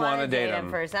women want to date him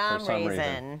for some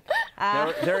reason.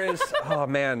 There is, oh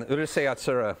man, Urusei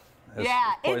Yatsura.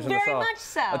 It's very much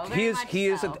so. He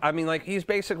is. I mean, like he's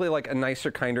basically like a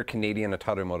nicer, kinder Canadian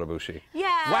Ataru Morobushi.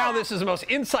 Yeah. Wow, this is the most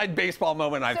inside baseball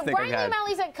moment I think I've Brian had.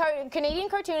 O'Malley's a Canadian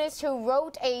cartoonist who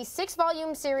wrote a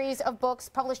 6-volume series of books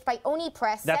published by Oni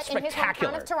Press, That's set in his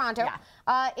hometown of Toronto.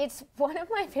 It's one of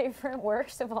my favorite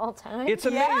works of all time. It's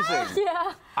amazing.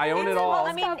 I own it all.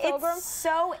 I mean, it's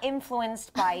so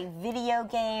influenced by video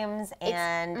games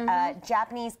and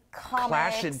Japanese comics.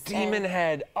 Clash of Demon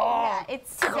Head. Oh,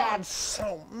 it's God,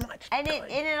 so much. And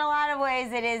in a lot of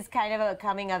ways, it is kind of a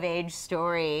coming-of-age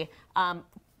story,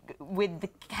 with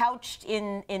couched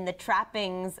in the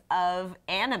trappings of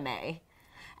anime.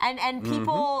 And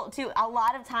people, too, a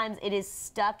lot of times it is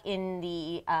stuck in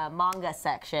the manga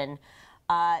section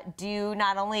due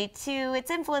not only to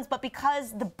its influence, but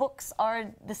because the books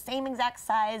are the same exact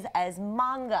size as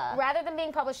manga. Rather than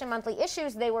being published in monthly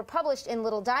issues, they were published in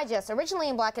little digests, originally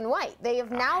in black and white. They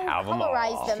have now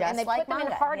colorized them and they put them in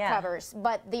hardcovers.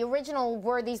 But the original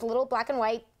were these little black and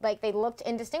white, like they looked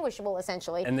indistinguishable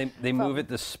essentially. And they move at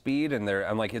the speed, and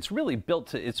I'm like, it's really built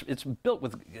to, it's built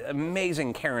with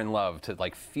amazing care and love to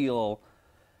like feel.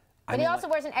 But he also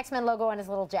wears an X-Men logo on his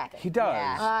little jacket. He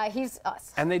does. He's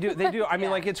us. And they do. I mean,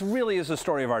 like, it's really is a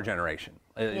story of our generation.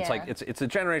 It's like it's a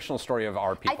generational story of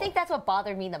our people. I think that's what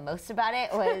bothered me the most about it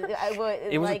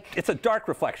it's a dark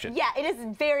reflection. Yeah, it is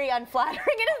very unflattering.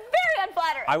 It is very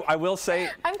unflattering. I will say.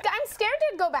 I'm scared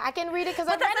to go back and read it because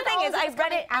I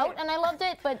read it out and I loved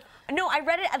it, but. No, I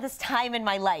read it at this time in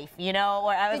my life, you know,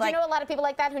 where I was Did you know a lot of people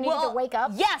like that who needed to wake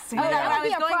up? Yes.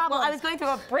 I was going through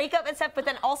a breakup and stuff, but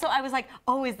then also I was like,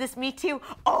 oh, is this me too?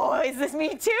 Oh, is this me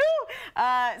too?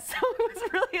 So it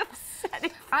was really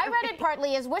upsetting. I read it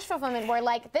partly as wish fulfillment, where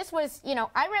like this was, you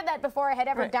know, I read that before I had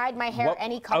ever dyed my hair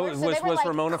any color, so they were like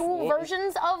Ramona cool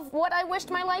versions of what I wished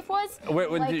my life was.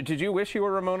 Did you wish you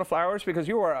were Ramona Flowers? Because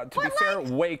you were, to be fair,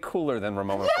 way cooler than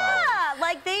Ramona Flowers. Yeah,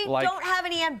 like they don't have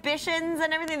any ambitions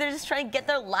and everything. They're just trying to get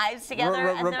their lives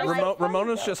together.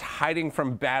 Ramona's just hiding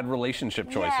from bad relationship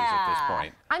choices at this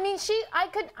point. I mean,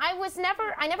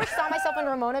 I never saw myself in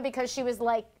Ramona because she was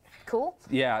like cool.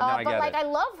 Yeah, no, I get it. But like I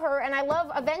love her, and I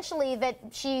love eventually that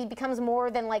she becomes more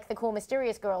than like the cool,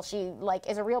 mysterious girl. She like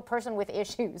is a real person with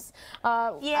issues.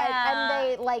 And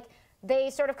they like. they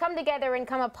sort of come together and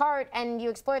come apart, and you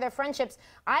explore their friendships.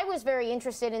 I was very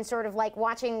interested in sort of like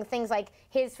watching things like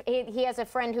he has a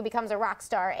friend who becomes a rock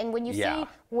star, and when you see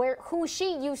who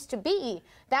she used to be,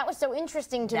 that was so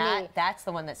interesting to me. That's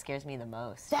the one that scares me the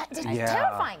most. It's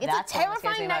terrifying. It's a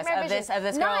terrifying nightmare vision. Of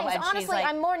this girl, Knives. and Honestly, like,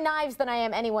 I'm more Knives than I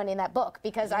am anyone in that book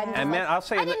because I'm. And man, I'll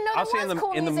say I didn't know there was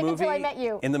cool music until I met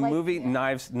you. In the movie,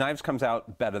 Knives comes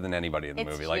out better than anybody in the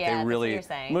movie. Like they really,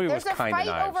 the movie was There's a kind of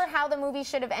fight over how the movie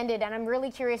should have ended, and I'm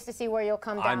really curious to see where you'll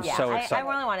come down. I'm so excited. I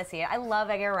really want to see it. I love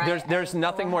Edgar Wright. There's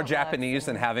nothing more Japanese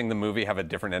than having the movie have a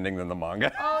different ending than the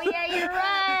manga. Oh yeah, you're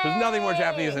right. There's nothing more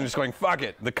Japanese than just going, fuck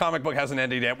it. The comic book hasn't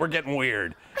ended yet. We're getting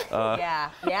weird.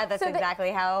 Yeah, that's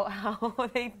exactly how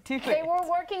they do it. They were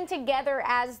working together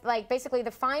as, like, basically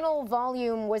the final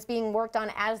volume was being worked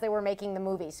on as they were making the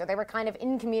movie. So they were kind of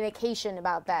in communication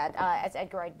about that as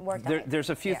Edgar Wright worked on it.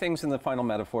 There's a few things in the final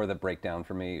metaphor that break down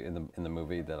for me in the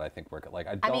movie that I think work. Like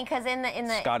I mean, because in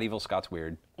the Scott Evil Scott's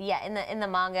weird. Yeah, in the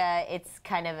manga, it's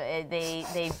kind of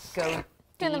they go.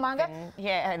 In the manga?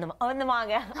 In the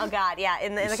manga. Oh God, yeah.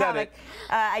 In the comic,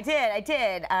 I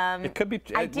did. It could be.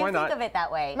 I do think of it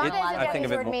that way. Manga is a Japanese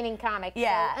word more, meaning comic.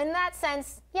 Yeah. So in that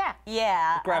sense, yeah.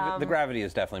 Yeah. The gravity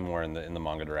is definitely more in the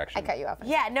manga direction. I cut you off.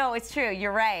 Yeah, no, it's true.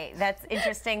 You're right. That's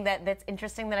interesting. That's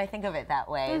interesting that I think of it that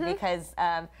way because.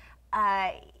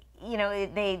 You know,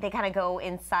 they kind of go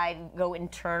inside, go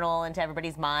internal into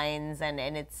everybody's minds, and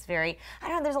it's very. I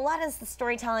don't know. There's a lot of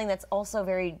storytelling that's also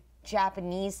very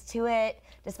Japanese to it,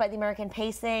 despite the American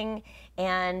pacing,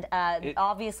 and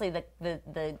obviously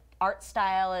the art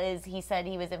style is. He said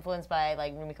he was influenced by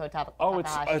like Rumiko Takahashi. Oh,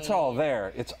 it's all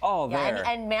there. It's all there.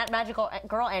 And magical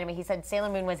girl anime. He said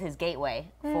Sailor Moon was his gateway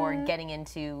for getting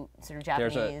into sort of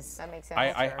Japanese. That makes sense.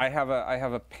 I have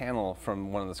a panel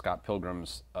from one of the Scott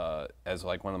Pilgrims as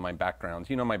like one of my backgrounds.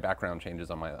 You know, my background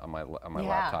changes on my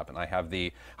laptop, and I have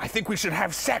the. I think we should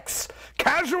have sex,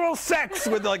 casual sex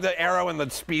with like the arrow and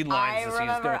the speed lines. I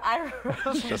remember.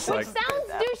 It's just like, which sounds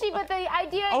douchey, but the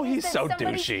idea. Oh, is he's that so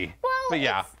somebody, douchey. Well, but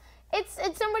yeah. It's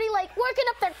somebody like working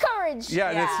up their courage. Yeah,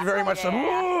 and it's very much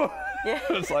like,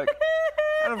 it's like,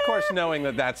 and of course knowing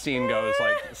that scene goes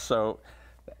like so,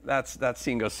 that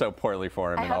scene goes so poorly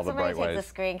for him in all the bright ways. I hope somebody takes a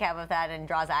screen cap of that and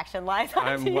draws action lines.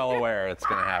 I'm well aware it's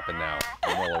going to happen now.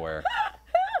 I'm well aware.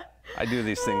 I do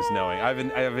these things knowing.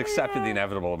 I have accepted the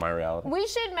inevitable of my reality. We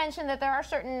should mention that there are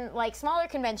certain like smaller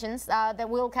conventions that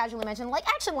we'll casually mention, like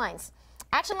action lines.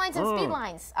 Action lines and speed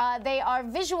lines. They are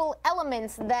visual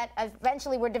elements that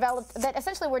essentially were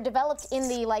developed in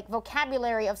the like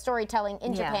vocabulary of storytelling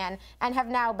in Japan and have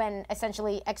now been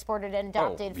essentially exported and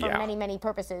adopted for many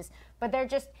purposes. But they're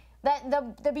just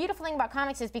the beautiful thing about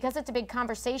comics is because it's a big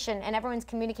conversation and everyone's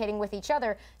communicating with each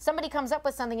other, somebody comes up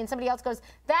with something and somebody else goes,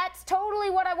 that's totally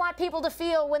what I want people to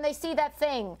feel when they see that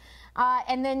thing.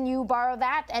 And then you borrow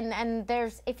that and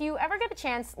there's, if you ever get a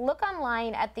chance, look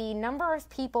online at the number of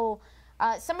people.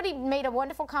 Somebody made a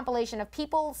wonderful compilation of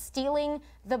people stealing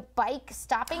the bike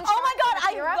stopping shot. Oh my God!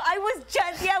 I was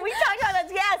just we talked about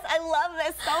this. Yes, I love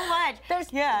this so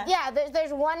much.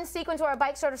 There's one sequence where a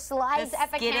bike sort of slides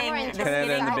at the camera and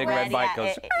then the big red bike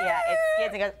goes. It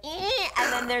skids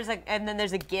and goes. And then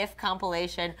there's a GIF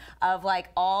compilation of like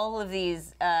all of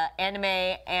these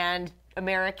anime and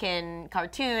American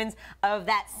cartoons of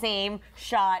that same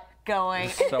shot. Going.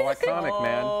 It's so iconic,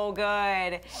 man. So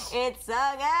good. It's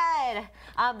so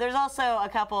good. There's also a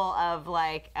couple of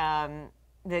like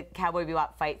the Cowboy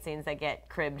Bebop fight scenes that get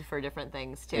cribbed for different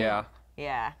things too. Yeah.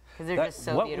 Yeah, because they're just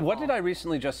so beautiful. What did I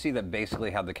recently just see that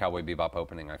basically had the Cowboy Bebop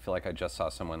opening? I feel like I just saw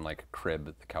someone like crib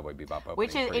the Cowboy Bebop opening.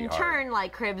 Which is in turn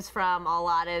like cribs from a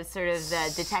lot of sort of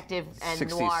the detective and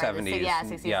 60s, noir. 70s.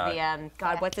 60s. Yeah.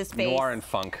 God, what's his face? Noir and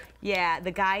funk. Yeah,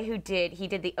 the guy who did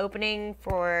the opening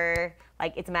for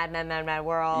like It's a Mad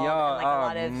World. Yeah, and, like, a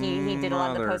lot of he did a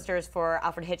lot of the posters for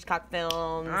Alfred Hitchcock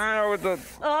films.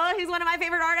 Oh, he's one of my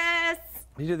favorite artists.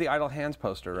 He did the Idle Hands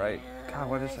poster, right? Yeah, God,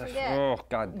 what is that? Oh,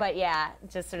 God. But yeah,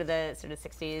 just sort of the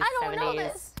 60s, I don't 70s. know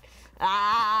this.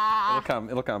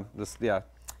 It'll come.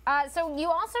 So you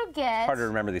also get. Hard to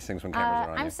remember these things when cameras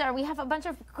are on. I'm sorry, we have a bunch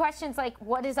of questions like,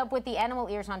 what is up with the animal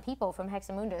ears on people from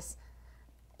Hexamundus?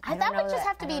 That would just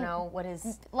have to be. I don't know what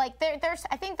is. Like,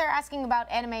 I think they're asking about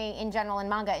anime in general and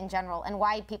manga in general and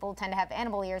why people tend to have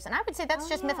animal ears. And I would say that's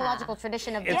just mythological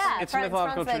tradition of. It's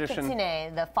mythological from tradition. The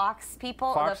kitsune, the fox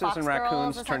people, Foxes the fox and girls,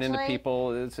 raccoons turn into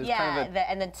people. It's kind of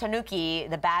and the tanuki,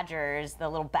 the badgers, the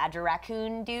little badger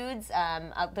raccoon dudes.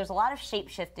 There's a lot of shape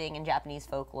shifting in Japanese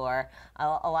folklore.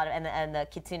 A lot of and the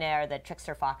kitsune are the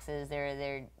trickster foxes.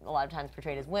 They're a lot of times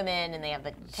portrayed as women, and they have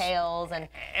the tails and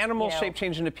animals shape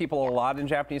change into people a lot in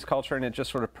Japanese Japanese culture, and it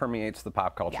just sort of permeates the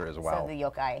pop culture as well. So the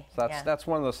yokai. So that's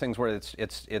one of those things where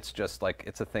it's just like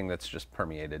it's a thing that's just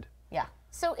permeated. Yeah.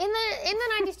 So in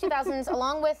the 90s, 2000s,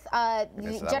 along with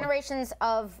the generations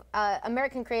of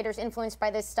American creators influenced by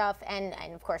this stuff, and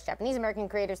of course Japanese American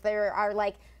creators, there are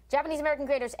like Japanese American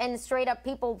creators and straight up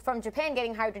people from Japan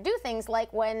getting hired to do things,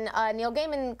 like when Neil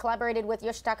Gaiman collaborated with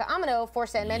Yoshitaka Amano for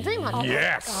Sandman Dream Hunters.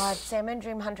 Yes. Oh my God, Sandman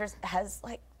Dream Hunters has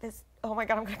like this. Oh my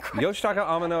God, I'm gonna cry. Yoshitaka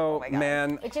Amano,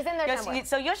 man. Which is in there somewhere.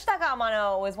 So Yoshitaka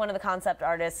Amano was one of the concept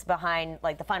artists behind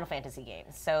like the Final Fantasy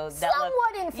games. So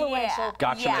somewhat influential. Yeah,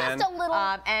 Gotcha, man. Just a little.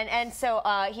 And so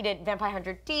he did Vampire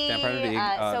Hunter D. Vampire Hunter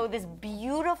D, so this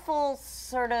beautiful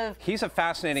sort of. He's a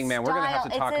fascinating man. We're gonna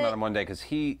have to talk about him one day because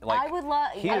he like. I would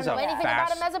love. He I is don't know a anything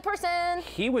about him as a person.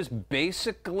 He was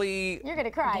basically. You're gonna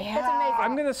cry. Yeah. That's amazing.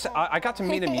 I'm gonna say I got to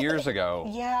meet him years ago.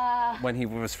 Yeah. When he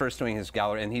was first doing his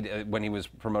gallery, and when he was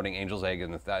promoting Angel's Egg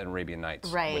and the Arabian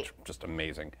Nights, right. which just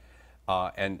amazing,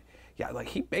 and yeah, like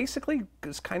he basically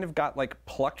just kind of got like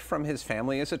plucked from his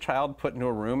family as a child, put into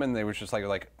a room, and they were just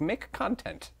like make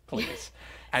content, please,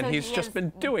 and So he's he just has been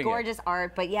doing gorgeous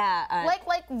art, but yeah.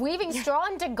 like weaving straw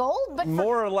into gold, but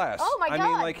more or less. Oh my God. I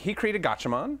mean, like he created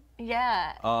Gatchaman.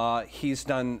 Yeah. He's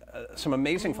done some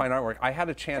amazing fine artwork. I had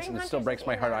a chance, Dream and it still Hunters breaks is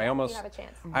my in heart. there. I almost, You have a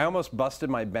chance. I almost busted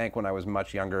my bank when I was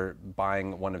much younger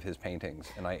buying one of his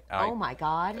paintings, and Oh my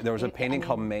God. There was a painting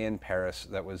called May in Paris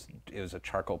it was a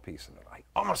charcoal piece, and I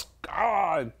almost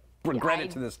I regret it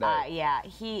to this day. Yeah,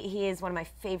 he is one of my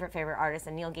favorite artists,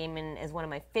 and Neil Gaiman is one of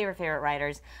my favorite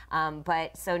writers.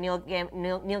 But so Neil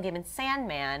Gaiman's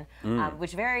Sandman,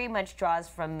 which very much draws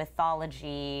from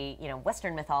mythology,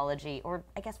 Western mythology, or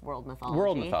I guess world mythology.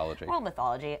 World mythology. World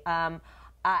mythology.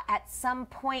 At some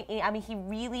point, I mean, he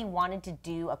really wanted to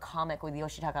do a comic with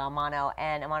Yoshitaka Amano,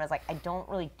 and Amano's like, I don't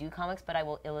really do comics, but I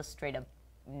will illustrate a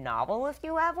novel if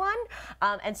you have one.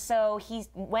 And so he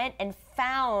went and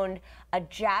found a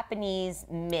Japanese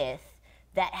myth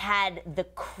that had the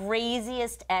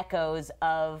craziest echoes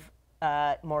of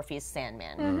Morpheus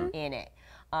Sandman in it.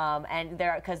 And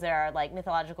because there are like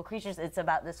mythological creatures, it's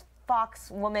about this fox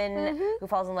woman who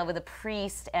falls in love with a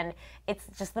priest, and it's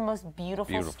just the most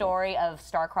beautiful story of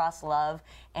star-crossed love.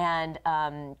 And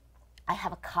I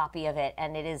have a copy of it,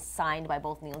 and it is signed by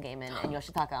both Neil Gaiman and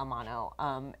Yoshitaka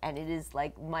Amano, and it is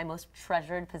like my most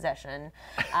treasured possession.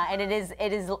 And it is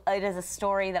a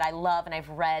story that I love and I've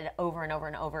read over and over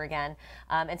and over again.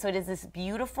 And so it is this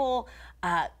beautiful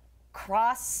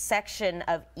cross section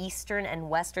of Eastern and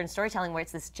Western storytelling, where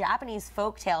it's this Japanese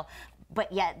folktale, but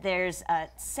yet there's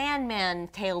Sandman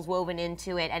tales woven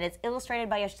into it, and it's illustrated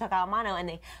by Yoshitaka Amano, and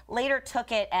they later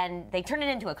took it and they turned it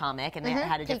into a comic, and they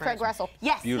had a different. P. Craig Russell.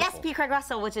 Yes, Beautiful. yes, P. Craig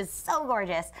Russell, which is so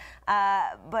gorgeous.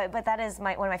 But that is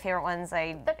one of my favorite ones.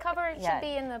 The cover should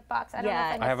be in the box. I don't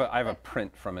know if I have a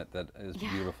print from it that is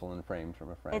beautiful and framed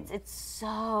from a friend. It's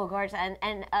so gorgeous,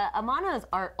 and Amano's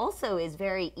art also is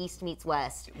very East meets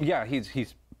West. Yeah, he's.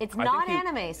 It's I not think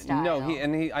anime style. No,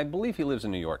 I believe he lives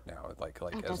in New York now, like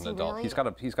does as an he adult. really?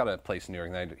 He's got a place in New York.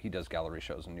 And he does gallery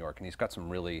shows in New York, and he's got some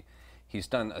really. He's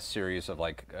done a series of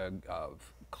like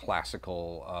of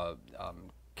classical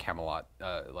Camelot,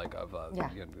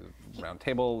 round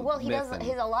table. Well, he myth does.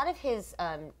 and, A lot of his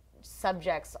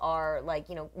subjects are like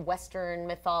Western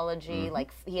mythology.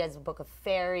 Like he has a book of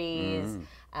fairies,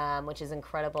 which is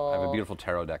incredible. I have a beautiful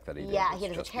tarot deck that he did. Yeah, It's he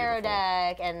has a just tarot beautiful.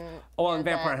 deck, and and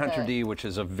Vampire Hunter D, which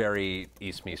is a very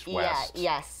East meets West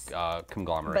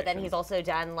conglomeration. But then he's also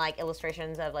done like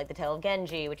illustrations of like the Tale of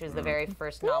Genji, which was the very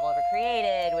first novel ever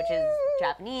created, which is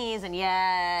Japanese, and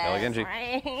Tale of Genji.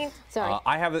 right? Sorry.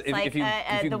 I have if you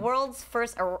the world's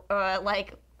first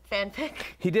like fanfic.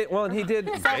 he did well, and he did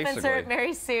Self-insert basically.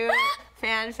 Mary Sue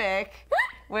fanfic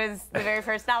was the very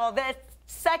first novel. The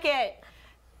second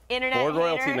internet Board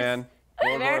royalty, haters, man. The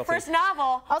Board very royalty. first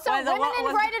novel. Also, was women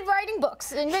invited writing books,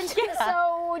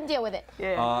 so deal with it.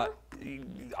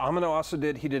 Amano also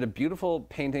he did a beautiful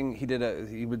painting.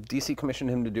 DC commissioned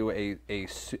him to do a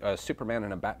Superman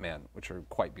and a Batman, which are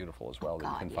quite beautiful as well,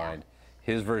 that you can find.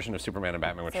 His version of Superman and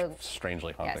Batman, which is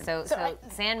strangely haunting. So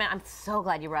Sandman. I'm so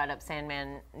glad you brought up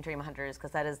Sandman Dream Hunters, because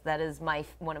that is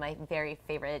one of my very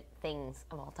favorite things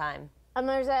of all time.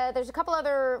 There's a couple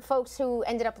other folks who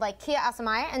ended up, like Kia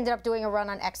Asamaya, ended up doing a run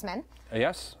on X-Men.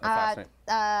 Yes, fascinating.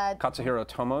 Katsuhiro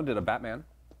Otomo did a Batman.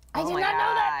 I did not know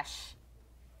that.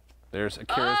 There's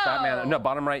Akira's Batman. No,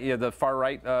 bottom right, the far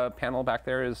right panel back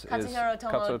there is Katsuhiro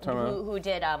Otomo, who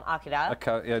did Akira.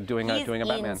 Doing a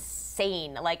Batman.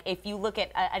 Insane. Like if you look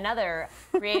at another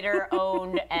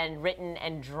creator-owned and written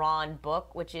and drawn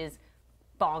book, which is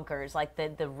bonkers, like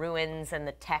the ruins and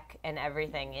the tech and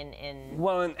everything in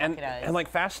Well, and Akira like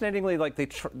fascinatingly, like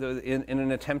in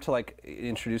an attempt to like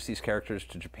introduce these characters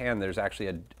to Japan, there's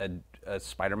actually a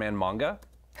Spider-Man manga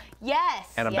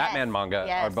Yes. and a yes, Batman manga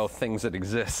yes. are both things that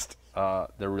exist.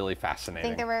 They're really fascinating. I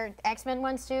think there were X-Men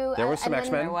ones too. There was some and then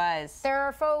X-Men. There was. There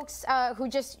are folks who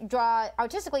just draw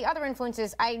artistically other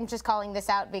influences. I'm just calling this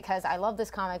out because I love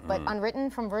this comic, but Unwritten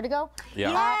from Vertigo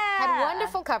Yeah. had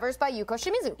wonderful covers by Yuko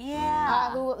Shimizu,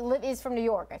 Yeah. who is from New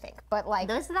York, I think. But like,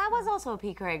 That was also a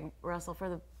P. Craig Russell for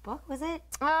the book, was it?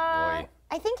 I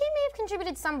think he may have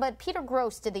contributed some, but Peter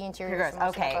Gross did the interiors. Peter for Gross, most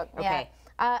of the okay, book. okay.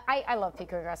 Yeah. I love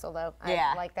Peter Craig Russell though.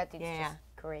 Yeah. I like that dude's Yeah. just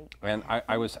great. And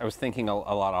I was thinking a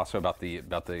lot also about the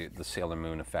Sailor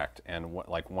Moon effect, and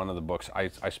like one of the books I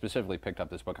specifically picked up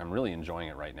this book. I'm really enjoying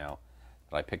it right now.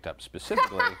 That I picked up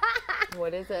specifically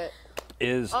What is it?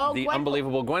 is Oh, the Gwenpool.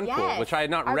 Unbelievable Gwenpool, Yes. which I had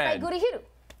not Art by read,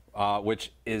 Gurihiru.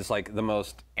 which is like the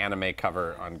most anime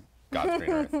cover on God's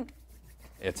green earth.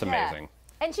 It's amazing.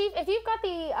 And Chief, if you've got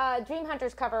the Dream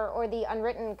Hunters cover or the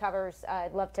Unwritten covers,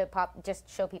 I'd love to just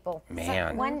show people.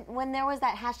 Man. When there was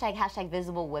that hashtag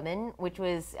Visible Women, which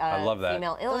was I love that.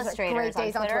 female Those are illustrators great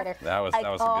days on Twitter. That was a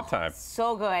good time.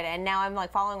 So good, and now I'm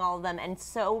like following all of them, and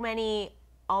so many,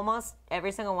 almost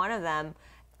every single one of them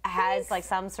has like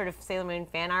some sort of Sailor Moon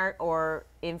fan art or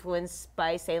influenced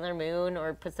by Sailor Moon,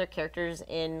 or puts their characters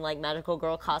in like magical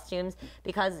girl costumes,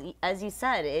 because as you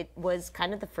said, it was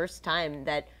kind of the first time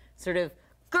that sort of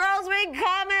girls read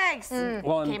comics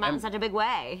Well, came out in such a big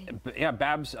way. Yeah,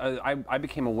 Babs. I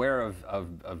became aware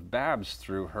of Babs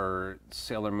through her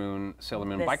Sailor Moon This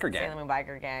biker gang. Sailor Moon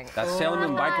biker gang. That Sailor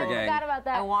Moon biker I gang. forgot about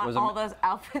that. I want was all those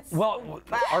outfits. Well,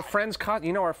 our friends,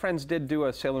 our friends did do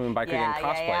a Sailor Moon biker Yeah, gang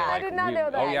yeah, cosplay. yeah. I Like, did not know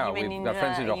that. Oh yeah, Yume our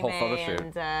friends did a whole Yume photo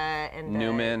shoot. and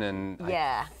Newman and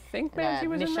yeah. I think Benji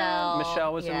was in Michelle, that.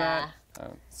 Michelle was in yeah. that.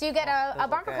 So you get a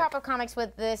bumper good. crop of comics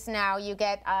with this now. You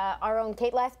get our own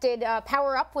Kate Leth did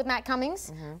Power Up with Matt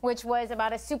Cummings, which was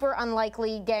about a super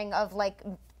unlikely gang of like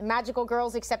magical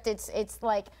girls, except it's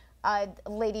like a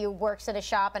lady who works at a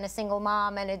shop and a single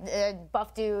mom and a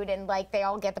buff dude, and like they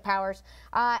all get the powers.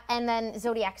 And then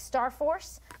Zodiac Star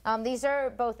Force. These are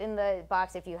both in the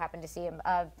box if you happen to see them.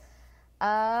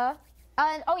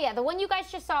 Oh yeah, the one you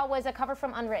guys just saw was a cover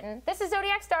from Unwritten. This is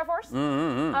Zodiac Star Force,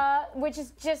 which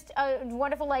is just a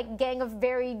wonderful like gang of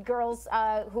varied girls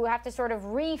who have to sort of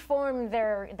reform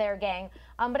their gang.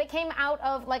 But it came out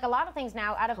of like a lot of things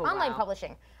now, out of online wow.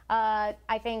 publishing.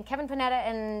 I think Kevin Panetta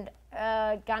and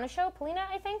Polina,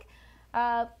 I think.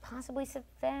 Possibly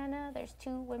Savannah. There's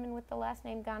two women with the last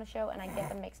name Ganesho, and I get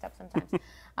them mixed up sometimes.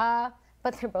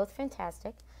 But they're both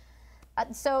fantastic.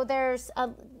 So there's,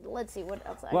 let's see, what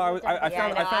else? Well, I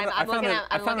I'm looking at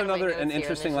my found another notes an here, and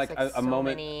interesting there's like just, like, a so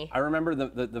moment. many. I remember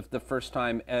the first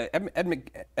time Ed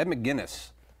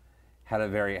McGuinness has a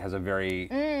very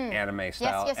anime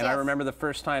style, yes, and I yes. remember the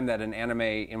first time that an anime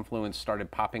influence started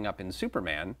popping up in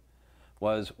Superman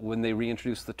was when they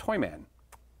reintroduced the Toyman.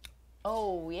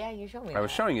 Oh yeah, you showed me. I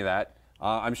was showing you that.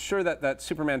 I'm sure that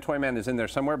Superman Toyman is in there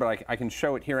somewhere, but I can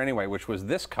show it here anyway, which was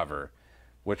this cover,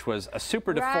 which was a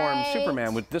super deformed Right.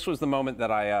 Superman. This was the moment that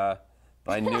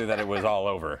I knew that it was all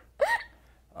over.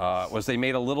 Was they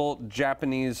made a little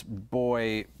Japanese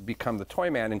boy become the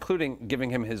Toyman, including giving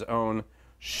him his own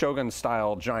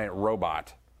Shogun-style giant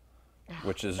robot,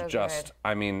 which is so just, good.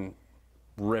 I mean,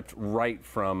 ripped right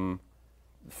from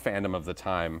fandom of the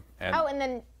time. Oh, and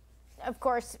then, of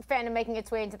course, fandom making its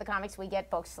way into the comics, we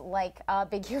get books like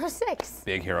Big Hero 6.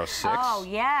 Big Hero 6. Oh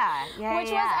yeah, yeah.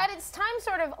 Which was at its time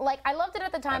sort of like, I loved it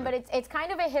at the time, but it's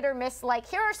kind of a hit or miss. Like,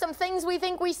 here are some things we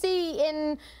think we see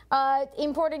in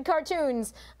imported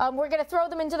cartoons. We're going to throw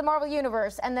them into the Marvel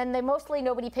Universe. And then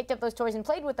nobody picked up those toys and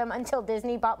played with them until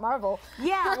Disney bought Marvel.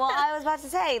 Yeah, well, I was about to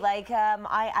say, like,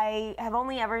 I have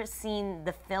only ever seen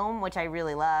the film, which I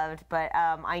really loved, but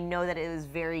I know that it was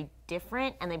very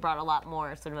different, and they brought a lot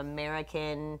more sort of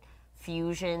American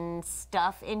fusion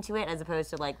stuff into it, as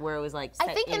opposed to like where it was like set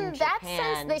I think in that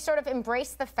Japan. sense, they sort of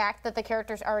embraced the fact that the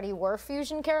characters already were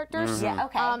fusion characters. Yeah,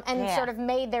 okay. And Yeah. sort of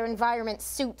made their environment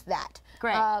suit that.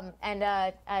 Great.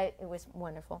 It was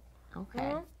wonderful.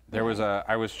 Okay. There was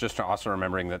I was just also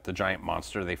remembering that the giant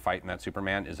monster they fight in that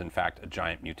Superman is in fact a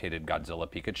giant mutated Godzilla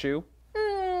Pikachu.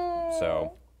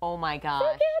 So Oh my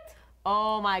gosh.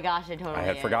 Oh my gosh, it totally I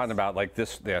had is. forgotten about like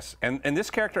this. And this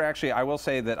character actually, I will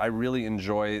say that I really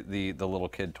enjoy the little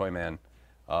kid Toyman.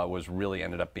 Was really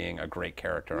ended up being a great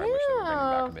character. I wish they would bring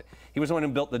him back a bit. He was the one who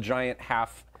built the giant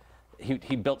half.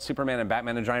 He built Superman and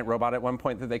Batman a giant robot at one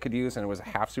point that they could use, and it was a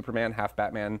half Superman, half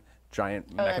Batman giant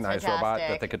that's mechanized robot that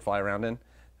fantastic. they could fly around in.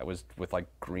 That was with like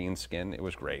green skin. It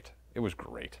was great. It was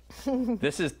great.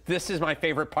 This is my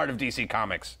favorite part of DC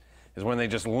Comics, is when they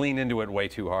just lean into it way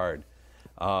too hard.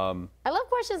 I love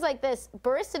questions like this.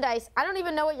 Barista Dice, I don't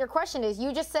even know what your question is.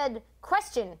 You just said,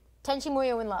 question, Tenchi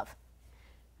Muyo in love.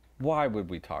 Why would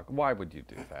we talk? Why would you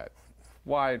do that?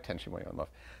 Why Tenchi Muyo in love?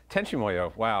 Tenchi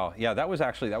Muyo, wow. Yeah, that was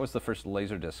the first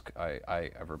Laserdisc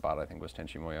I ever bought, I think, was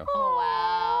Tenchi Muyo. Oh,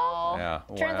 wow. Yeah,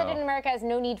 Translated in America as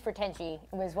No Need for Tenchi.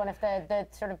 It was one of the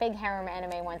sort of big harem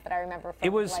anime ones that I remember from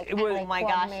oh my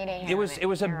gosh. It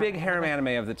was a big harem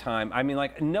anime of the time. I mean,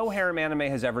 like, no harem anime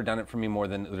has ever done it for me more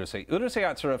than Urusei. Urusei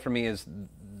Yatsura for me is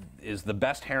the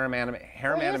best harem anime.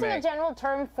 We're using a general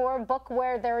term for a book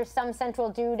where there is some central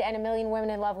dude and a million women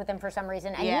in love with him for some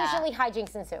reason, and usually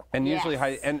hijinks ensue. And usually,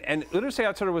 and Urusei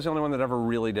Yatsura was the only one that ever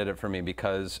really did it for me,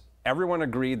 because everyone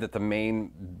agreed that the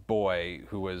main boy,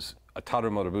 who was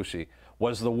Ataru Morobushi,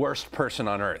 was the worst person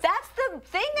on earth. That's the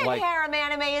thing in harem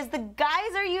anime, is the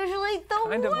guys are usually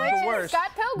the worst.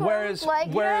 Scott Pilgrim. Whereas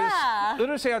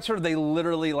Urusei Yatsura, they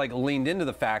literally leaned into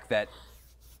the fact that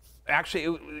actually,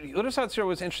 Urusei Yatsura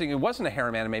was interesting. It wasn't a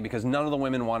harem anime because none of the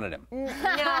women wanted him.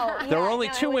 No. There were only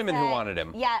two women who wanted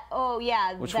him.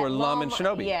 Yeah, which were Lum and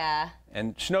Shinobu. Yeah.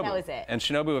 And Shinobu. That was it. And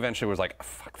Shinobu eventually was like,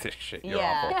 fuck this shit, you're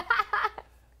awful.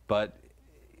 But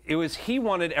he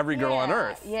wanted every girl on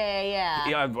Earth.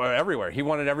 Yeah, everywhere. He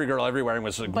wanted every girl everywhere and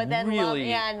was like, but then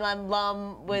really...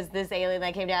 Lum was this alien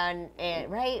that came down and,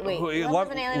 right? Wait,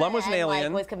 Lum was an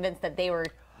alien. Was convinced that they were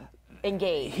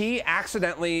engaged. He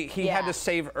had to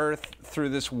save Earth through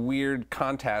this weird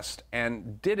contest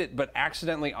and did it, but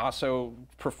accidentally also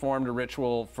performed a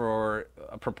ritual for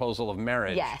a proposal of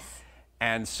marriage. Yes.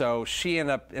 And so she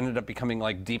ended up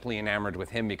becoming deeply enamored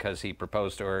with him because he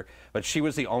proposed to her, but she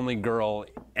was the only girl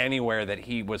anywhere that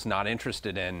he was not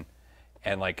interested in,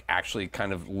 and actually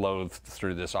kind of loathed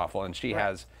through this awful. And she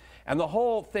has, and the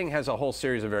whole thing has a whole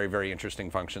series of very, very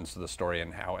interesting functions to the story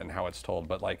and how it's told.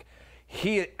 But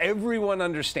everyone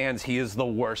understands he is the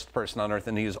worst person on Earth,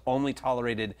 and he is only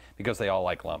tolerated because they all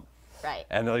like Lum. Right.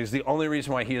 And he's the only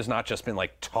reason why he has not just been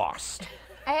tossed.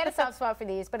 I had a soft spot for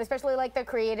these, but especially the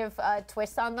creative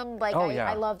twists on them.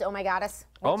 I loved Oh My Goddess,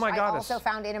 which I also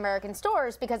found in American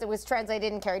stores because it was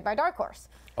translated and carried by Dark Horse.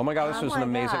 Oh My Goddess was an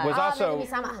amazing. It was also.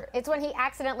 It's when he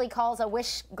accidentally calls a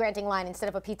wish-granting line instead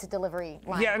of a pizza delivery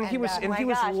line. Yeah, and he was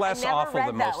less awful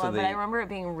than most of the. But I remember it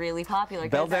being really popular.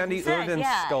 Beldandi, Urd,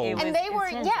 Skull. And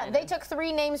they took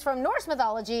 3 names from Norse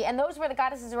mythology, and those were the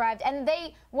goddesses arrived. And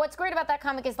what's great about that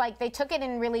comic is they took it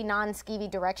in really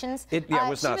non-skeevy directions. It was not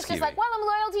skeevy. She was just like, well, I'm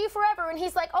loyal to you forever, and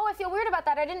he's like, oh, I feel weird about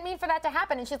that. I didn't mean for that to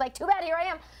happen. And she's like, too bad, here I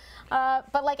am.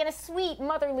 But in a sweet,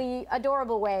 motherly,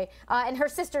 adorable way. And her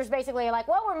sisters basically are like,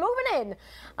 well, we're moving in.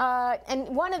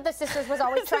 And one of the sisters was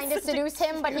always trying to seduce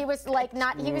him, but he was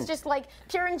not, he was just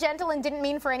pure and gentle and didn't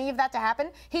mean for any of that to happen.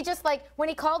 He just when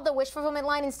he called the wish fulfillment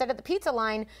line instead of the pizza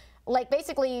line,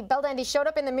 basically Beldandi showed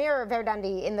up in the mirror,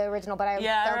 Verdandi in the original, but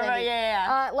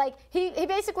he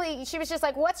basically, she was just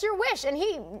like, what's your wish? And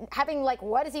he, having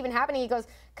what is even happening, he goes,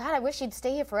 God, I wish you'd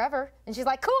stay here forever. And she's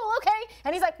like, cool, okay.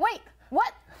 And he's like, wait,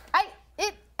 what?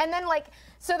 And then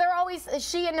so they're always,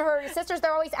 she and her sisters,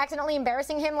 they're always accidentally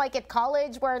embarrassing him at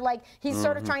college, where he's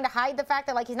sort of trying to hide the fact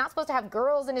that he's not supposed to have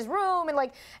girls in his room,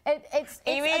 and it's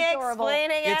Amy adorable.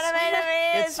 Explaining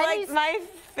anime to me is my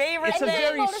favorite thing.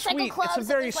 It's a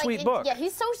very sweet book. Yeah,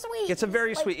 he's so sweet. It's a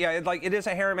very sweet. Yeah, it is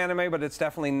a harem anime, but it's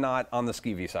definitely not on the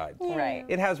skeevy side. Right.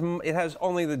 It has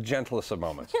only the gentlest of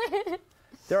moments.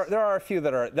 There are a few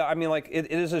that are. I mean, it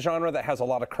is a genre that has a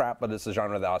lot of crap, but it's a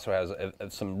genre that also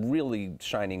has some really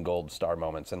shining gold star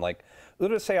moments. And Urusei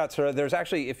Yatsura, there's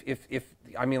actually,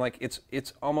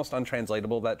 it's almost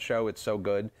untranslatable, that show. It's so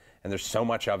good, and there's so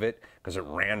much of it because it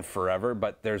ran forever.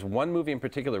 But there's one movie in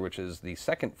particular, which is the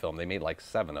second film. They made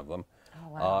 7 of them,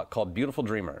 called Beautiful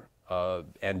Dreamer.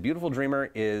 And Beautiful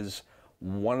Dreamer is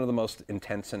one of the most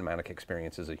intense cinematic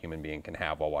experiences a human being can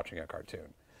have while watching a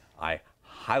cartoon. I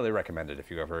highly recommend it if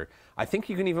you ever. I think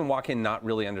you can even walk in not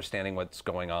really understanding what's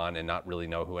going on and not really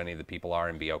know who any of the people are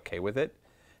and be okay with it.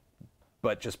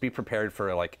 But just be prepared for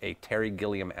a Terry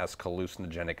Gilliam-esque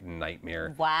hallucinogenic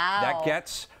nightmare. Wow. That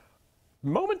gets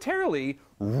momentarily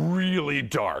really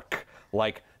dark.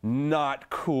 Not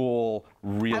cool,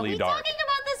 really dark. Are we talking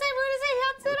about the same Urusei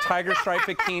Yatsura? Tiger stripe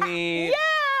bikini. Yeah,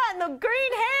 and the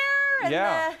green hair. And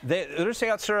Urusei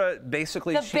Yatsura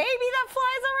basically. The baby that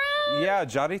flies around. Yeah,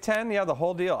 Jariten. Yeah, the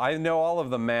whole deal. I know all of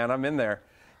them, man. I'm in there.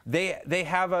 They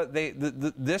have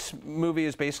this movie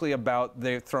is basically about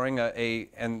they're throwing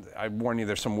and I warn you,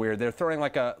 there's some weird. They're throwing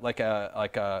like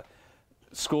a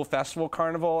school festival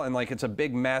carnival, and like it's a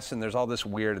big mess, and there's all this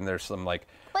weird, and there's some like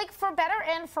for better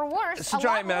and for worse, it's a lot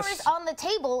giant more mess. is on the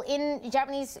table in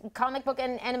Japanese comic book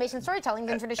and animation storytelling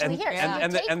than traditionally here.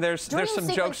 And there's some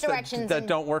jokes that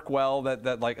don't work well.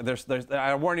 That like there's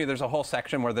I warn you, there's a whole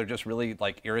section where they're just really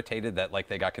like irritated that like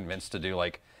they got convinced to do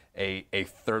like a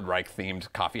Third Reich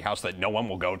themed coffee house that no one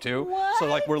will go to. What? So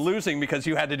like we're losing because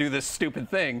you had to do this stupid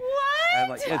thing. What? And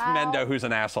like it's Mendo who's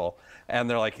an asshole, and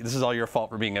they're like, this is all your fault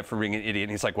for being an idiot. And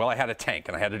he's like, well, I had a tank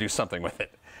and I had to do something with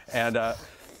it. And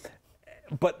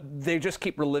but they just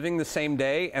keep reliving the same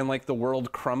day, and like the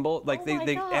world crumble. Like they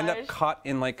end up caught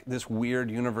in like this weird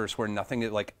universe where nothing,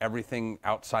 like everything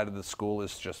outside of the school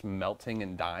is just melting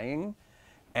and dying,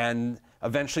 and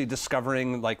eventually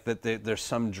discovering like that there's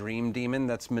some dream demon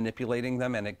that's manipulating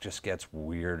them, and it just gets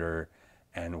weirder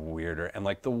and weirder. And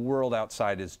like the world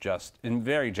outside is just, in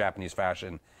very Japanese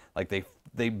fashion, like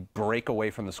they break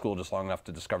away from the school just long enough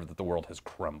to discover that the world has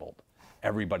crumbled.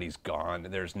 Everybody's gone.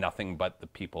 There's nothing but the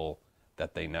people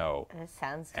that they know. This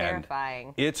sounds terrifying.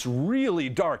 And it's really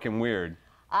dark and weird.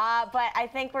 But I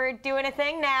think we're doing a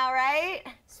thing now, right?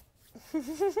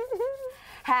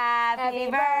 Happy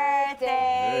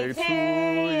birthday to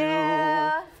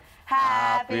you.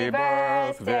 Happy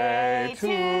birthday to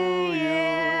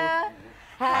you.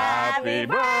 Happy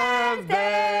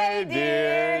birthday,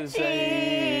 dear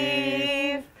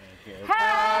Chief.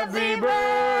 Happy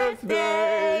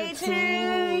birthday to you.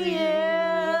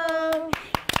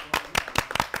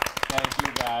 Thank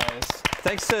you, guys.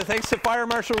 Thanks to fire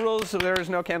marshal rules, there is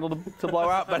no candle to blow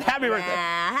out. But happy birthday!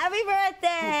 Yeah, happy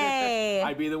birthday!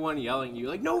 I'd be the one yelling at you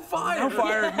like, no fire! No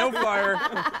fire! No fire!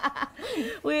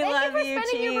 We love you, Thank you for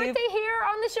spending your birthday here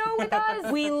on the show with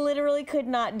us. We literally could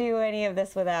not do any of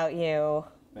this without you.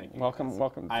 Thank you.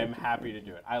 Welcome. I'm happy to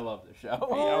do it. I love the show.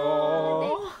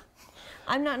 Oh.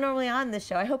 I'm not normally on this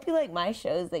show. I hope you like my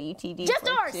shows that you TD. Just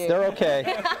ours. Too. They're okay.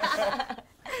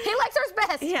 He likes ours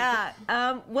best. Yeah.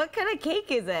 What kind of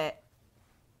cake is it?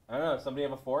 I don't know. Somebody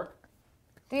have a fork?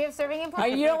 Do you have serving input?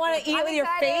 You don't want to eat it with your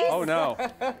face? Oh no!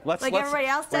 Let's everybody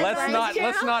else does right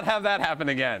let's not have that happen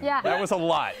again. Yeah. That was a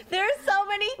lot. There's so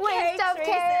many cakes of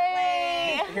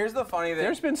recently. Here's the funny thing.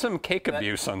 There's been some cake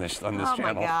abuse on this Oh channel.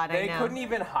 my God, I They know. couldn't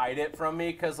even hide it from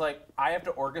me because, like, I have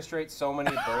to orchestrate so many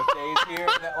birthdays here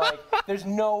that, like, there's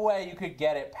no way you could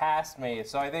get it past me.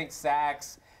 So I think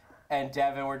Sax and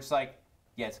Devin were just like,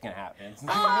 yeah, it's gonna happen.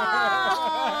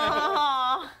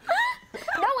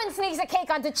 No one sneaks a cake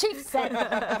onto Chief's set.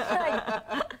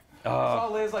 saw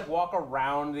Liz like walk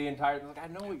around the entire. Like, I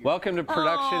know what you're. Welcome to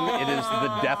production. It is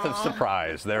the death of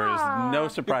surprise. There is no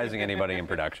surprising anybody in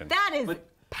production. That is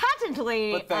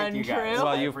patently but thank you guys. untrue.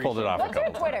 Well, you've pulled it off a What's your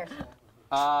couple Twitter?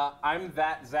 times. I'm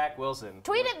that Zach Wilson.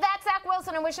 Tweet at that Zach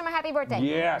Wilson and wish him a happy birthday.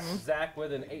 Yes. Zach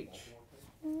with an H.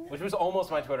 Which was almost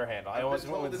my Twitter handle. I almost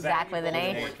went with Zach with an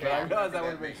H. But I realized that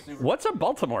would make super. What's a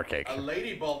Baltimore cake? A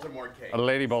Lady Baltimore cake. A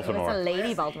Lady It's Baltimore. a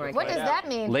Lady Baltimore What cake. does that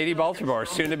mean? Lady Baltimore,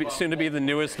 soon to be the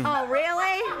newest. Oh,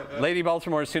 really? Lady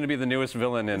Baltimore is soon to be the newest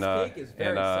villain in. Cake is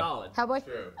very solid. Cowboy?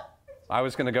 True. I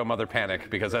was gonna go Mother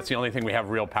Panic because that's the only thing we have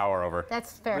real power over.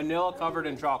 That's fair. Vanilla covered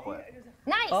in chocolate.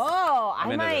 Nice. Oh, I'm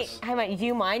into this. I might. Do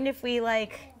you mind if we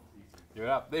like? Do it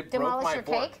up. They broke Demolish my your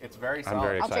fork. cake? It's very solid. I'm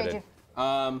very I'll trade excited.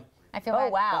 you. I feel Oh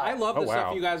bad. wow. I love the Oh, wow.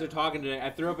 stuff you guys are talking today. I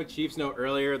threw up a Chiefs note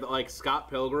earlier that like Scott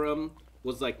Pilgrim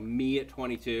was like me at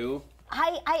 22.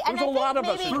 There's a lot of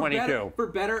us at 22. For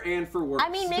better and for worse. I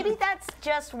mean, maybe that's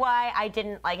just why I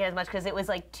didn't like it as much because it was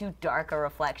like too dark a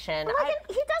reflection. But like,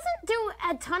 he doesn't do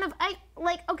a ton of.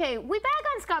 Okay, we bag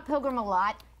on Scott Pilgrim a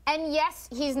lot, and yes,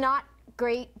 he's not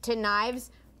great to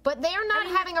knives, but they are not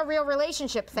having a real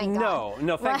relationship. Thank God.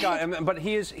 No, thank Right? God. But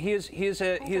he's a he's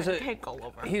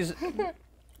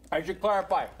I should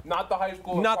clarify, not the high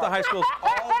school. not the high part. school.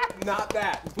 All of it, not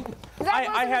that.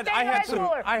 I had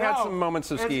No, some moments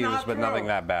of it's skews, not but true. nothing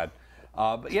that bad.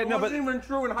 But yeah, It no, but wasn't even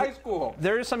true in high school.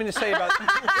 there is something to say about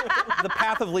the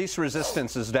path of least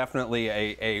resistance is definitely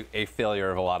a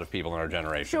failure of a lot of people in our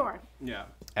generation. Sure. Yeah.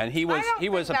 And he was don't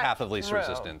a think path that's of least true.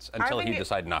 resistance until think he it-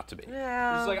 decided not to be.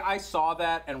 It's like I saw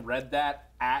that and read that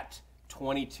at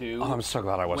 22. Oh, I'm so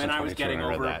glad I wasn't when I 22 was getting when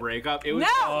I read over a that. breakup. It was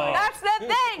No, that's the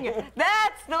thing.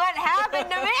 That's what happened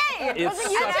to me. It's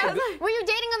You such a too? good- Were you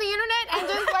dating on the internet and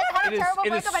just like had a terrible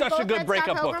it is breakup? and such a both good read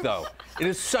breakup Scott book, Pilgrim? though. It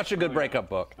is such a good breakup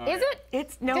book. Is it?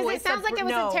 It's no. 'Cause it it's sounds like it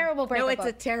was a terrible breakup No, it's a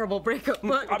book. terrible breakup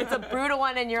book. It's a brutal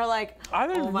one, and you're like, I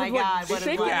didn't oh my like, God, what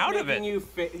shake a you out of making it. You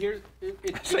here's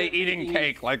it's Say good at eating making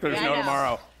cake like there's Yeah, I no know.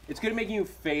 tomorrow. It's good at making you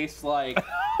face like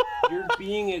you're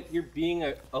being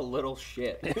a little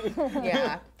shit.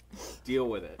 Yeah. Deal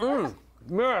with it.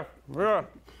 Yeah.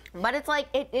 But it's like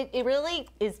it really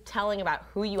is telling about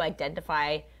who you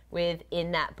identify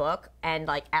within that book and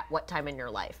like at what time in your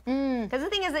life. Because the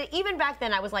thing is that even back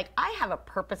then I was like, I have a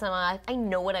purpose in my life. I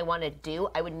know what I want to do.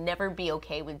 I would never be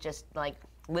okay with just like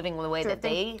living the way that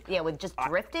they, with just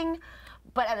drifting.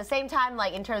 But at the same time,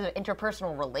 like in terms of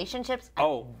interpersonal relationships,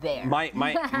 I'm there.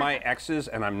 My exes,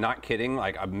 and I'm not kidding.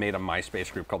 Like I've made a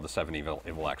MySpace group called the 7 Evil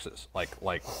Exes. Like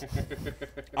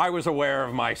I was aware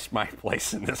of my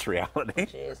place in this reality.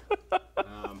 Jeez.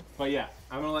 But yeah,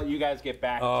 I'm gonna let you guys get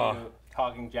back to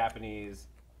talking Japanese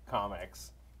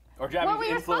comics. Or Japanese Well,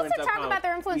 we were supposed to talk about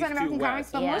their influence on American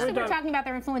comics, but Yeah. mostly we're talking about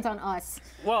their influence on us.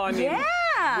 Well, I mean,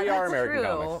 we are American true.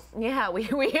 comics. Yeah, we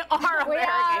are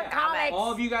American comics.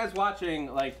 All of you guys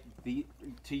watching, like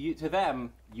to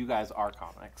them, you guys are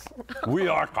comics. We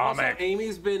are Also, comics.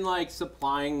 Amy's been like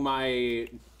supplying my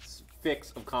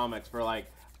fix of comics for like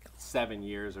 7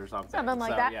 years or something. Something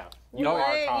like so, that. Yeah. You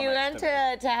went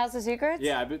to House of Secrets?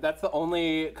 Yeah, but that's the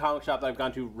only comic shop that I've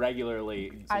gone to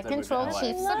regularly. Since I control moved to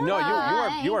Chief LA. Supply.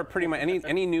 No, you are pretty much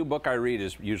any new book I read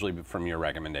is usually from your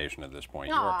recommendation at this point.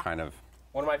 You are Aw. kind of.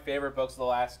 One of my favorite books of the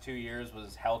last 2 years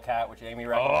was Hellcat, which Amy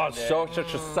Oh, recommended.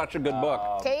 such a good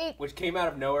book. Kate, Which came out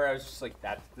of nowhere. I was just like,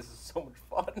 this is so much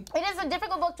fun. it is a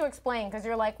difficult book to explain because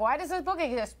you're like, why does this book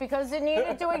exist? Because it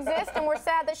needed to exist, and we're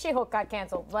sad that She-Hulk got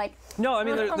canceled. Like, No, I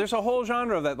mean there's a whole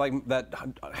genre of that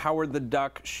Howard the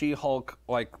Duck, She-Hulk,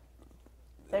 like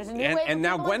there's a new And- wave and of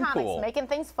now people in comics Gwenpool. making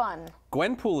things fun.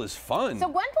 Gwenpool is fun. So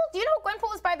Gwenpool, do you know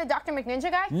Gwenpool is by the Dr.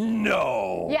 McNinja guy?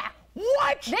 No. Yeah.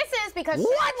 What? This is because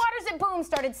What? Sharon Waters at Boom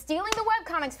started stealing the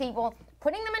webcomics people,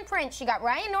 putting them in print. She got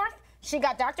Ryan North, she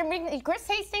got Chris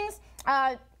Hastings.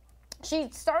 She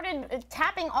started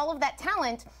tapping all of that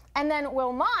talent, and then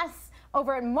Will Moss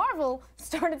over at Marvel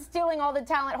started stealing all the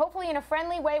talent, hopefully in a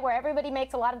friendly way where everybody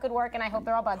makes a lot of good work, and I hope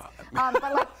they're all buds. But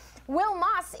like, Will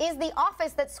Moss is the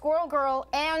office that Squirrel Girl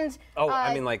and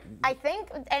I mean, like- I think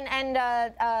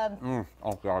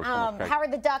Oh God. Okay.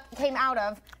 Howard the Duck came out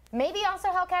of. Maybe also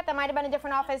Hellcat, that might have been a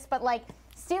different office, but like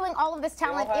stealing all of this They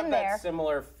all talent have in that there.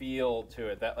 similar feel to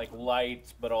it, that like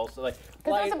light, but also like.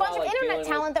 Because there was a bunch of internet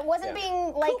talent that wasn't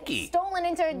being like Kooky. stolen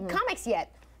into comics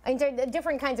yet, into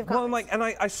different kinds of Well, comics.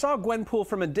 I saw Gwenpool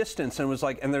from a distance and was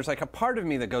like, and there's like a part of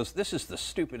me that goes, this is the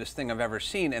stupidest thing I've ever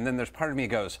seen, and then there's part of me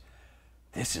that goes,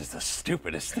 this is the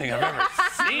stupidest thing I've ever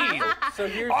seen. So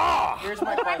here's my For the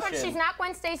record, question. she's not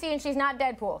Gwen Stacy and she's not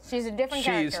Deadpool. She's a different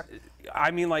She's, character.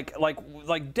 I mean, like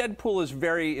Deadpool is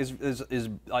very is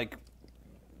like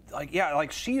yeah,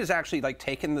 like she is actually like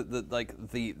taken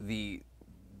the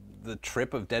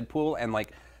trip of Deadpool and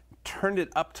like turned it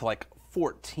up to like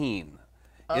 14.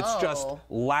 It's just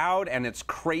loud and it's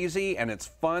crazy and it's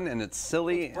fun and it's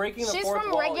silly. Breaking the She's fourth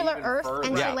from wall regular even Earth further.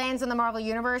 and Yeah. she lands in the Marvel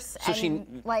Universe. So and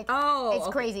she- like, it's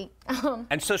crazy.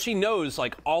 And so she knows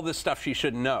like all this stuff she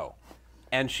shouldn't know.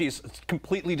 And she's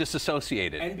completely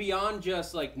disassociated. And beyond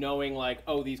just like knowing like,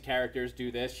 oh, these characters do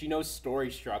this, she knows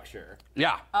story structure.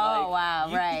 Yeah. Oh, wow,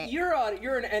 right. You're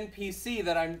an NPC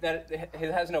that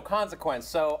has no consequence,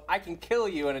 so I can kill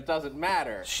you and it doesn't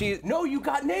matter. No, you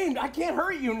got named. I can't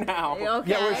hurt you now.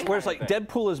 Okay. Yeah, whereas like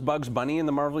Deadpool is Bugs Bunny in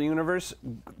the Marvel Universe,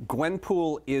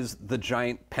 Gwenpool is the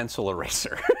giant pencil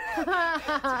eraser.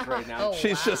 Right now.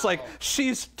 She's just like,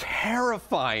 she's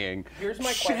terrifying. Here's my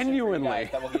question genuinely. for you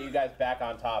guys that will get you guys back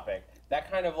on topic.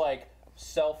 That kind of like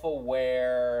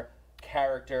self-aware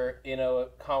character in a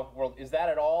comic world, is that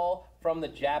at all from the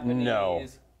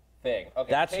Japanese thing?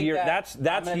 Okay, That's take your- that. that's I'm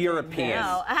gonna take European.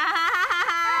 Oh.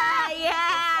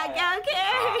 Yeah, go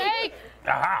Cake.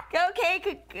 Aha! Go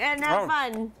Cake and have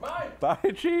fun. Mine. Bye,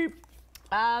 cheap.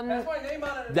 That's my name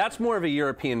on it. That's more of a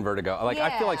European Vertigo. Like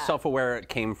I feel like Yeah. self-aware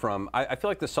came from. I feel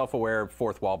like the self-aware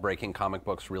fourth wall breaking comic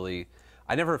books really.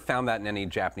 I never found that in any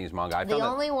Japanese manga. I The found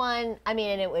only one, I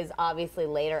mean, and it was obviously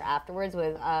later afterwards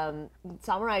with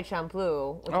Samurai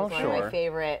Champloo, which is one of sure. my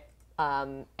favorite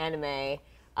anime, made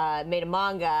a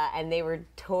manga, and they were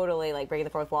totally like breaking the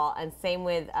fourth wall. And same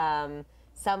with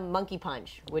some Monkey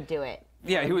Punch would do it.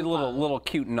 Yeah, he was a little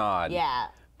cute nod. Yeah.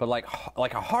 But like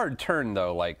a hard turn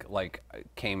though, like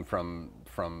came from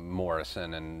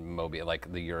Morrison and Moby,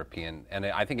 like the European, and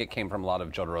I think it came from a lot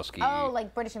of Jodorowsky. Oh,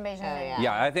 like British Invasion. yeah.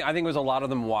 Yeah, I think it was a lot of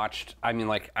them watched. I mean,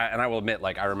 like, and I will admit,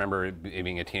 like, I remember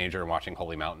being a teenager and watching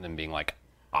Holy Mountain and being like,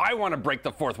 I want to break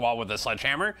the fourth wall with a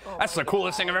sledgehammer. That's the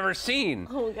coolest thing I've ever seen.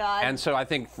 Oh, God. And so I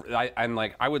think I'm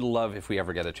like, I would love if we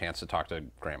ever get a chance to talk to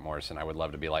Grant Morrison. I would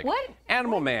love to be like, What?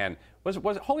 Animal Man. Was it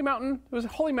Holy Mountain? Was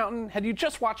it Holy Mountain? Had you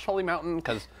just watched Holy Mountain?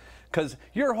 Because Because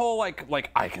your whole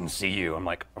like I can see you.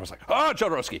 I was like, oh,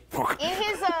 Jodorowsky. In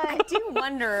his, I do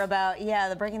wonder about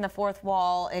the breaking the fourth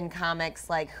wall in comics,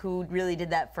 like who really did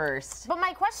that first. But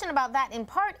my question about that in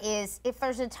part is if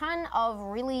there's a ton of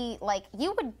really, like,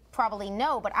 you would probably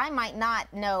know, but I might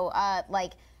not know,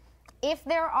 like, if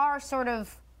there are sort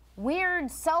of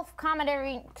weird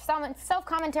self-commentary,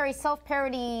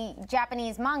 self-parody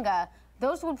Japanese manga,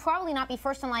 those would probably not be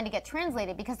first in line to get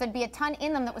translated because there'd be a ton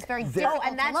in them that was very difficult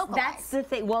and to localize. that's the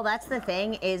thing. Well, that's the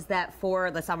thing is that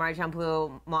for the Samurai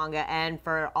Champloo manga and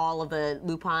for all of the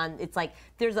Lupin, it's like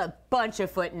there's a bunch of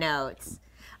footnotes.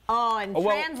 Oh, and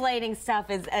translating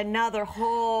stuff is another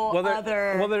whole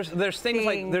other. Well, there's things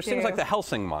like things like the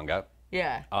Hellsing manga.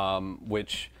 Yeah.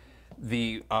 Which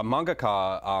the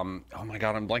mangaka, oh my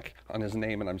God, I'm blanking on his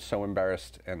name, and I'm so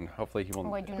embarrassed, and hopefully he won't.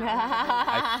 Oh, I do not.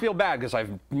 I feel bad because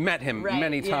I've met him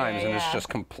many times, and it's yeah.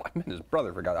 just his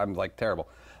brother forgot. I'm like terrible.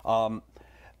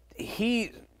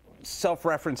 He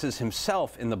self-references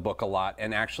himself in the book a lot,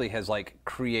 and actually has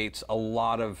creates a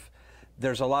lot of.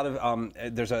 There's a lot of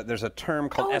there's a term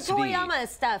called SD. Toriyama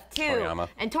stuff too. Toriyama.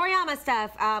 And Toriyama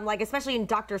stuff, like especially in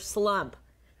Dr. Slump.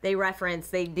 They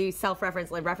do self-reference,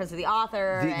 like reference to the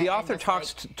author. The author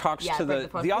talks to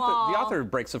the author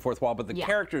breaks the fourth wall, but the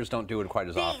characters don't do it quite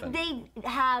as often. They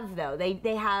have though.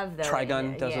 They have though.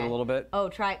 Trigun does it a little bit. Oh,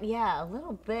 a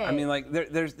little bit. I mean, like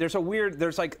there's a weird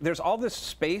there's all this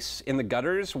space in the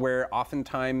gutters where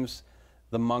oftentimes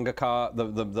the mangaka,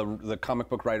 the comic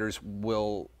book writers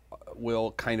will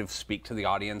kind of speak to the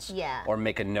audience or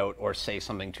make a note or say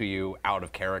something to you out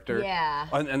of character. Yeah.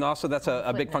 And also that's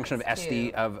a big function of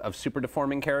SD, of super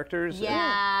deforming characters.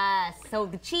 Yes. So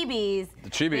the chibis.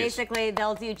 Basically,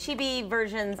 they'll do chibi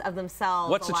versions of themselves.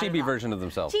 What's a chibi version of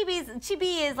themselves?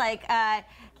 Chibi is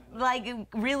like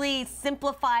really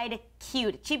simplified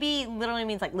cute. Chibi literally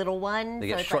means like little one. They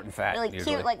get short and fat. Really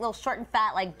usually. cute, like little short and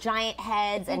fat, like giant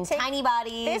heads and tiny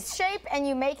bodies. This shape and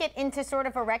you make it into sort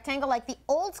of a rectangle, like the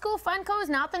old school Funkos,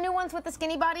 not the new ones with the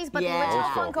skinny bodies, but the original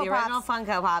Funko Pops. The original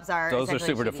Funko Pops are those are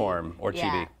super deform or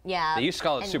chibi. Yeah. They used to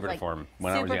call it super deform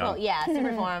when I was young. Yeah,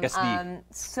 super deform. SD.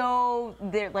 So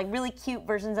they're like really cute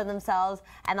versions of themselves,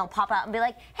 and they'll pop out and be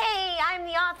like, "Hey, I'm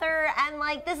the author, and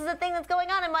like this is a thing that's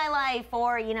going on in my life,"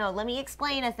 or let me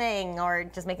explain a thing, or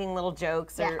just making little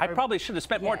jokes. I probably should have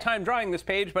spent more time drawing this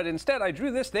page, but instead I drew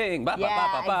this thing.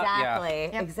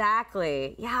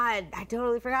 Exactly. Yeah, I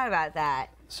totally forgot about that.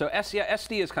 So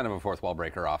SD is kind of a fourth wall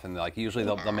breaker often. Like usually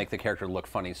they'll make the character look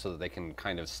funny so that they can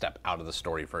kind of step out of the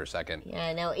story for a second. Yeah,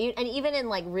 I know. And even in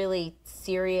like really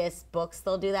serious books,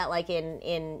 they'll do that. Like in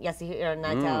Yasuhiro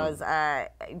Nato's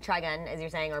Trigun, as you're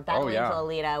saying, or Battle Angel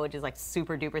Alita, which is like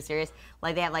super duper serious.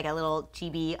 Like they have like a little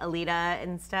chibi Alita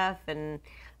and stuff. And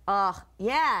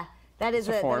that is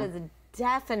a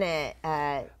definite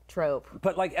trope.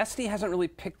 But like SD hasn't really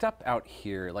picked up out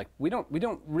here. Like we don't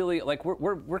really like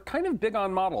we're kind of big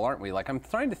on model, aren't we? Like I'm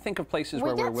trying to think of places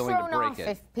where we're willing to break it.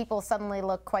 If people suddenly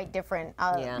look quite different.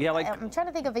 Like I'm trying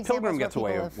to think of examples. Pilgrim gets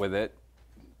away with it,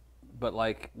 but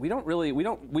like we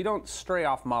don't stray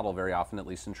off model very often, at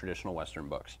least in traditional Western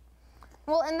books.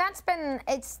 Well, and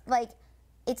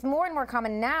it's more and more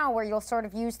common now where you'll sort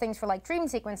of use things for like dream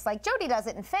sequence, like Jodie does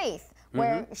it in Faith,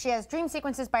 where she has dream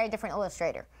sequences by a different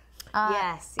illustrator.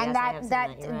 And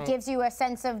that gives you a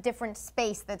sense of different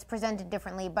space that's presented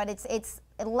differently, but it's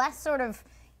less sort of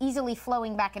easily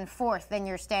flowing back and forth than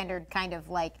your standard kind of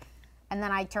like, and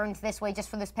then I turned this way just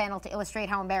for this panel to illustrate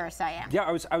how embarrassed I am. Yeah,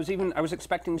 I was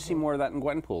expecting to see more of that in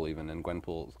Gwenpool even, and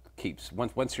Gwenpool keeps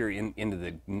once you're into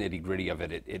the nitty gritty of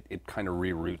it, it kind of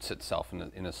reroots itself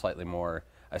in a slightly more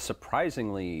a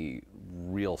surprisingly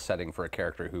real setting for a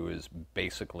character who is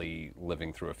basically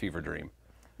living through a fever dream.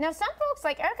 Now, some folks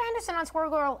like Erica Henderson on Squirrel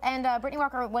Girl and Brittany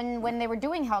Walker, when they were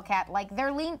doing Hellcat, like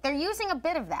they're using a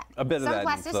bit of that, some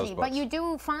plasticity. But you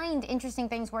do find interesting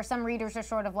things where some readers are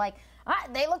sort of like,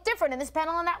 they look different in this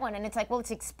panel and that one, and it's like, well,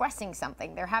 it's expressing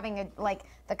something. They're having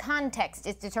the context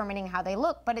is determining how they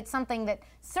look, but it's something that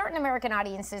certain American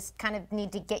audiences kind of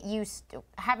need to get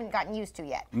haven't gotten used to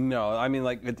yet. No, I mean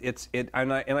like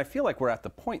and I feel like we're at the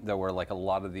point though where like a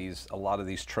lot of these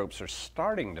tropes are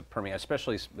starting to permeate,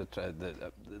 especially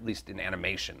at least in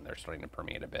animation, they're starting to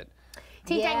permeate a bit.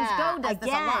 Teen Titans Go does this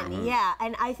a lot. Yeah,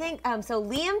 and I think, so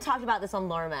Liam talked about this on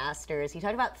Lore Masters. He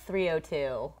talked about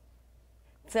 302.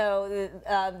 So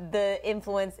the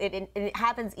influence, it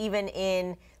happens even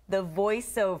in the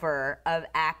voiceover of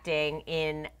acting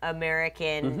in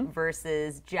American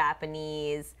versus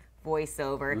Japanese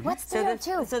voiceover. What's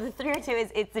 302? So the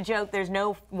 302 it's a joke. There's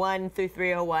no 1 through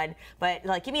 301, but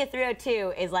like give me a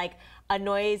 302 is like a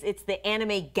noise. It's the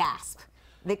anime gasp.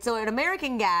 So an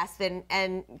American gasp,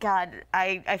 and God,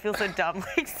 I feel so dumb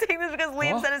like saying this because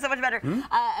Liam said it so much better.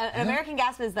 An American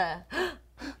gasp is the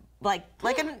like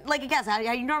a gasp, how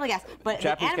you normally gasp, but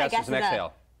Japanese the anime gasp is an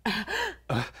exhale.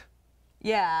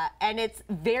 Yeah, and it's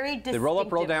very distinctive. They roll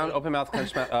up, roll down, open mouth,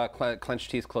 clenched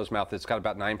teeth, closed mouth. It's got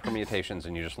about 9 permutations,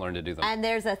 and you just learn to do them. And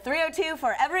there's a 302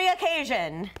 for every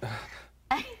occasion.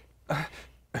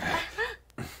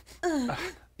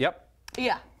 Yep.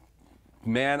 Yeah.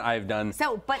 Man, I've done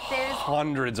But there's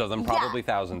hundreds of them, probably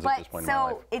thousands at this point in my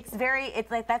life. So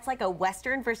it's like that's like a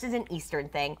Western versus an Eastern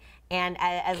thing, and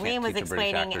as Liam was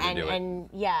explaining, and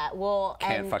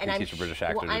teach a British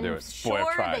actor to do it. I'm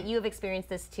sure that you have experienced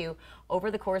this too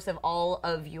over the course of all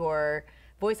of your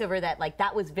voiceover, that like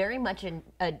that was very much an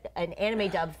anime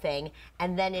dub thing,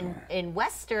 and then in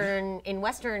Western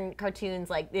cartoons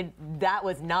that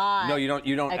was not. No, you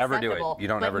don't ever do it. You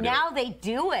don't ever do it. But now they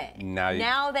do it.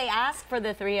 Now they ask for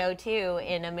the 302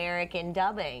 in American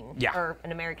dubbing. Yeah. Or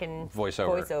an American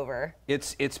voiceover.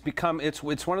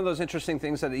 It's one of those interesting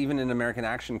things that even in American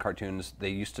action cartoons they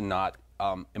used to not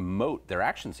emote their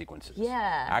action sequences.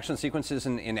 Yeah. Action sequences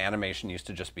in animation used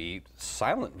to just be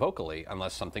silent vocally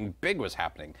unless something big was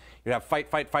happening. You'd have fight,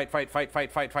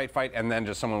 and then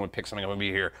just someone would pick something up and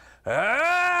be here,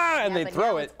 and they'd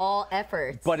throw it. It's all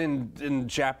efforts. But in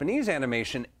Japanese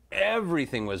animation,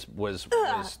 everything was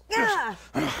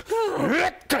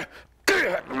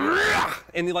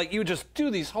and like you just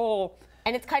do these whole.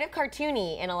 And it's kind of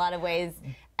cartoony in a lot of ways.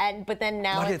 But then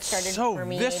now But it's started so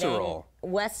permeating visceral.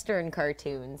 Western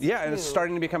cartoons. Yeah, and too. it's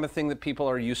starting to become a thing that people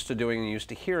are used to doing and used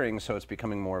to hearing, so it's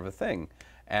becoming more of a thing.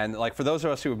 And like for those of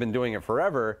us who have been doing it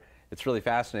forever, it's really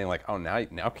fascinating. Like, oh, now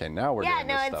we're doing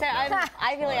this stuff.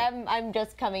 I feel like I'm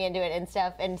just coming into it and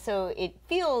stuff, and so it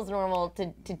feels normal to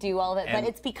do all of it. But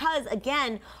it's because,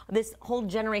 again, this whole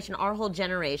generation, our whole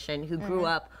generation who grew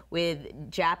up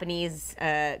with Japanese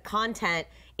content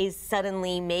is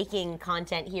suddenly making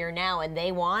content here now, and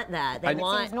they want that. They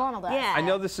want seems normal to us. Yeah. I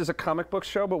know this is a comic book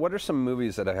show, but what are some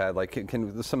movies that have had like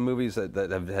some movies that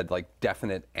have had like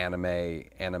definite anime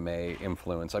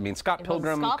influence? I mean, Scott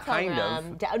Pilgrim kind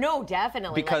of. No,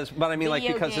 definitely. Because, but I mean, like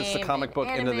because it's the game comic book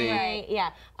and into the. anime, yeah.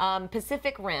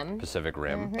 Pacific Rim. Pacific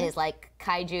Rim. Is like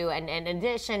kaiju, and in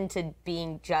addition to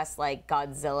being just like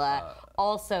Godzilla,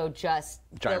 also just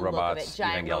giant the look robots, of it.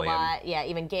 Giant Evangelion. robot, yeah,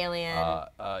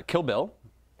 Evangelion. Kill Bill.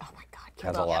 Oh my God, Kill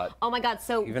has Bill. a lot. Oh my God,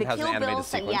 so Even the has an Kill animated Bill,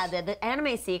 sequence. the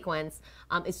anime sequence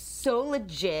is so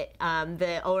legit.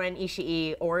 The Oren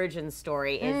Ishii origin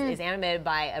story is animated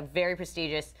by a very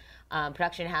prestigious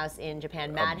production house in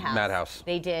Japan, Madhouse. Madhouse.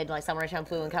 They did like Samurai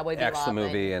Champloo and Cowboy Bebop. X the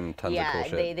movie and tons of cool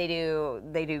shit.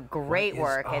 They do great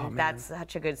work, and that's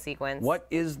such a good sequence. What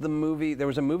is the movie? There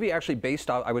was a movie actually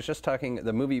based off. I was just talking.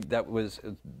 The movie that was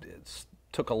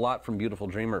took a lot from Beautiful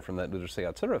Dreamer from that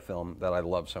Urusei Yatsura film that I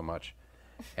love so much.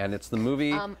 And it's the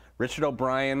movie. Richard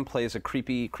O'Brien plays a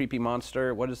creepy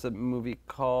monster. What is the movie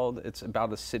called? It's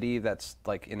about a city that's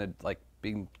like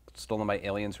being stolen by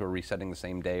aliens who are resetting the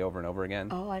same day over and over again.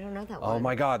 Oh, I don't know that one. Oh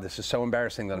my God, this is so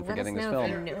embarrassing that I'm forgetting this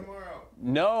film.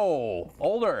 No,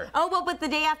 older. Oh, well, but The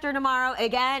Day After Tomorrow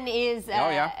again is.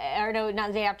 Or no, not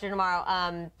The Day After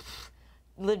Tomorrow.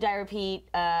 Live, Die, Repeat.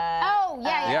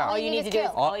 All you need to do is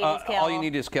kill. All you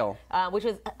need is kill. Which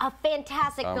was a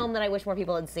fantastic film that I wish more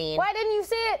people had seen. Why didn't you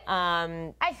see it?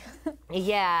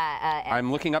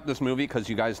 I'm looking up this movie because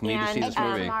you guys need to see this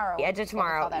movie. Edge of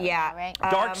Tomorrow. Yeah. Right?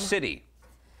 Dark City.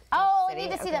 Oh, I need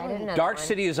to see that movie. Dark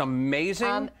City is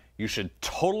amazing. You should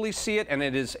totally see it, and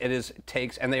it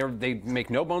takes, and they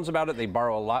make no bones about it. They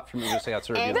borrow a lot from Urusei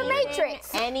Yatsura. The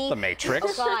Matrix. The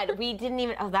Matrix. Oh God, we didn't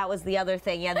even. Oh, that was the other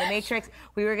thing. Yeah, The Matrix.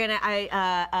 We were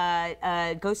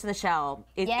gonna. Ghost in the Shell.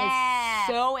 It's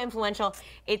so influential.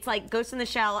 It's like Ghost in the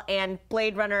Shell and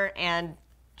Blade Runner and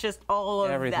just all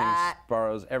of Everything that.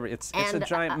 borrows every. It's a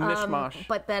giant mishmash.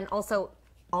 But then also,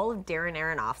 all of Darren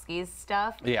Aronofsky's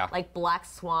stuff. Yeah. Like Black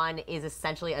Swan is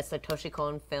essentially a Satoshi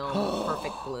Kon film,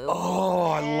 Perfect Blue. Oh,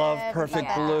 I love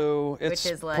Perfect Blue. Which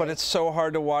is like, but it's so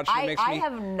hard to watch. I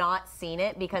have not seen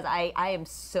it because I am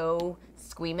so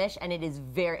squeamish, and it is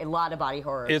a lot of body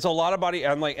horror. It's a lot of body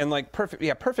and like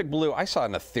Perfect Blue. I saw it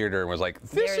in the theater and was like,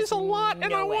 this is a lot,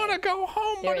 and I want to go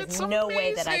home, but it's amazing. There is no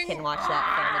way that I can watch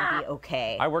that film and be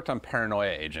okay. I worked on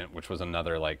Paranoia Agent, which was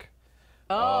another like.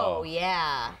 Oh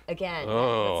yeah, again.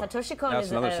 Oh. Satoshi Kon That's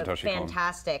is another Satoshi Kon.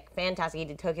 fantastic. He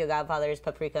did Tokyo Godfathers,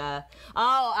 Paprika.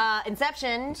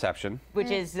 Inception. Which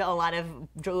is drew a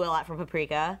lot from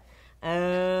Paprika.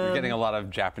 You're getting a lot of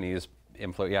Japanese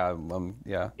influence.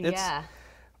 Yeah, yeah.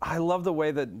 I love the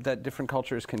way that different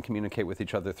cultures can communicate with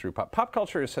each other through pop. Pop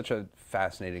culture is such a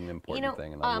fascinating and important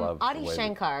thing, and I love Adi the way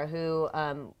Shankar, who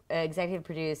executive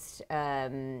produced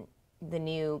the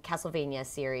new Castlevania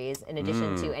series, in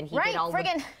addition to, and he did all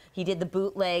he did the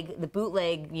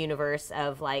bootleg universe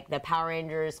of like the Power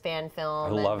Rangers fan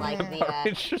film, I love and like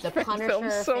the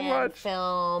Punisher so fan much.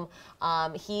 film.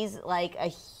 He's like a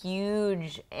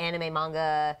huge anime,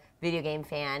 manga, video game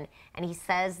fan, and he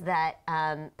says that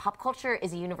pop culture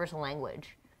is a universal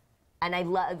language. And I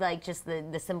love like just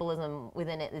the symbolism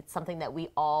within it. It's something that we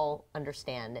all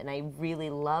understand, and I really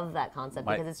love that concept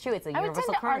because it's true. It's a universal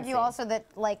currency. I would tend to argue also that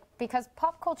like because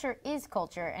pop culture is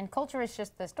culture, and culture is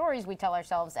just the stories we tell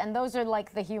ourselves, and those are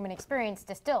like the human experience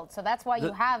distilled. So that's why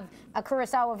you have a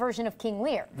Kurosawa version of King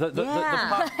Lear.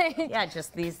 Yeah,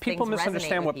 just these people things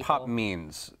misunderstand resonate what with pop people.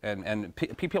 means, and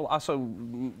people also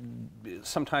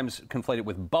sometimes conflate it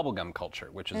with bubblegum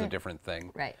culture, which is a different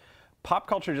thing. Right. Pop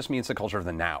culture just means the culture of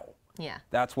the now. Yeah.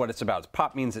 That's what it's about.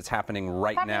 Pop means it's happening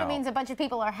right now. Popular means a bunch of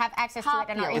people have access to it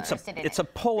and are interested in it. It's a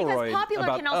Polaroid Because popular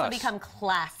about can also us. become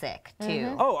classic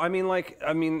too. Oh, I mean,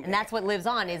 And that's what lives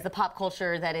on is the pop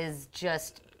culture that is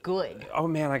just good. oh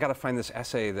man, I got to find this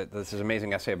essay. This is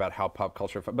amazing essay about how pop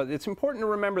culture. But it's important to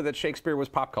remember that Shakespeare was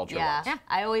pop culture. Yeah. once.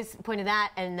 I always pointed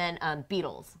that, and then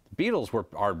Beatles. Beatles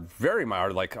are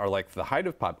like the height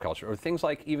of pop culture, or things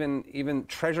like even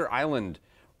Treasure Island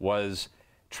was.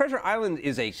 Treasure Island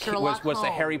is was the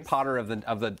Harry Potter of the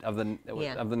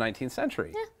 19th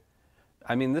century. Yeah.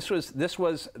 I mean,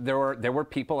 there were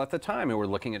people at the time who were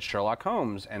looking at Sherlock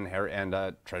Holmes and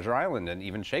Treasure Island and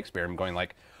even Shakespeare and going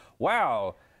like,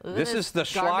 wow, this is the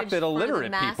schlock that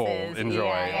illiterate people enjoy.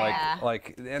 Yeah.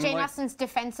 Jane Austen's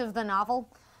defense of the novel,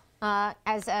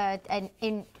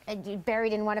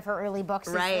 buried in one of her early books,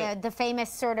 is the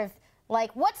famous sort of.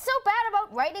 Like, what's so bad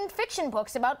about writing fiction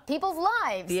books about people's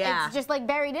lives? Yeah. It's just like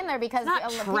buried in there because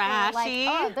people are like,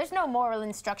 oh, there's no moral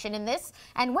instruction in this,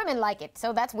 and women like it,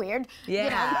 so that's weird. Yeah.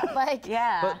 You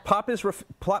know, But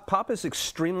pop is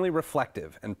extremely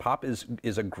reflective, and pop is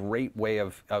a great way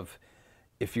of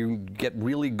if you get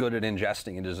really good at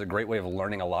ingesting it, is a great way of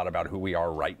learning a lot about who we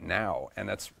are right now, and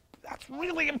that's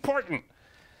really important.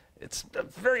 It's a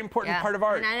very important part of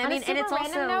art. And I mean, and it's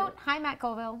also note. Hi, Matt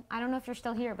Colville. I don't know if you're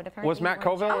still here, but apparently Was Matt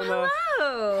Colville in the?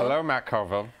 Hello. Hello, Matt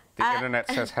Colville. The internet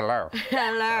says hello.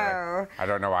 Hello. I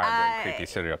don't know why I'm doing creepy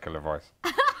serial killer voice.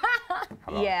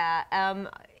 Hello. Yeah.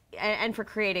 And for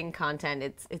creating content,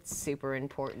 it's super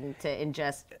important to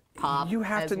ingest pop. You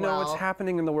have to know what's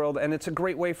happening in the world, and it's a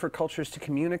great way for cultures to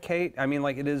communicate. I mean,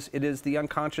 like it is the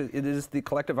unconscious, it is the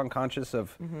collective unconscious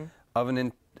of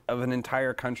an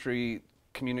entire country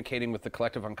communicating with the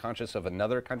collective unconscious of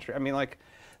another country. I mean, like,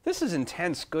 this is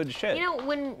intense, good shit. You know,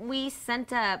 when we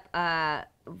sent up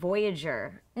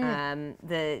Voyager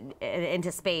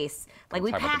into space, like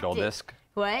we packed packed the gold it. disc.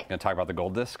 What? Gonna talk about the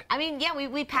gold disc? I mean, yeah,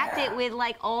 we packed it with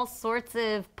like all sorts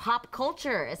of pop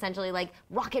culture, essentially, like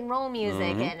rock and roll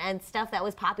music and stuff that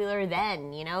was popular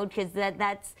then. You know, because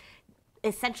that's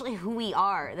essentially who we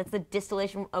are. That's the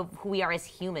distillation of who we are as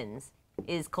humans.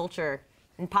 Is culture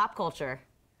and pop culture.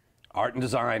 Art and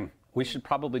design. We should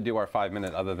probably do our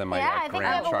 5-minute, other than my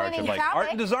grand charge of like art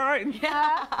and design.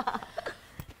 Yeah.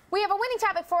 We have a winning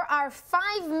topic for our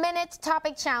 5-minute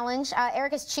topic challenge.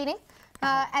 Erika's cheating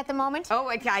at the moment. Oh,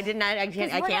 I did not. I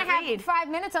can't We're gonna read. have 5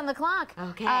 minutes on the clock.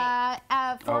 Okay.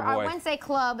 For our Wednesday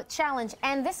Club challenge,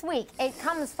 and this week it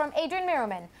comes from Adrian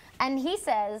Merriman, and he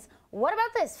says, "What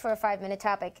about this for a 5-minute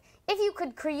topic? If you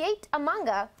could create a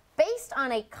manga based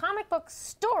on a comic book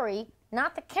story,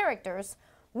 not the characters,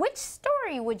 which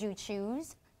story would you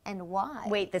choose and why?"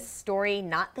 Wait, the story,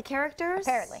 not the characters?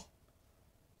 Apparently.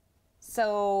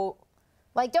 So,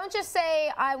 like, don't just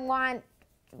say, I want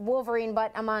Wolverine,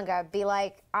 but a manga. Be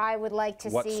like, I would like to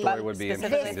What see story would be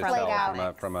interesting this to played tell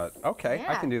out. from a? Okay, I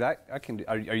Yeah. can do that. I can.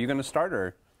 Are you going to start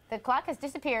or? The clock has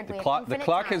disappeared. The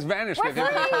clock has vanished. We're at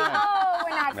infinite free. time. Oh, we're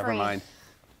not Never free. mind.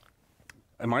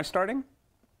 Am I starting?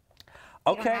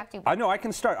 don't Okay, have to. I know I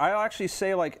can start. I'll actually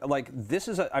say like this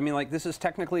is I mean, like, this is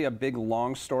technically a big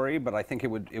long story, but I think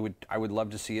I would love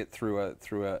to see it through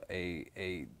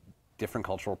a different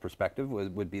cultural perspective.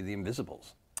 Would be the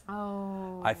Invisibles.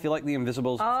 Oh. I feel like the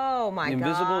Invisibles. Oh my The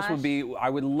Invisibles gosh. would be. I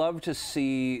would love to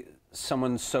see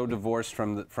someone so divorced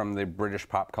from the British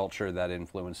pop culture that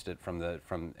influenced it, from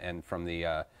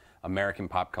the American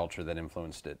pop culture that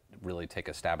influenced it, really take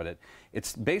a stab at it.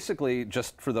 It's basically,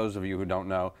 just for those of you who don't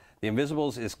know, The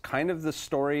Invisibles is kind of the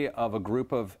story of a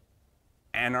group of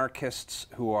anarchists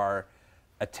who are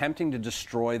attempting to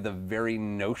destroy the very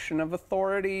notion of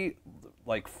authority,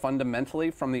 like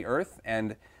fundamentally from the earth,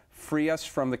 and free us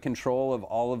from the control of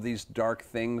all of these dark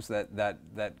things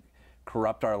that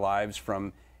corrupt our lives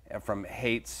from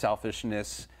hate,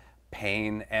 selfishness,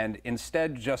 pain, and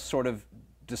instead just sort of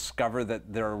discover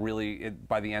that there are really,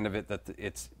 by the end of it, that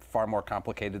it's far more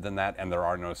complicated than that, and there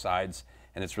are no sides,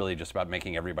 and it's really just about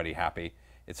making everybody happy.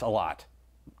 It's a lot.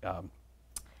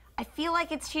 I feel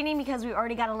like it's cheating because we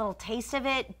already got a little taste of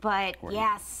it, but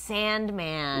yeah,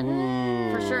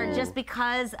 Sandman, for sure. Just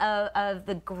because of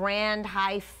the grand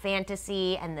high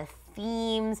fantasy and the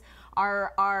themes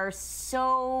are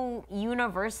so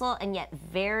universal and yet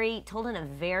told in a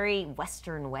very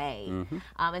Western way.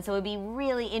 And so it'd be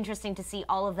really interesting to see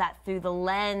all of that through the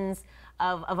lens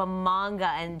of a manga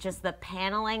and just the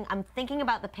paneling. I'm thinking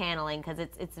about the paneling because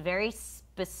it's very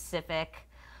specific.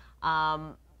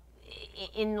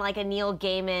 In like a Neil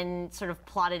Gaiman sort of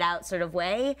plotted out sort of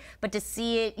way, but to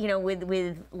see it, you know,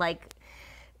 with like,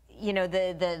 you know,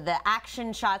 the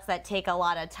action shots that take a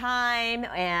lot of time,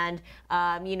 and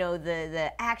you know,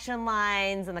 the action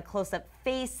lines and the close-up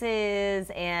faces,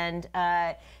 and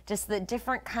just the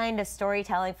different kind of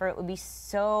storytelling for it would be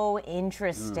so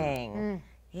interesting.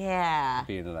 Yeah.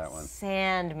 Be into that one.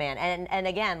 Sandman, and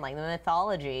again, like the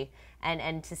mythology.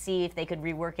 And to see if they could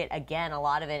rework it again, a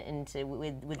lot of it into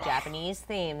with Japanese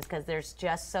themes, because there's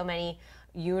just so many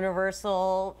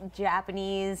universal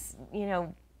Japanese, you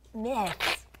know,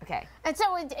 myths. Okay. And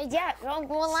so, yeah, well,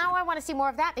 now I want to see more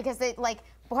of that, because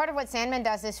part of what Sandman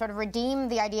does is sort of redeem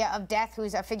the idea of death,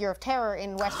 who's a figure of terror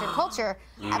in Western culture,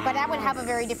 but that would have a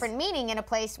very different meaning in a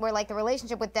place where, like, the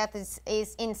relationship with death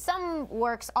is in some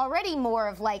works already more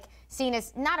of, like, seen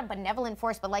as not a benevolent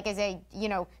force, but like as a, you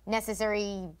know,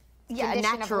 necessary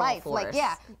condition of life. Force. Like,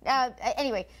 yeah.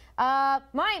 Anyway,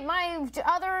 my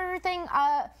other thing,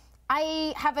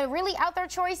 I have a really out there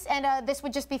choice, and this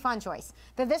would just be fun choice.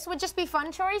 The this would just be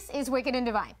fun choice is Wicked and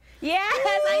Divine. Yes,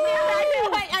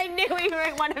 I knew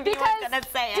one of you was gonna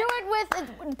say it. Do it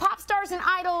with pop stars and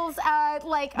idols,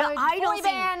 like the a idol boy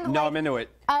band. No, like, I'm into it.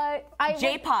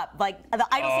 J-pop, like the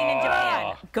idol scene in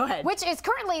Japan. Go ahead. Which is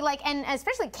currently, like, and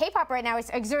especially K-pop right now, is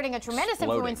exerting a tremendous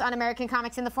influence on American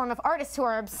comics in the form of artists who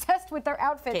are obsessed with their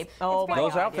outfits.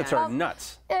 Those outfits are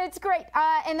nuts. It's great.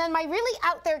 And then my really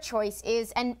out there choice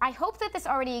is, and I hope that this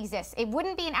already exists, it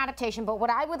wouldn't be an adaptation, but what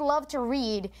I would love to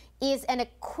read is an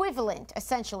equivalent,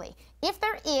 essentially. If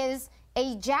there is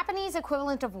a Japanese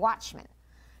equivalent of Watchmen,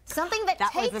 something that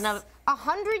takes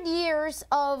 100 years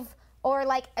of, or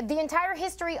like the entire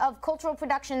history of cultural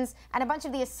productions and a bunch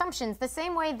of the assumptions, the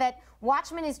same way that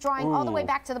Watchmen is drawing all the way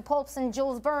back to the pulps and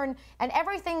Jules Verne and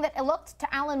everything that looked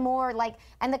to Alan Moore, like,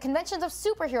 and the conventions of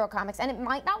superhero comics. And it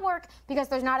might not work because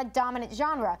there's not a dominant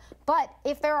genre, but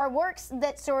if there are works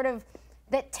that sort of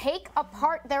that take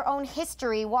apart their own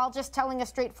history while just telling a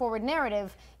straightforward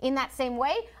narrative in that same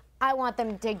way, I want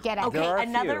them to get out. Okay,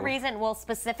 another reason, well,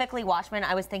 specifically Watchmen,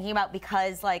 I was thinking about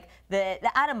because, like, the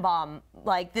atom bomb,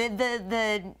 like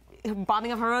the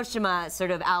bombing of Hiroshima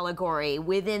sort of allegory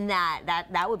within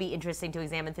that would be interesting to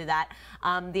examine through that.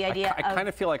 The idea I kind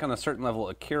of feel like on a certain level,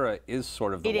 Akira is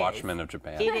sort of the Watchmen of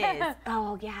Japan. It is.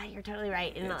 Oh, yeah, you're totally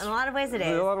right. In a lot of ways it is.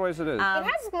 In a lot of ways it is. It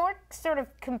has more sort of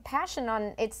compassion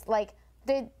on its, like,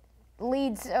 the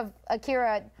leads of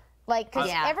Akira. Like, because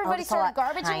everybody's sort of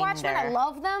garbage in Watchmen. I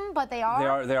love them, but they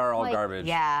are all like, garbage.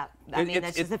 Yeah, I mean,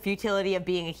 that's just the futility of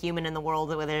being a human in the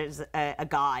world where there's a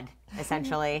god,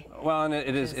 essentially. Well, and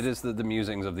it is the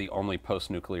musings of the only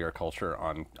post-nuclear culture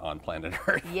on planet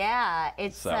Earth. Yeah,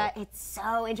 it's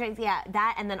so interesting. Yeah,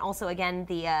 that, and then also again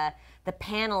the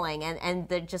paneling and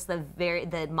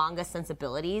the manga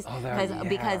sensibilities,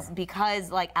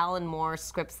 because like Alan Moore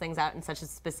scripts things out in such a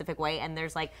specific way, and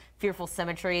there's like fearful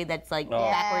symmetry that's like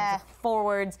backwards,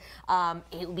 forwards.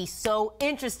 It would be so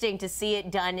interesting to see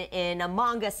it done in a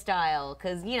manga style,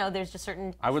 because you know there's just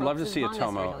certain. I would love to see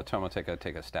Otomo take a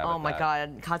stab at that. Oh my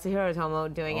God, Katsuhiro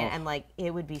Otomo doing it, and like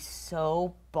it would be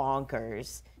so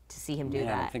bonkers to see him do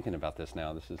that. I'm thinking about this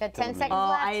now. This is got 10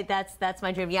 seconds left. That's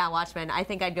my dream. Yeah, Watchmen. I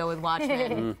think I'd go with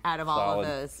Watchmen out of all of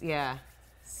those. Yeah.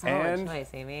 Solid choice,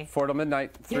 Amy. 4 till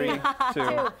midnight. 3, 2,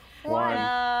 1.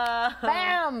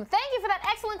 Bam! Thank you for that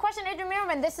excellent question, Adrian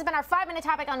Mirman. This has been our 5-minute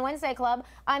topic on Wednesday Club.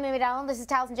 I'm Amy Dallen. This is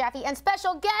Taliesin Jaffe, and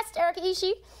special guest Erika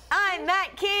Ishii. I'm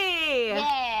Matt Key.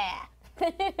 Yeah.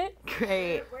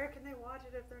 Great. Where can they watch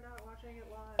it if they're not watching it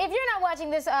live? If you're not watching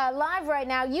this live right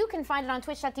now, you can find it on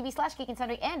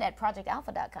twitch.tv/geekandsundry and at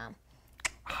projectalpha.com.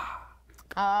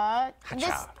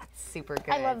 That's super good.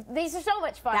 I love these. Are so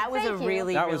much fun. That was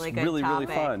really good really topic.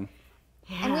 fun.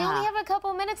 Yeah. And we only have a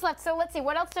couple minutes left, so let's see.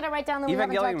 What else did I write down that we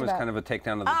haven't talked Evangelion was about? kind of a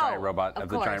takedown of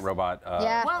the giant robot.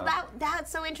 Well,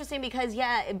 that's so interesting because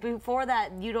before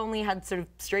that you'd only had sort of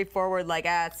straightforward like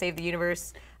save the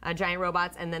universe giant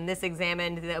robots, and then this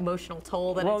examined the emotional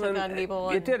toll that it took on people.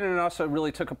 It did, and it also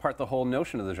really took apart the whole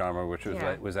notion of the genre, which was,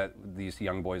 Yeah. that these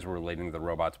young boys were relating to the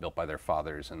robots built by their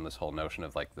fathers, and this whole notion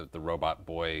of like the robot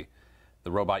boy,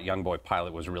 the robot young boy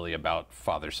pilot was really about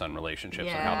father-son relationships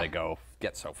and how Yeah. they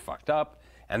get so fucked up.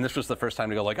 And this was the first time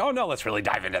to go like, oh no, let's really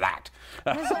dive into that.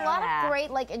 There's a lot Yeah. of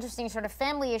great, like, interesting sort of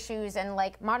family issues and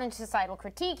like modern societal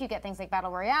critique. You get things like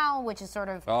Battle Royale, which is sort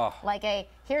of like a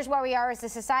here's where we are as a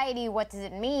society. What does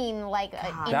it mean? Like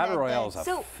Battle Royale is a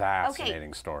So,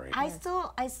 fascinating story. I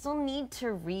still need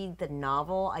to read the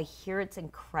novel. I hear it's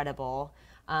incredible.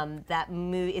 That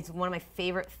movie, it's one of my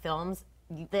favorite films.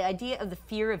 The idea of the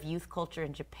fear of youth culture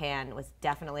in Japan was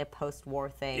definitely a post-war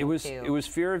thing. It was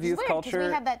fear of youth weird, 'cause culture.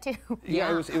 we had that too.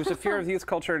 Yeah, it was a fear of youth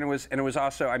culture, and it was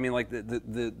also, I mean, like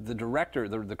the director,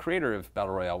 the creator of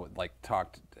Battle Royale, like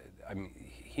talked. I mean,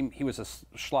 he was a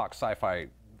schlock sci-fi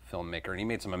filmmaker, and he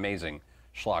made some amazing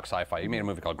schlock sci-fi. He made a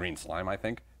movie called Green Slime, I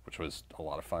think, which was a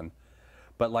lot of fun.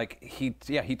 But like he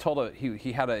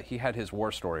had his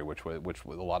war story, which a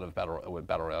lot of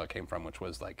Battle Royale came from, which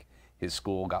was like his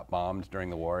school got bombed during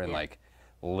the war, and like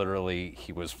literally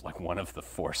he was like one of the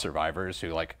 4 survivors who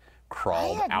like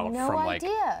crawled out no from like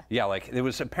idea. yeah, like it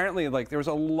was apparently like there was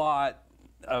a lot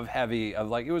of heavy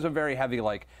like it was a very heavy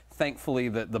like thankfully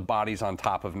the bodies on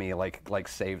top of me like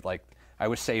saved like I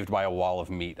was saved by a wall of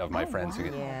meat of my friends who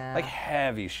like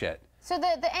heavy shit. So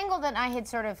the angle that I had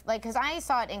sort of, like, because I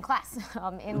saw it in class,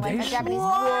 in like a Japanese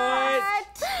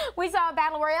What? We saw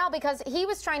Battle Royale because he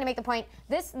was trying to make the point,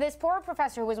 this poor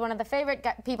professor who was one of the favorite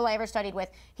people I ever studied with,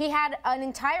 he had an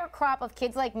entire crop of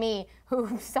kids like me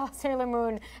who saw Sailor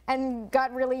Moon and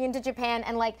got really into Japan,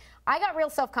 and like, I got real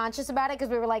self-conscious about it because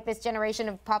we were like this generation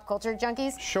of pop culture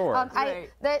junkies. Sure.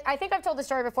 I think I've told the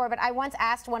story before, but I once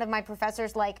asked one of my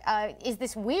professors, like, is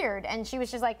this weird? And she was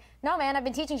just like, no, man, I've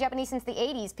been teaching Japanese since the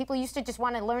 80s. People used to just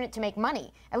want to learn it to make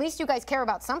money. At least you guys care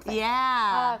about something.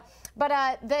 Yeah.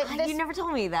 You you never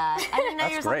told me that. I didn't know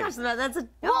you were so great. conscious about that. That's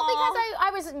well, because I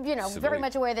was, very Sweet.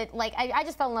 much aware that, like, I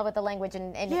just fell in love with the language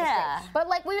and it was Yeah. great. But,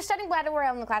 like, we were studying Battle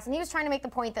Royale in the class, and he was trying to make the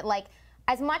point that, like,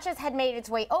 as much as had made its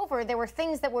way over, there were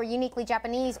things that were uniquely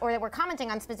Japanese or that were commenting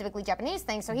on specifically Japanese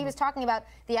things. So he was talking about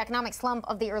the economic slump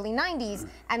of the early 90s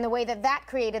and the way that that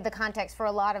created the context for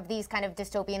a lot of these kind of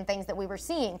dystopian things that we were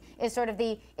seeing is sort of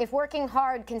if working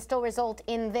hard can still result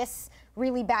in this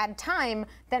really bad time,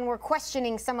 then we're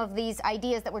questioning some of these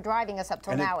ideas that were driving us up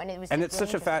till now. And it was it's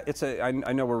such a I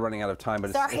know we're running out of time,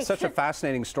 but it's such a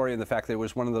fascinating story in the fact that it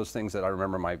was one of those things that I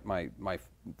remember my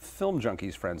film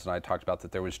junkies friends and I talked about,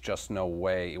 that there was just no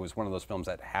way. It was one of those films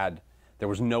that there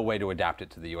was no way to adapt it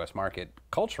to the U.S. market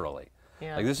culturally.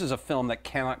 Yeah. Like, this is a film that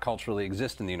cannot culturally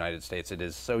exist in the United States. It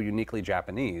is so uniquely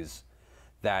Japanese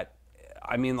that,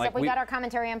 I mean, like, we got our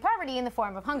commentary on poverty in the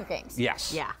form of Hunger Games.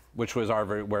 Yes. Yeah. Which was our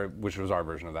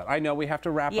version of that. I know we have to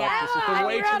wrap Yeah, up. This has been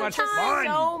way we're too out of much time. fun.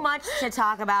 So much to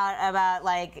talk about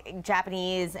like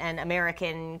Japanese and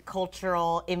American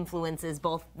cultural influences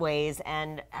both ways.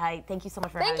 And I thank you so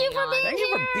much for having me on. Thank you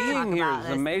for being here. Talk It's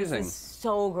about amazing. This is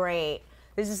so great.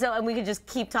 This is so, and we could just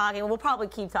keep talking. We'll probably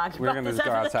keep talking We're about going to this just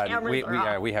go after the outside. cameras are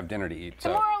off. We have dinner to eat. The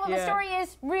So moral of the story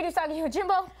is read Usagi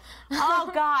Yojimbo.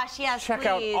 Oh gosh, yes, check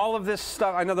please. out all of this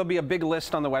stuff. I know there'll be a big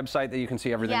list on the website that you can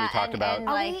see everything we talked about.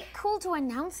 Are we cool to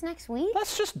announce next week?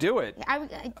 Let's just do it.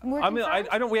 We're I mean, confirmed?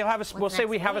 I don't. We'll say next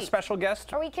we have a week? special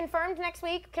guest. Are we confirmed next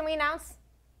week? Can we announce?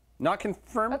 Not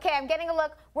confirmed. Okay, I'm getting a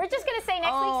look. We're just going to say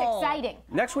next week's exciting.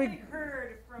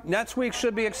 Next week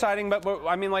should be exciting, but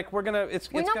I mean, like, we're gonna.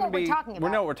 It's We know gonna what we're be. talking We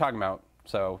about. know what we're talking about,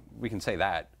 so we can say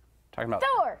that. Talking about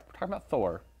Thor. We're talking about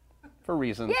Thor, for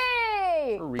reasons.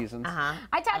 Yay! For reasons. I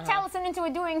talked Taliesin into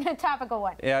doing a topical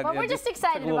one. Yeah, but we're just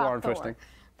excited took a little arm about Thor. twisting.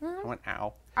 I went,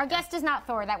 ow. Our guest is not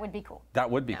Thor. That would be cool. That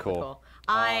would be cool. Cool.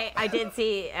 I did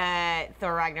see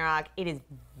Thor Ragnarok. It is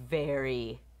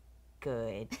very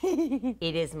good.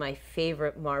 It is my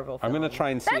favorite Marvel film. I'm gonna try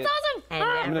and see That's it. awesome. And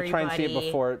I'm gonna try and see it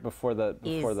everybody before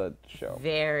the show.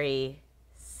 Very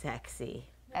sexy.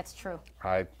 That's true.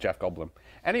 Hi, Jeff Goldblum.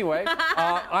 Anyway,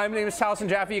 my name is Taliesin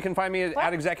Jaffe. You can find me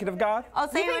at Executive God. I'll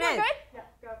say You who think it we're is. good? Yeah,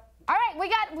 go. All right,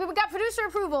 we got producer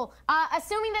approval.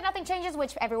 Assuming that nothing changes,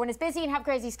 which everyone is busy and have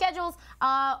crazy schedules,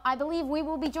 I believe we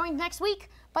will be joined next week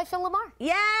by Phil Lamar.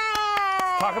 Yay!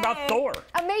 Talk about Thor.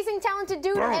 Amazing, talented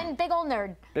dude Boom. and big old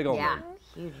nerd. Big old Yeah,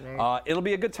 nerd. huge nerd. It'll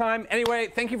be a good time. Anyway,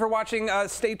 thank you for watching.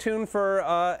 Stay tuned for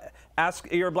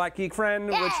Ask Your Black Geek Friend,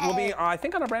 which will be, I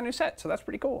think, on a brand new set. So that's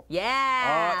pretty cool.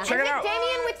 Yeah. Check it out.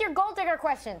 Damien with your gold digger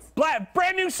questions.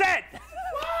 Brand new set.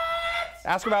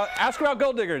 Ask about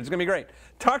Gold Digger. It's gonna be great.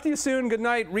 Talk to you soon. Good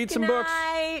night. Read some books. night.